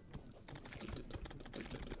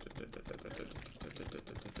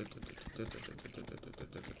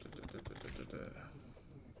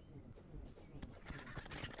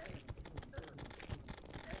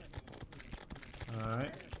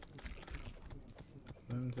 Alright.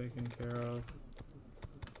 Them taken care of.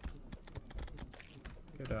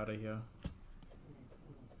 Get out of here.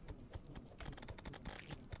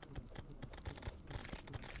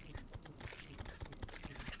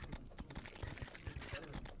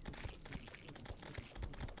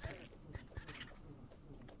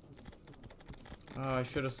 Oh, I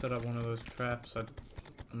should have set up one of those traps.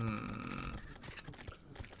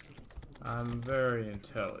 I'm very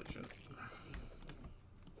intelligent.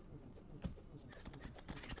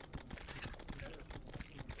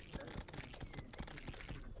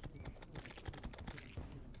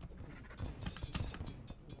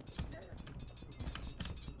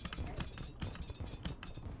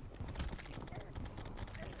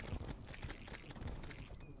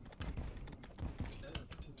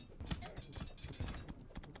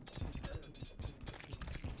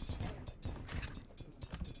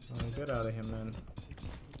 Get out of here, man.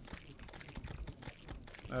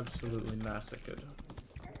 Absolutely massacred.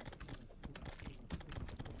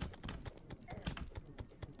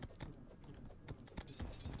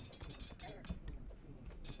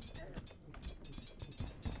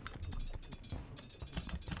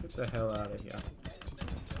 Get the hell out of here.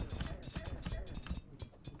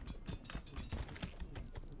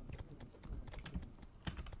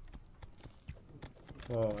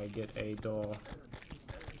 Whoa, I get a door.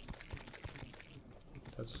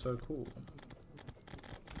 That's so cool.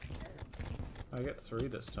 I get 3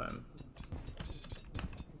 this time.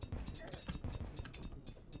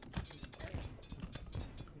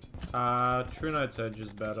 True Knight's Edge is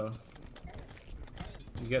better.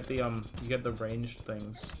 You get the ranged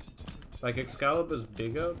things. Like Excalibur's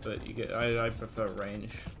bigger, but you get I prefer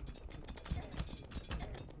range.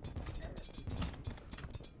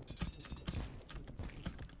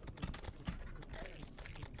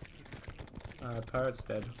 Pirate's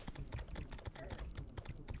dead.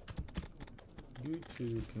 you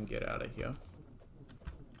two can get out of here.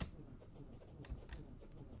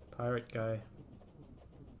 Pirate guy.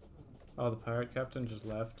 Oh, the pirate captain just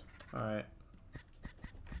left. Alright.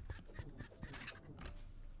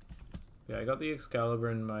 Yeah, I got the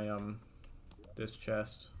Excalibur in my, this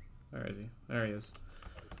chest. Where is he? There he is.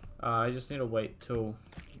 I just need to wait till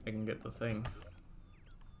I can get the thing.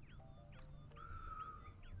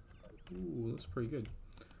 Ooh, that's pretty good.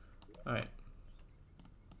 Alright.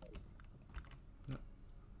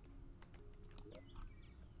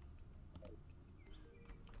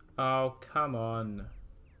 Oh, come on.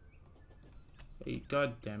 Hey,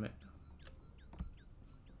 god damn it.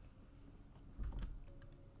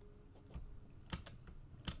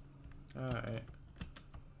 Alright.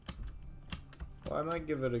 Well, I might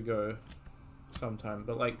give it a go sometime,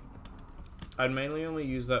 but like, I'd mainly only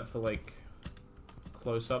use that for like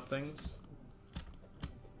close-up things.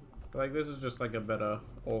 Like, this is just like a better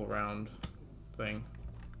all-round thing.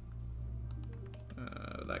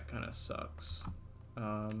 That kind of sucks.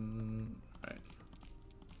 Right.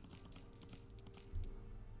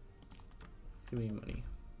 Give me money.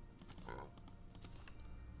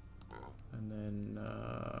 And then,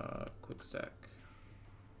 quick stack.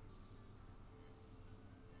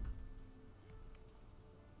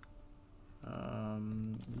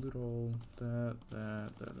 Little, that.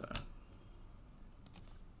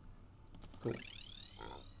 Cool.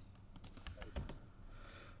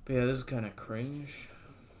 But yeah, this is kind of cringe.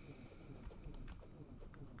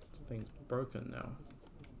 This thing's broken now.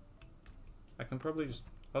 I can probably just,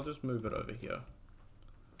 I'll just move it over here.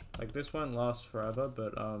 Like, this won't last forever,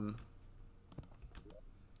 but,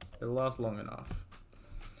 it'll last long enough.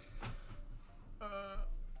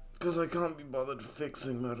 Because I can't be bothered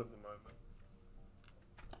fixing that at the moment.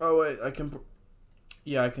 Oh wait, I can...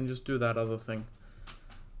 Yeah, I can just do that other thing.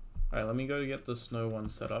 Alright, let me go get the snow one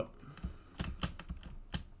set up.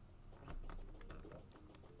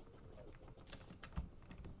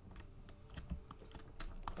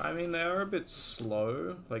 I mean, they are a bit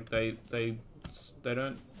slow. Like, they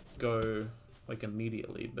don't go, like,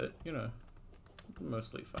 immediately, but, you know,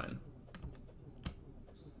 mostly fine.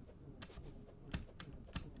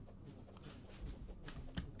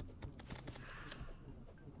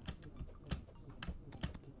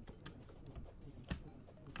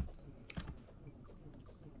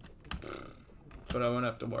 But I won't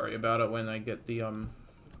have to worry about it when I get the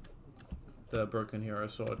Broken Hero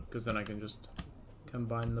Sword, because then I can just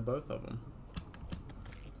combine the both of them.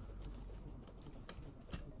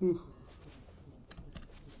 Ooh.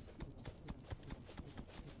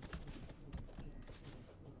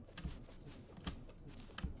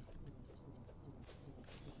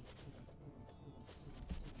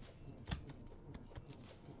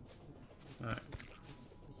 Alright.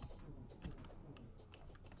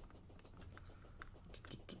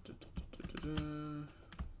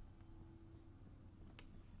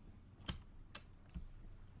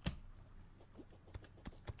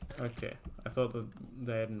 Okay, I thought that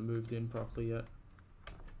they hadn't moved in properly yet.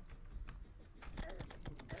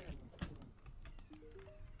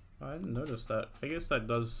 I didn't notice that. I guess that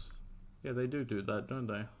does... Yeah, they do that, don't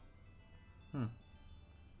they?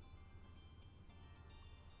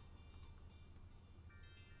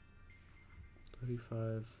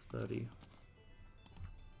 35, 30.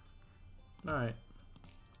 Alright.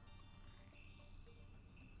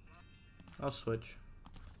 I'll switch.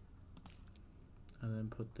 And then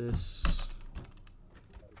put this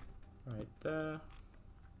right there.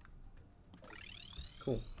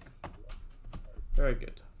 Cool. Very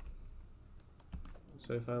good.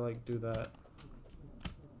 So if I like do that,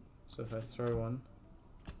 so if I throw one,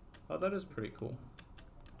 oh, that is pretty cool.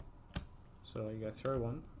 So you gotta throw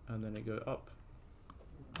one and then it go up.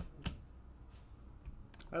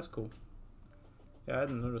 That's cool. Yeah, I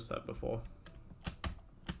hadn't noticed that before.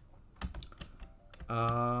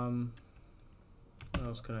 What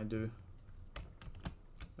else can I do?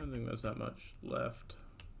 I don't think there's that much left.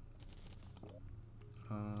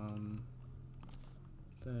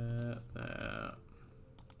 That.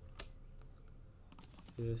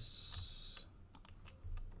 This.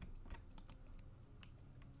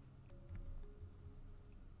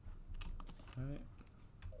 Alright.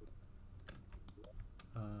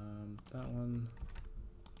 That one.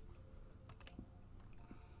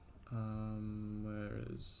 Where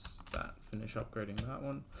is that? Finish upgrading that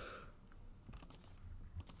one.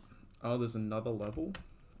 Oh, there's another level?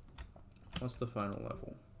 What's the final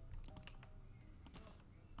level?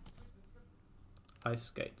 Ice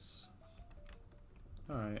skates.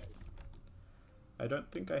 Alright. I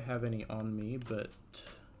don't think I have any on me, but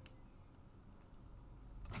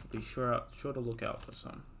be sure to look out for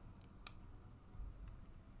some.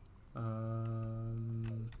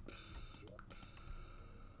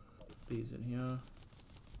 these in here.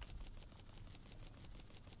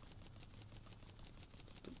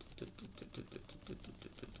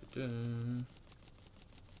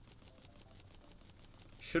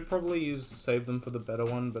 Should probably save them for the better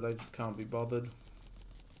one, but I just can't be bothered.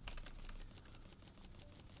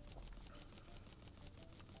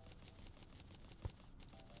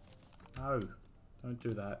 No, don't do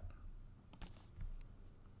that.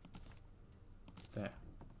 There.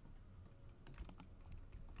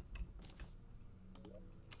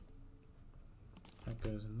 That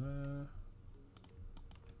goes in there.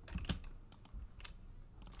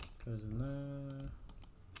 Goes in there.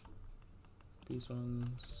 These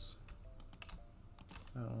ones.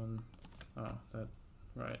 That one. Oh, that.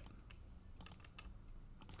 Right.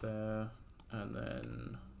 There. And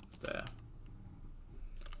then there.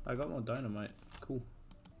 I got more dynamite. Cool.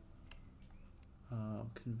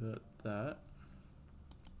 Convert that.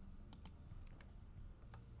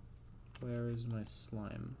 Where is my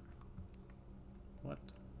slime? What?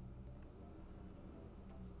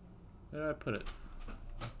 Where did I put it?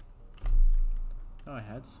 Oh, I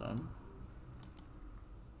had some.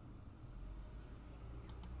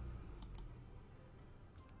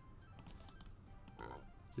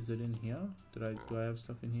 Is it in here? Do I have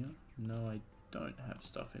stuff in here? No, I don't have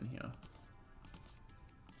stuff in here.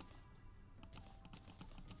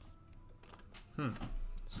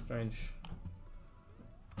 Strange.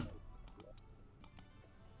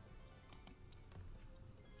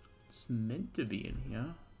 It's meant to be in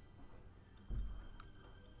here.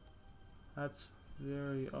 That's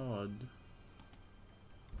very odd.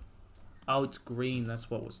 Oh, it's green. That's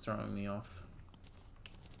what was throwing me off.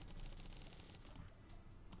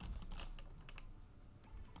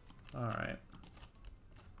 Alright.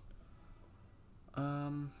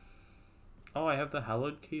 Oh, I have the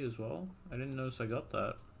hallowed key as well. I didn't notice I got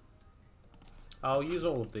that. I'll use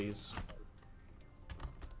all of these.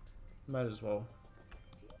 Might as well.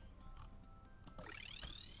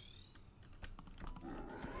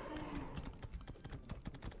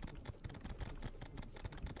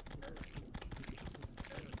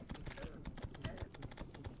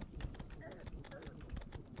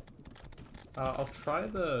 I'll try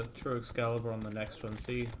the True Excalibur on the next one,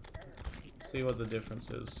 see what the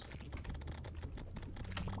difference is.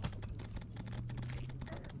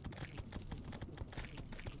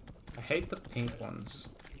 I hate the pink ones.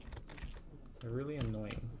 They're really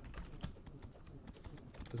annoying.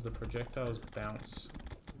 Because the projectiles bounce.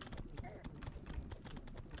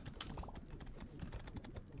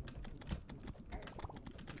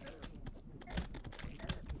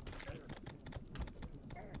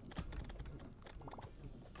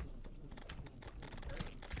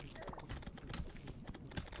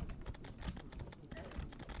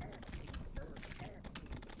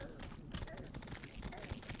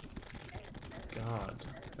 God,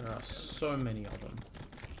 there are so many of them.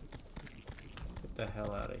 Get the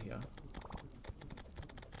hell out of here.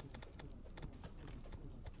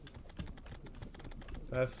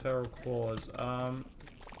 Do I have feral claws? I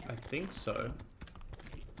think so.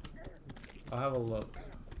 I'll have a look.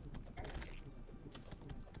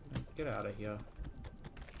 Get out of here.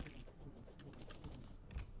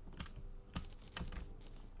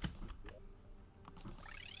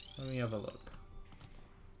 Let me have a look.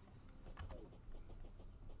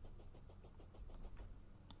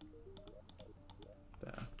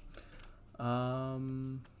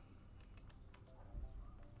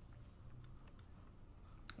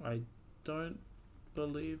 I don't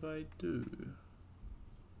believe I do.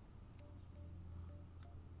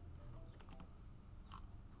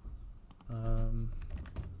 Let's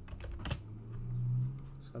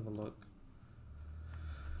have a look.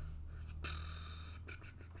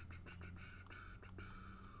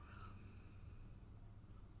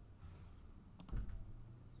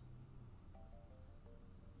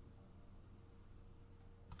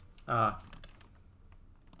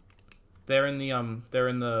 They're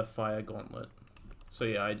in the fire gauntlet. So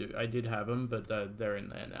yeah, I did have them, but they're in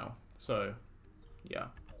there now. So, yeah.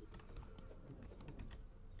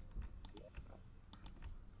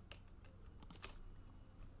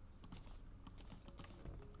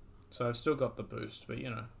 So I've still got the boost, but you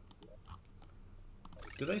know.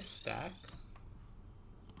 Do they stack?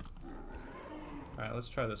 Alright, let's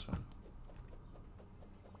try this one.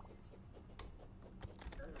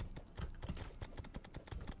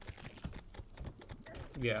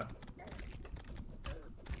 Yeah.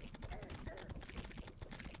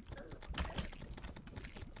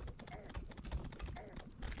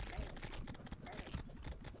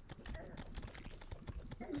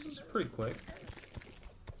 This is pretty quick.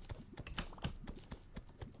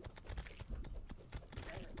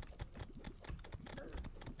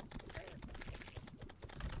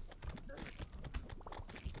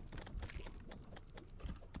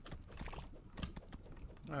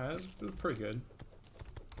 Alright, that's pretty good.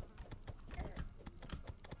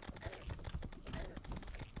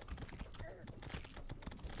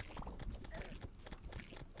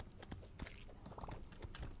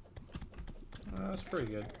 That's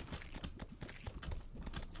pretty good.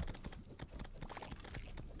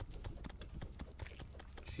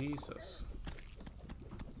 Jesus.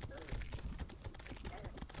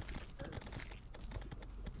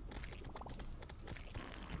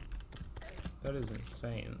 That is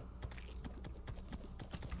insane.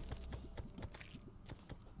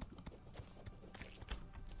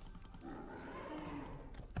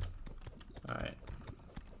 Alright.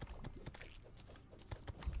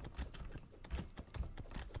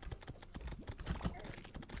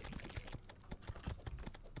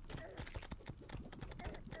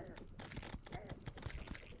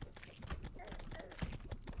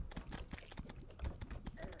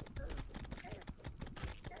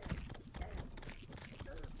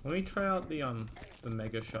 Let me try out the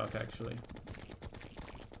mega shark actually.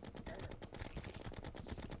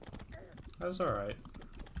 That's alright.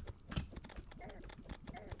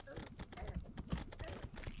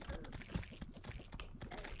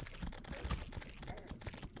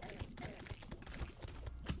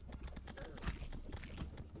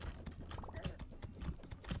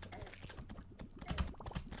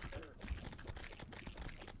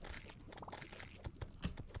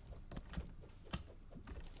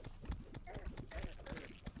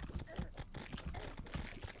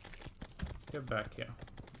 Get back here.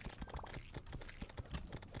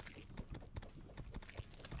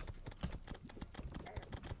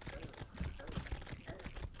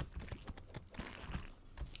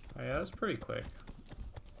 Oh yeah, that's pretty quick.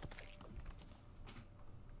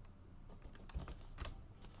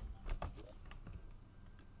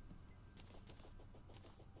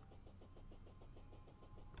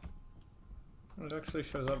 It actually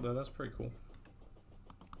shows up there, that's pretty cool.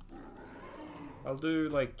 I'll do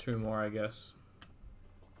like 2 more, I guess.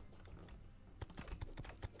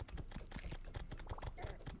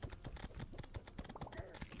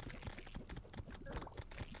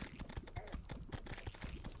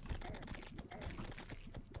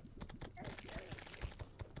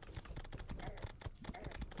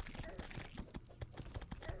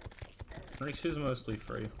 I think she's mostly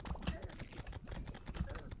free.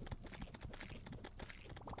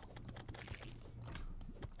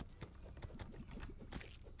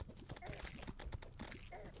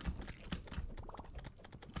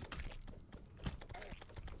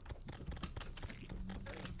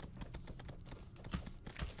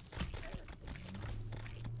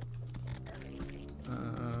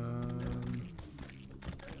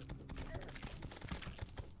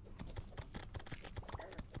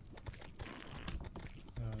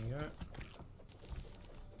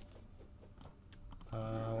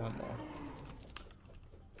 One more.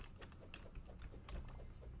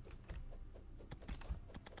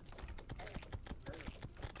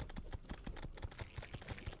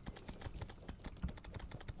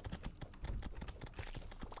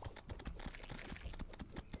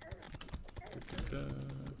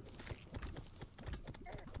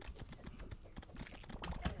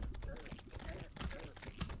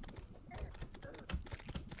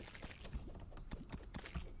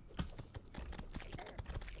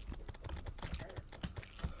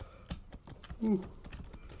 Ooh.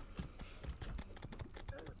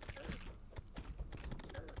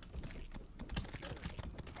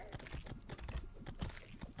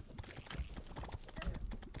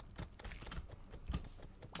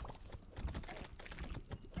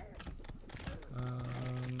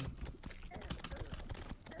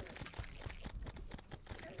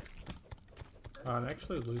 I'm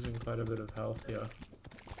actually losing quite a bit of health here.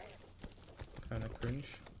 Kinda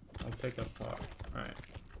cringe. I'll take a pot. Alright.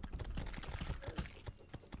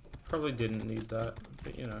 Probably didn't need that,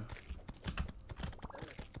 but you know.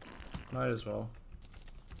 Might as well.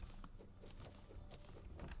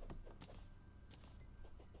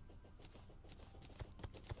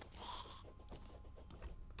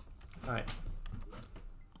 Alright.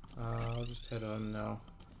 I'll just head on now.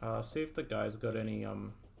 See if the guy's got any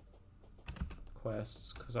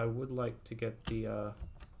quests, because I would like to get the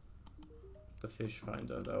fish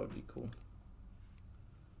finder. That would be cool.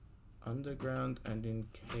 Underground and in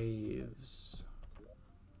caves.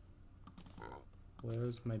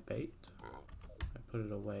 Where's my bait? I put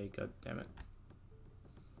it away, god damn it.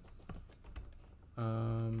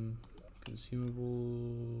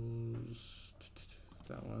 Consumables,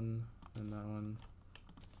 that one and that one.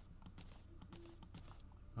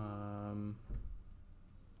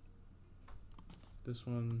 This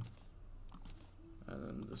one and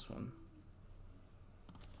then this one.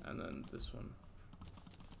 and then this one.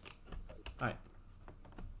 Alright.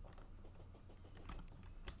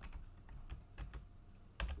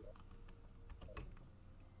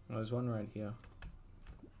 There's one right here.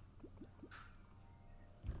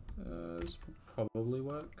 This will probably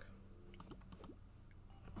work.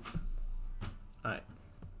 Alright.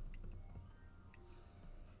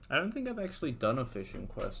 I don't think I've actually done a fishing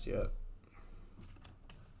quest yet.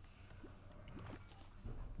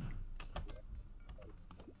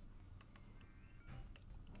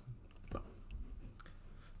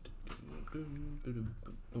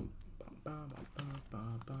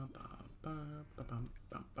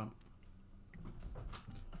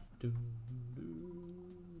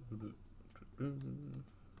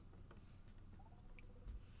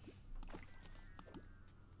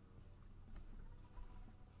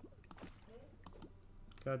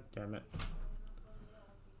 God damn it.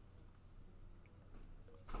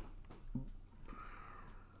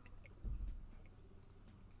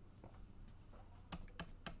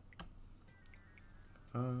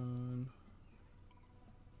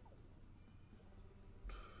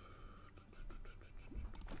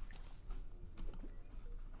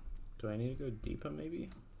 Do I need to go deeper maybe?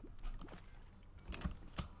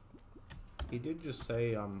 He did just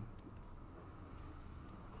say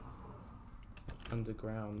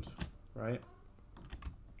underground, right?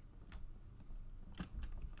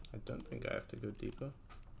 I don't think I have to go deeper.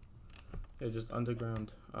 Yeah, just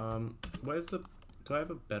underground. Where's the... Do I have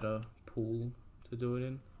a better pool to do it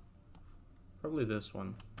in? Probably this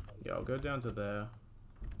one. Yeah, I'll go down to there.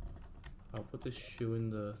 I'll put this shoe in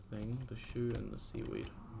the thing. The shoe and the seaweed.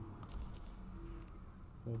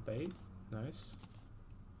 More bait. Nice.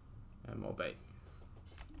 And more bait.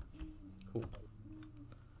 Cool.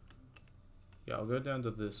 Yeah, I'll go down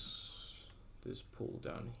to this pool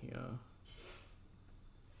down here.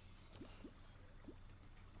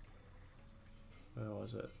 Where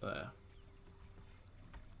was it? There.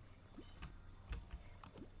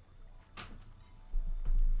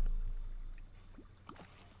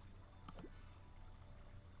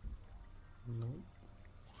 Nope.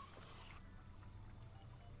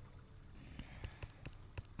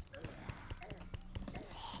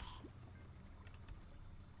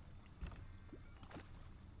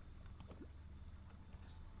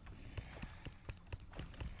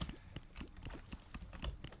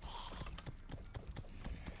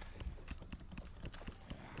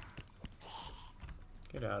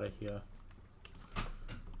 Get out of here.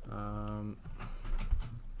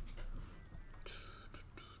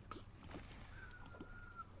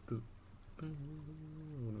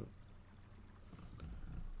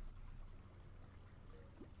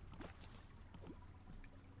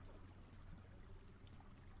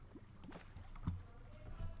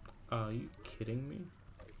 Are you kidding me?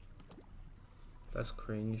 That's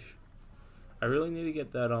cringe. I really need to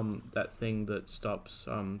get that that thing that stops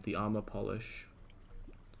the armor polish.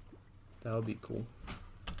 That would be cool.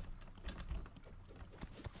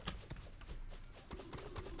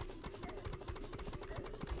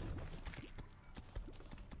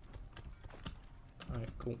 Alright,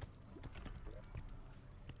 cool.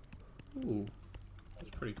 Ooh,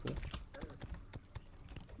 that's pretty cool.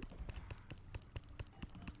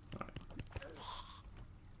 Alright.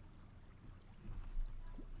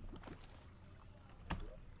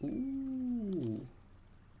 Ooh.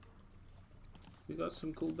 We got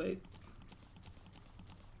some cool bait.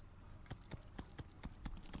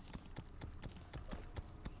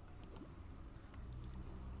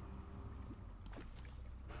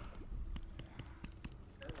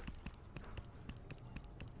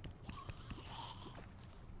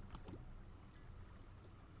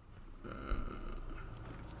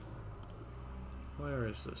 Where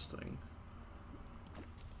is this thing?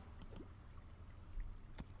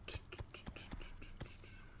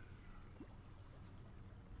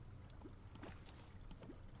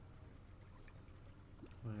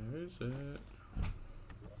 Where is it?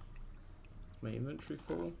 My inventory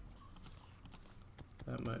full?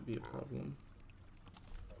 That might be a problem.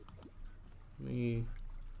 Let me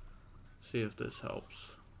see if this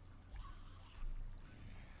helps.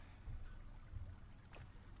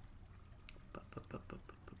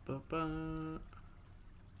 Come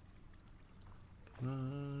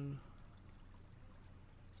on.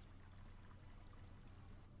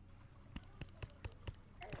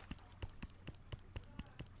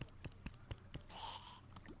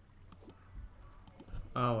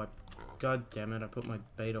 Oh, God damn it, I put my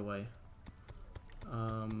bait away.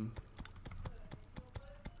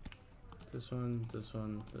 This one, this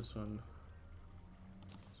one, this one.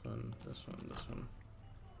 This one, this one, this one.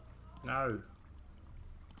 No!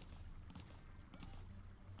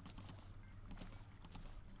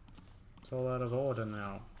 It's all out of order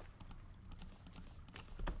now.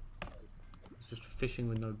 It's just fishing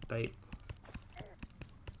with no bait.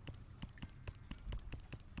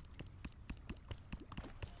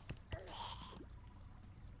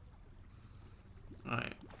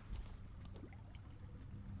 Alright.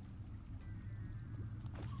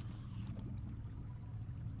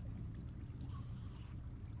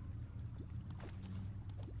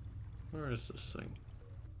 Where is this thing?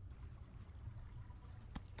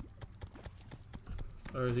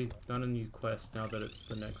 Or has he done a new quest now that it's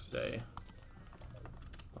the next day?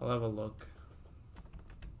 I'll have a look.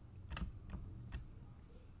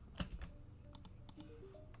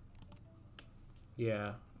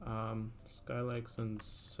 Yeah, Skylakes and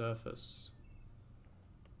Surface.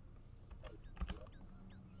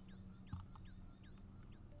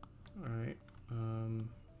 Alright,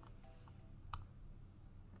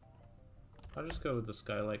 I'll just go with the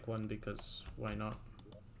Skylake one because why not?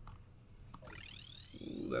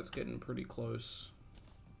 Ooh, that's getting pretty close.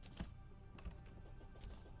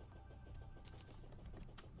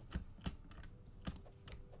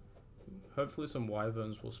 Hopefully some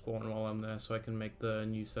wyverns will spawn while I'm there so I can make the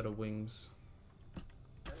new set of wings.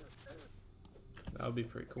 That would be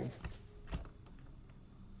pretty cool.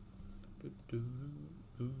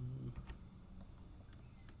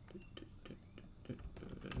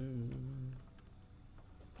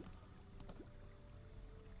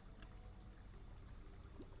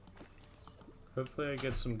 Hopefully I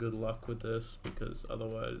get some good luck with this because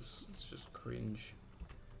otherwise it's just cringe.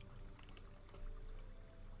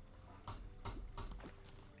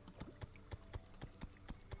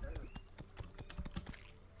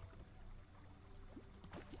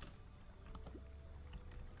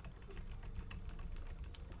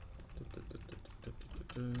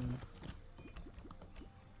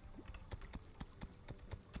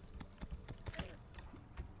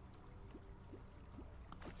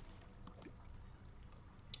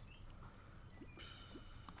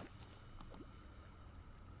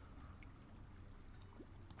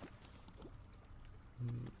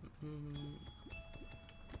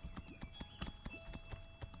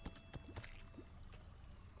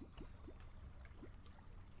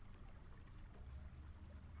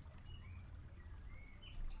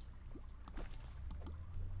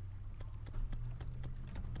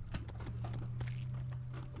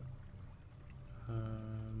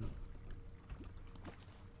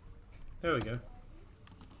 There we go.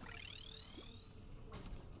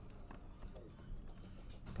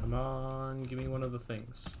 Come on, give me one of the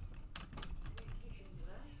things.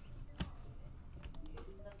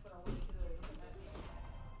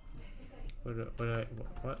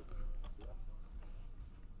 What?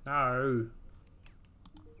 No!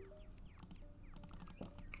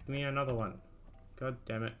 Give me another one. God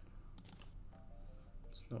damn it.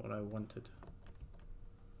 That's not what I wanted.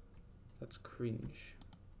 That's cringe.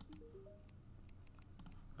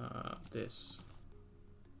 This.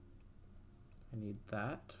 I need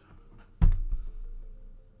that.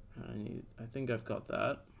 I think I've got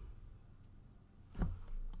that.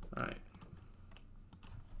 Alright.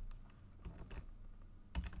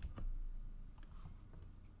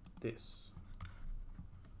 This.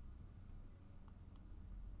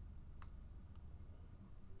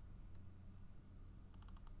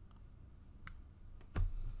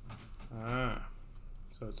 Ah.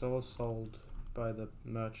 So it's all sold by the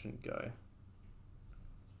merchant guy.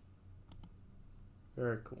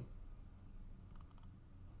 Very cool.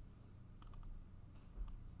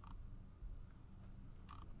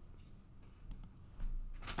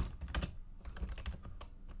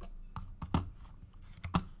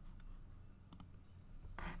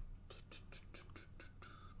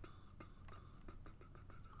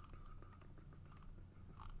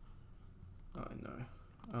 I know.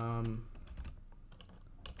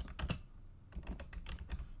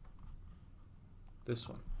 This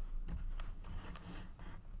one.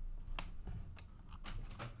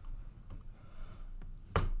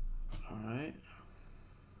 All right.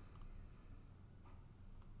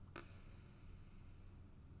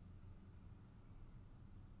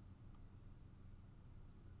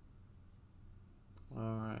 All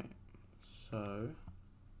right. So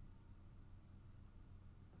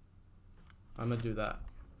I'm gonna do that.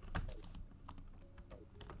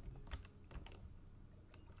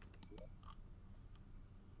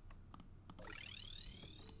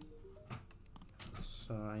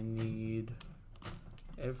 So I need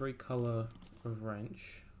every color of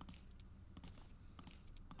wrench,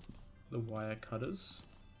 the wire cutters,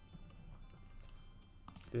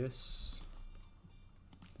 this,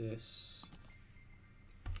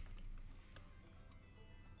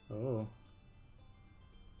 oh,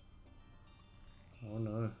 Oh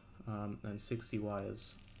no. And 60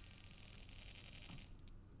 wires.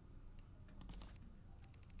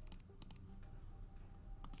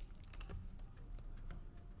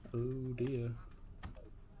 Oh dear.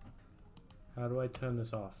 How do I turn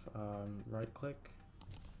this off? Right click.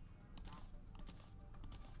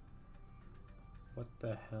 What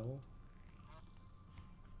the hell?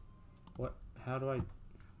 What? How do I...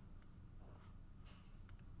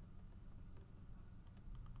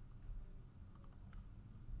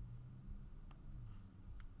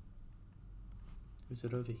 Is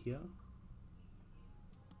it over here?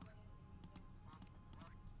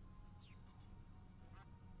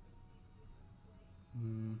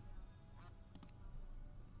 Hmm.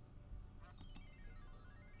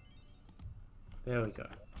 There we go.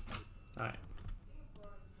 Alright.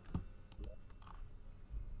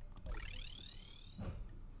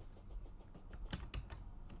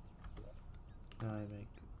 Now I make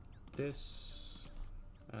this,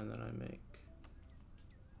 and then I make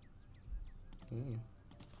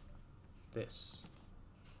this.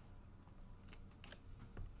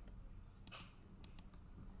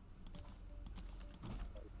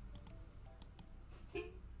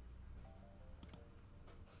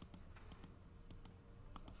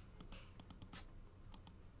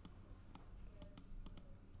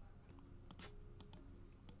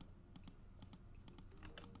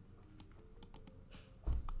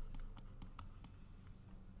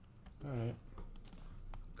 Alright,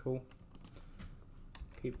 cool.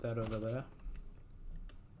 Keep that over there.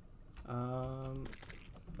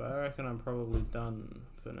 But I reckon I'm probably done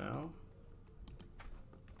for now.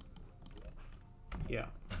 Yeah.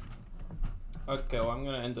 Okay, well I'm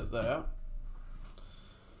gonna end it there.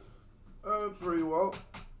 Pretty well.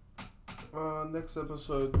 Next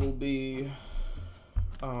episode will be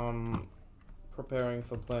preparing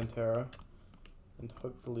for Plantera and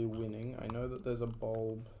hopefully winning. I know that there's a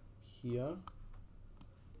bulb here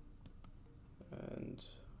and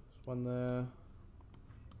there's one there.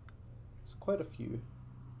 There's quite a few.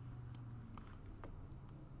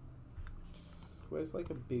 Where's like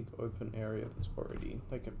a big open area that's already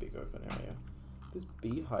like a big open area? This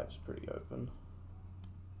beehive's pretty open.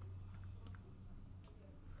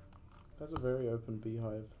 That's a very open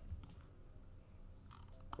beehive.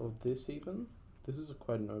 Or this even? This is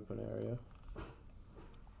quite an open area.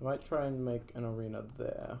 I might try and make an arena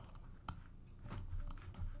there.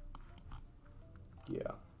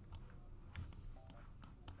 Yeah.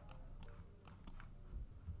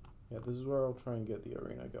 Yeah, this is where I'll try and get the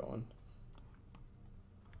arena going.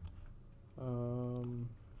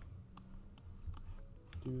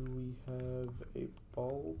 Do we have a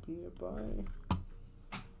bulb nearby?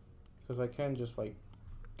 Because I can just like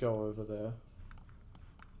go over there.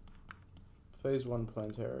 Phase 1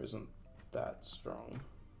 Plantera isn't that strong.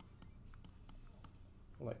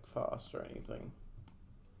 Like fast or anything.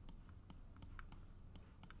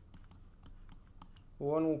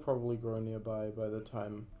 One will probably grow nearby by the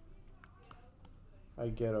time I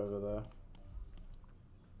get over there.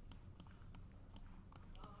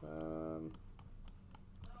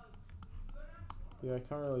 Yeah, I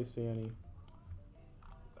can't really see any.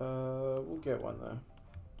 We'll get one there.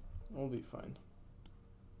 We'll be fine.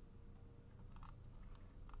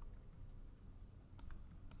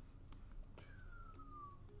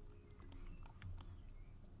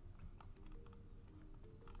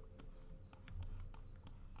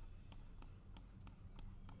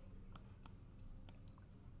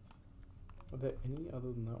 Are there any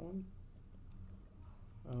other than that one?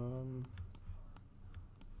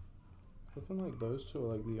 It's looking like those two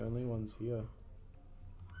are like the only ones here.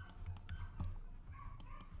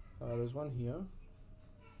 There's one here.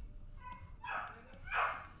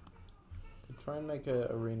 Could try and make an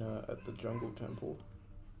arena at the jungle temple.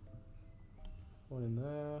 One in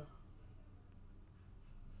there.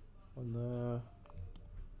 One there.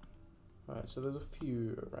 Alright, so there's a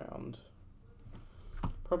few around.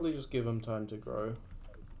 Probably just give them time to grow.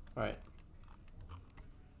 Alright.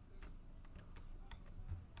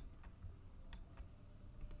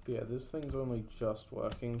 But yeah, this thing's only just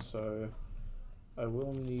working, so I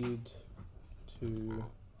will need to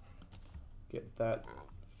get that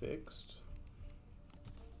fixed.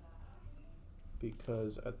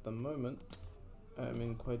 Because at the moment, I'm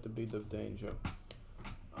in quite a bit of danger.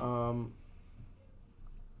 I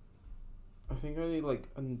think I need like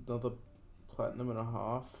another platinum and a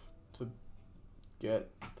half to get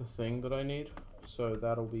the thing that I need, so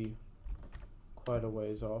that'll be quite a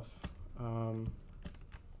ways off.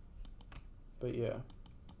 But yeah,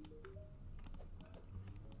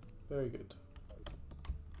 very good.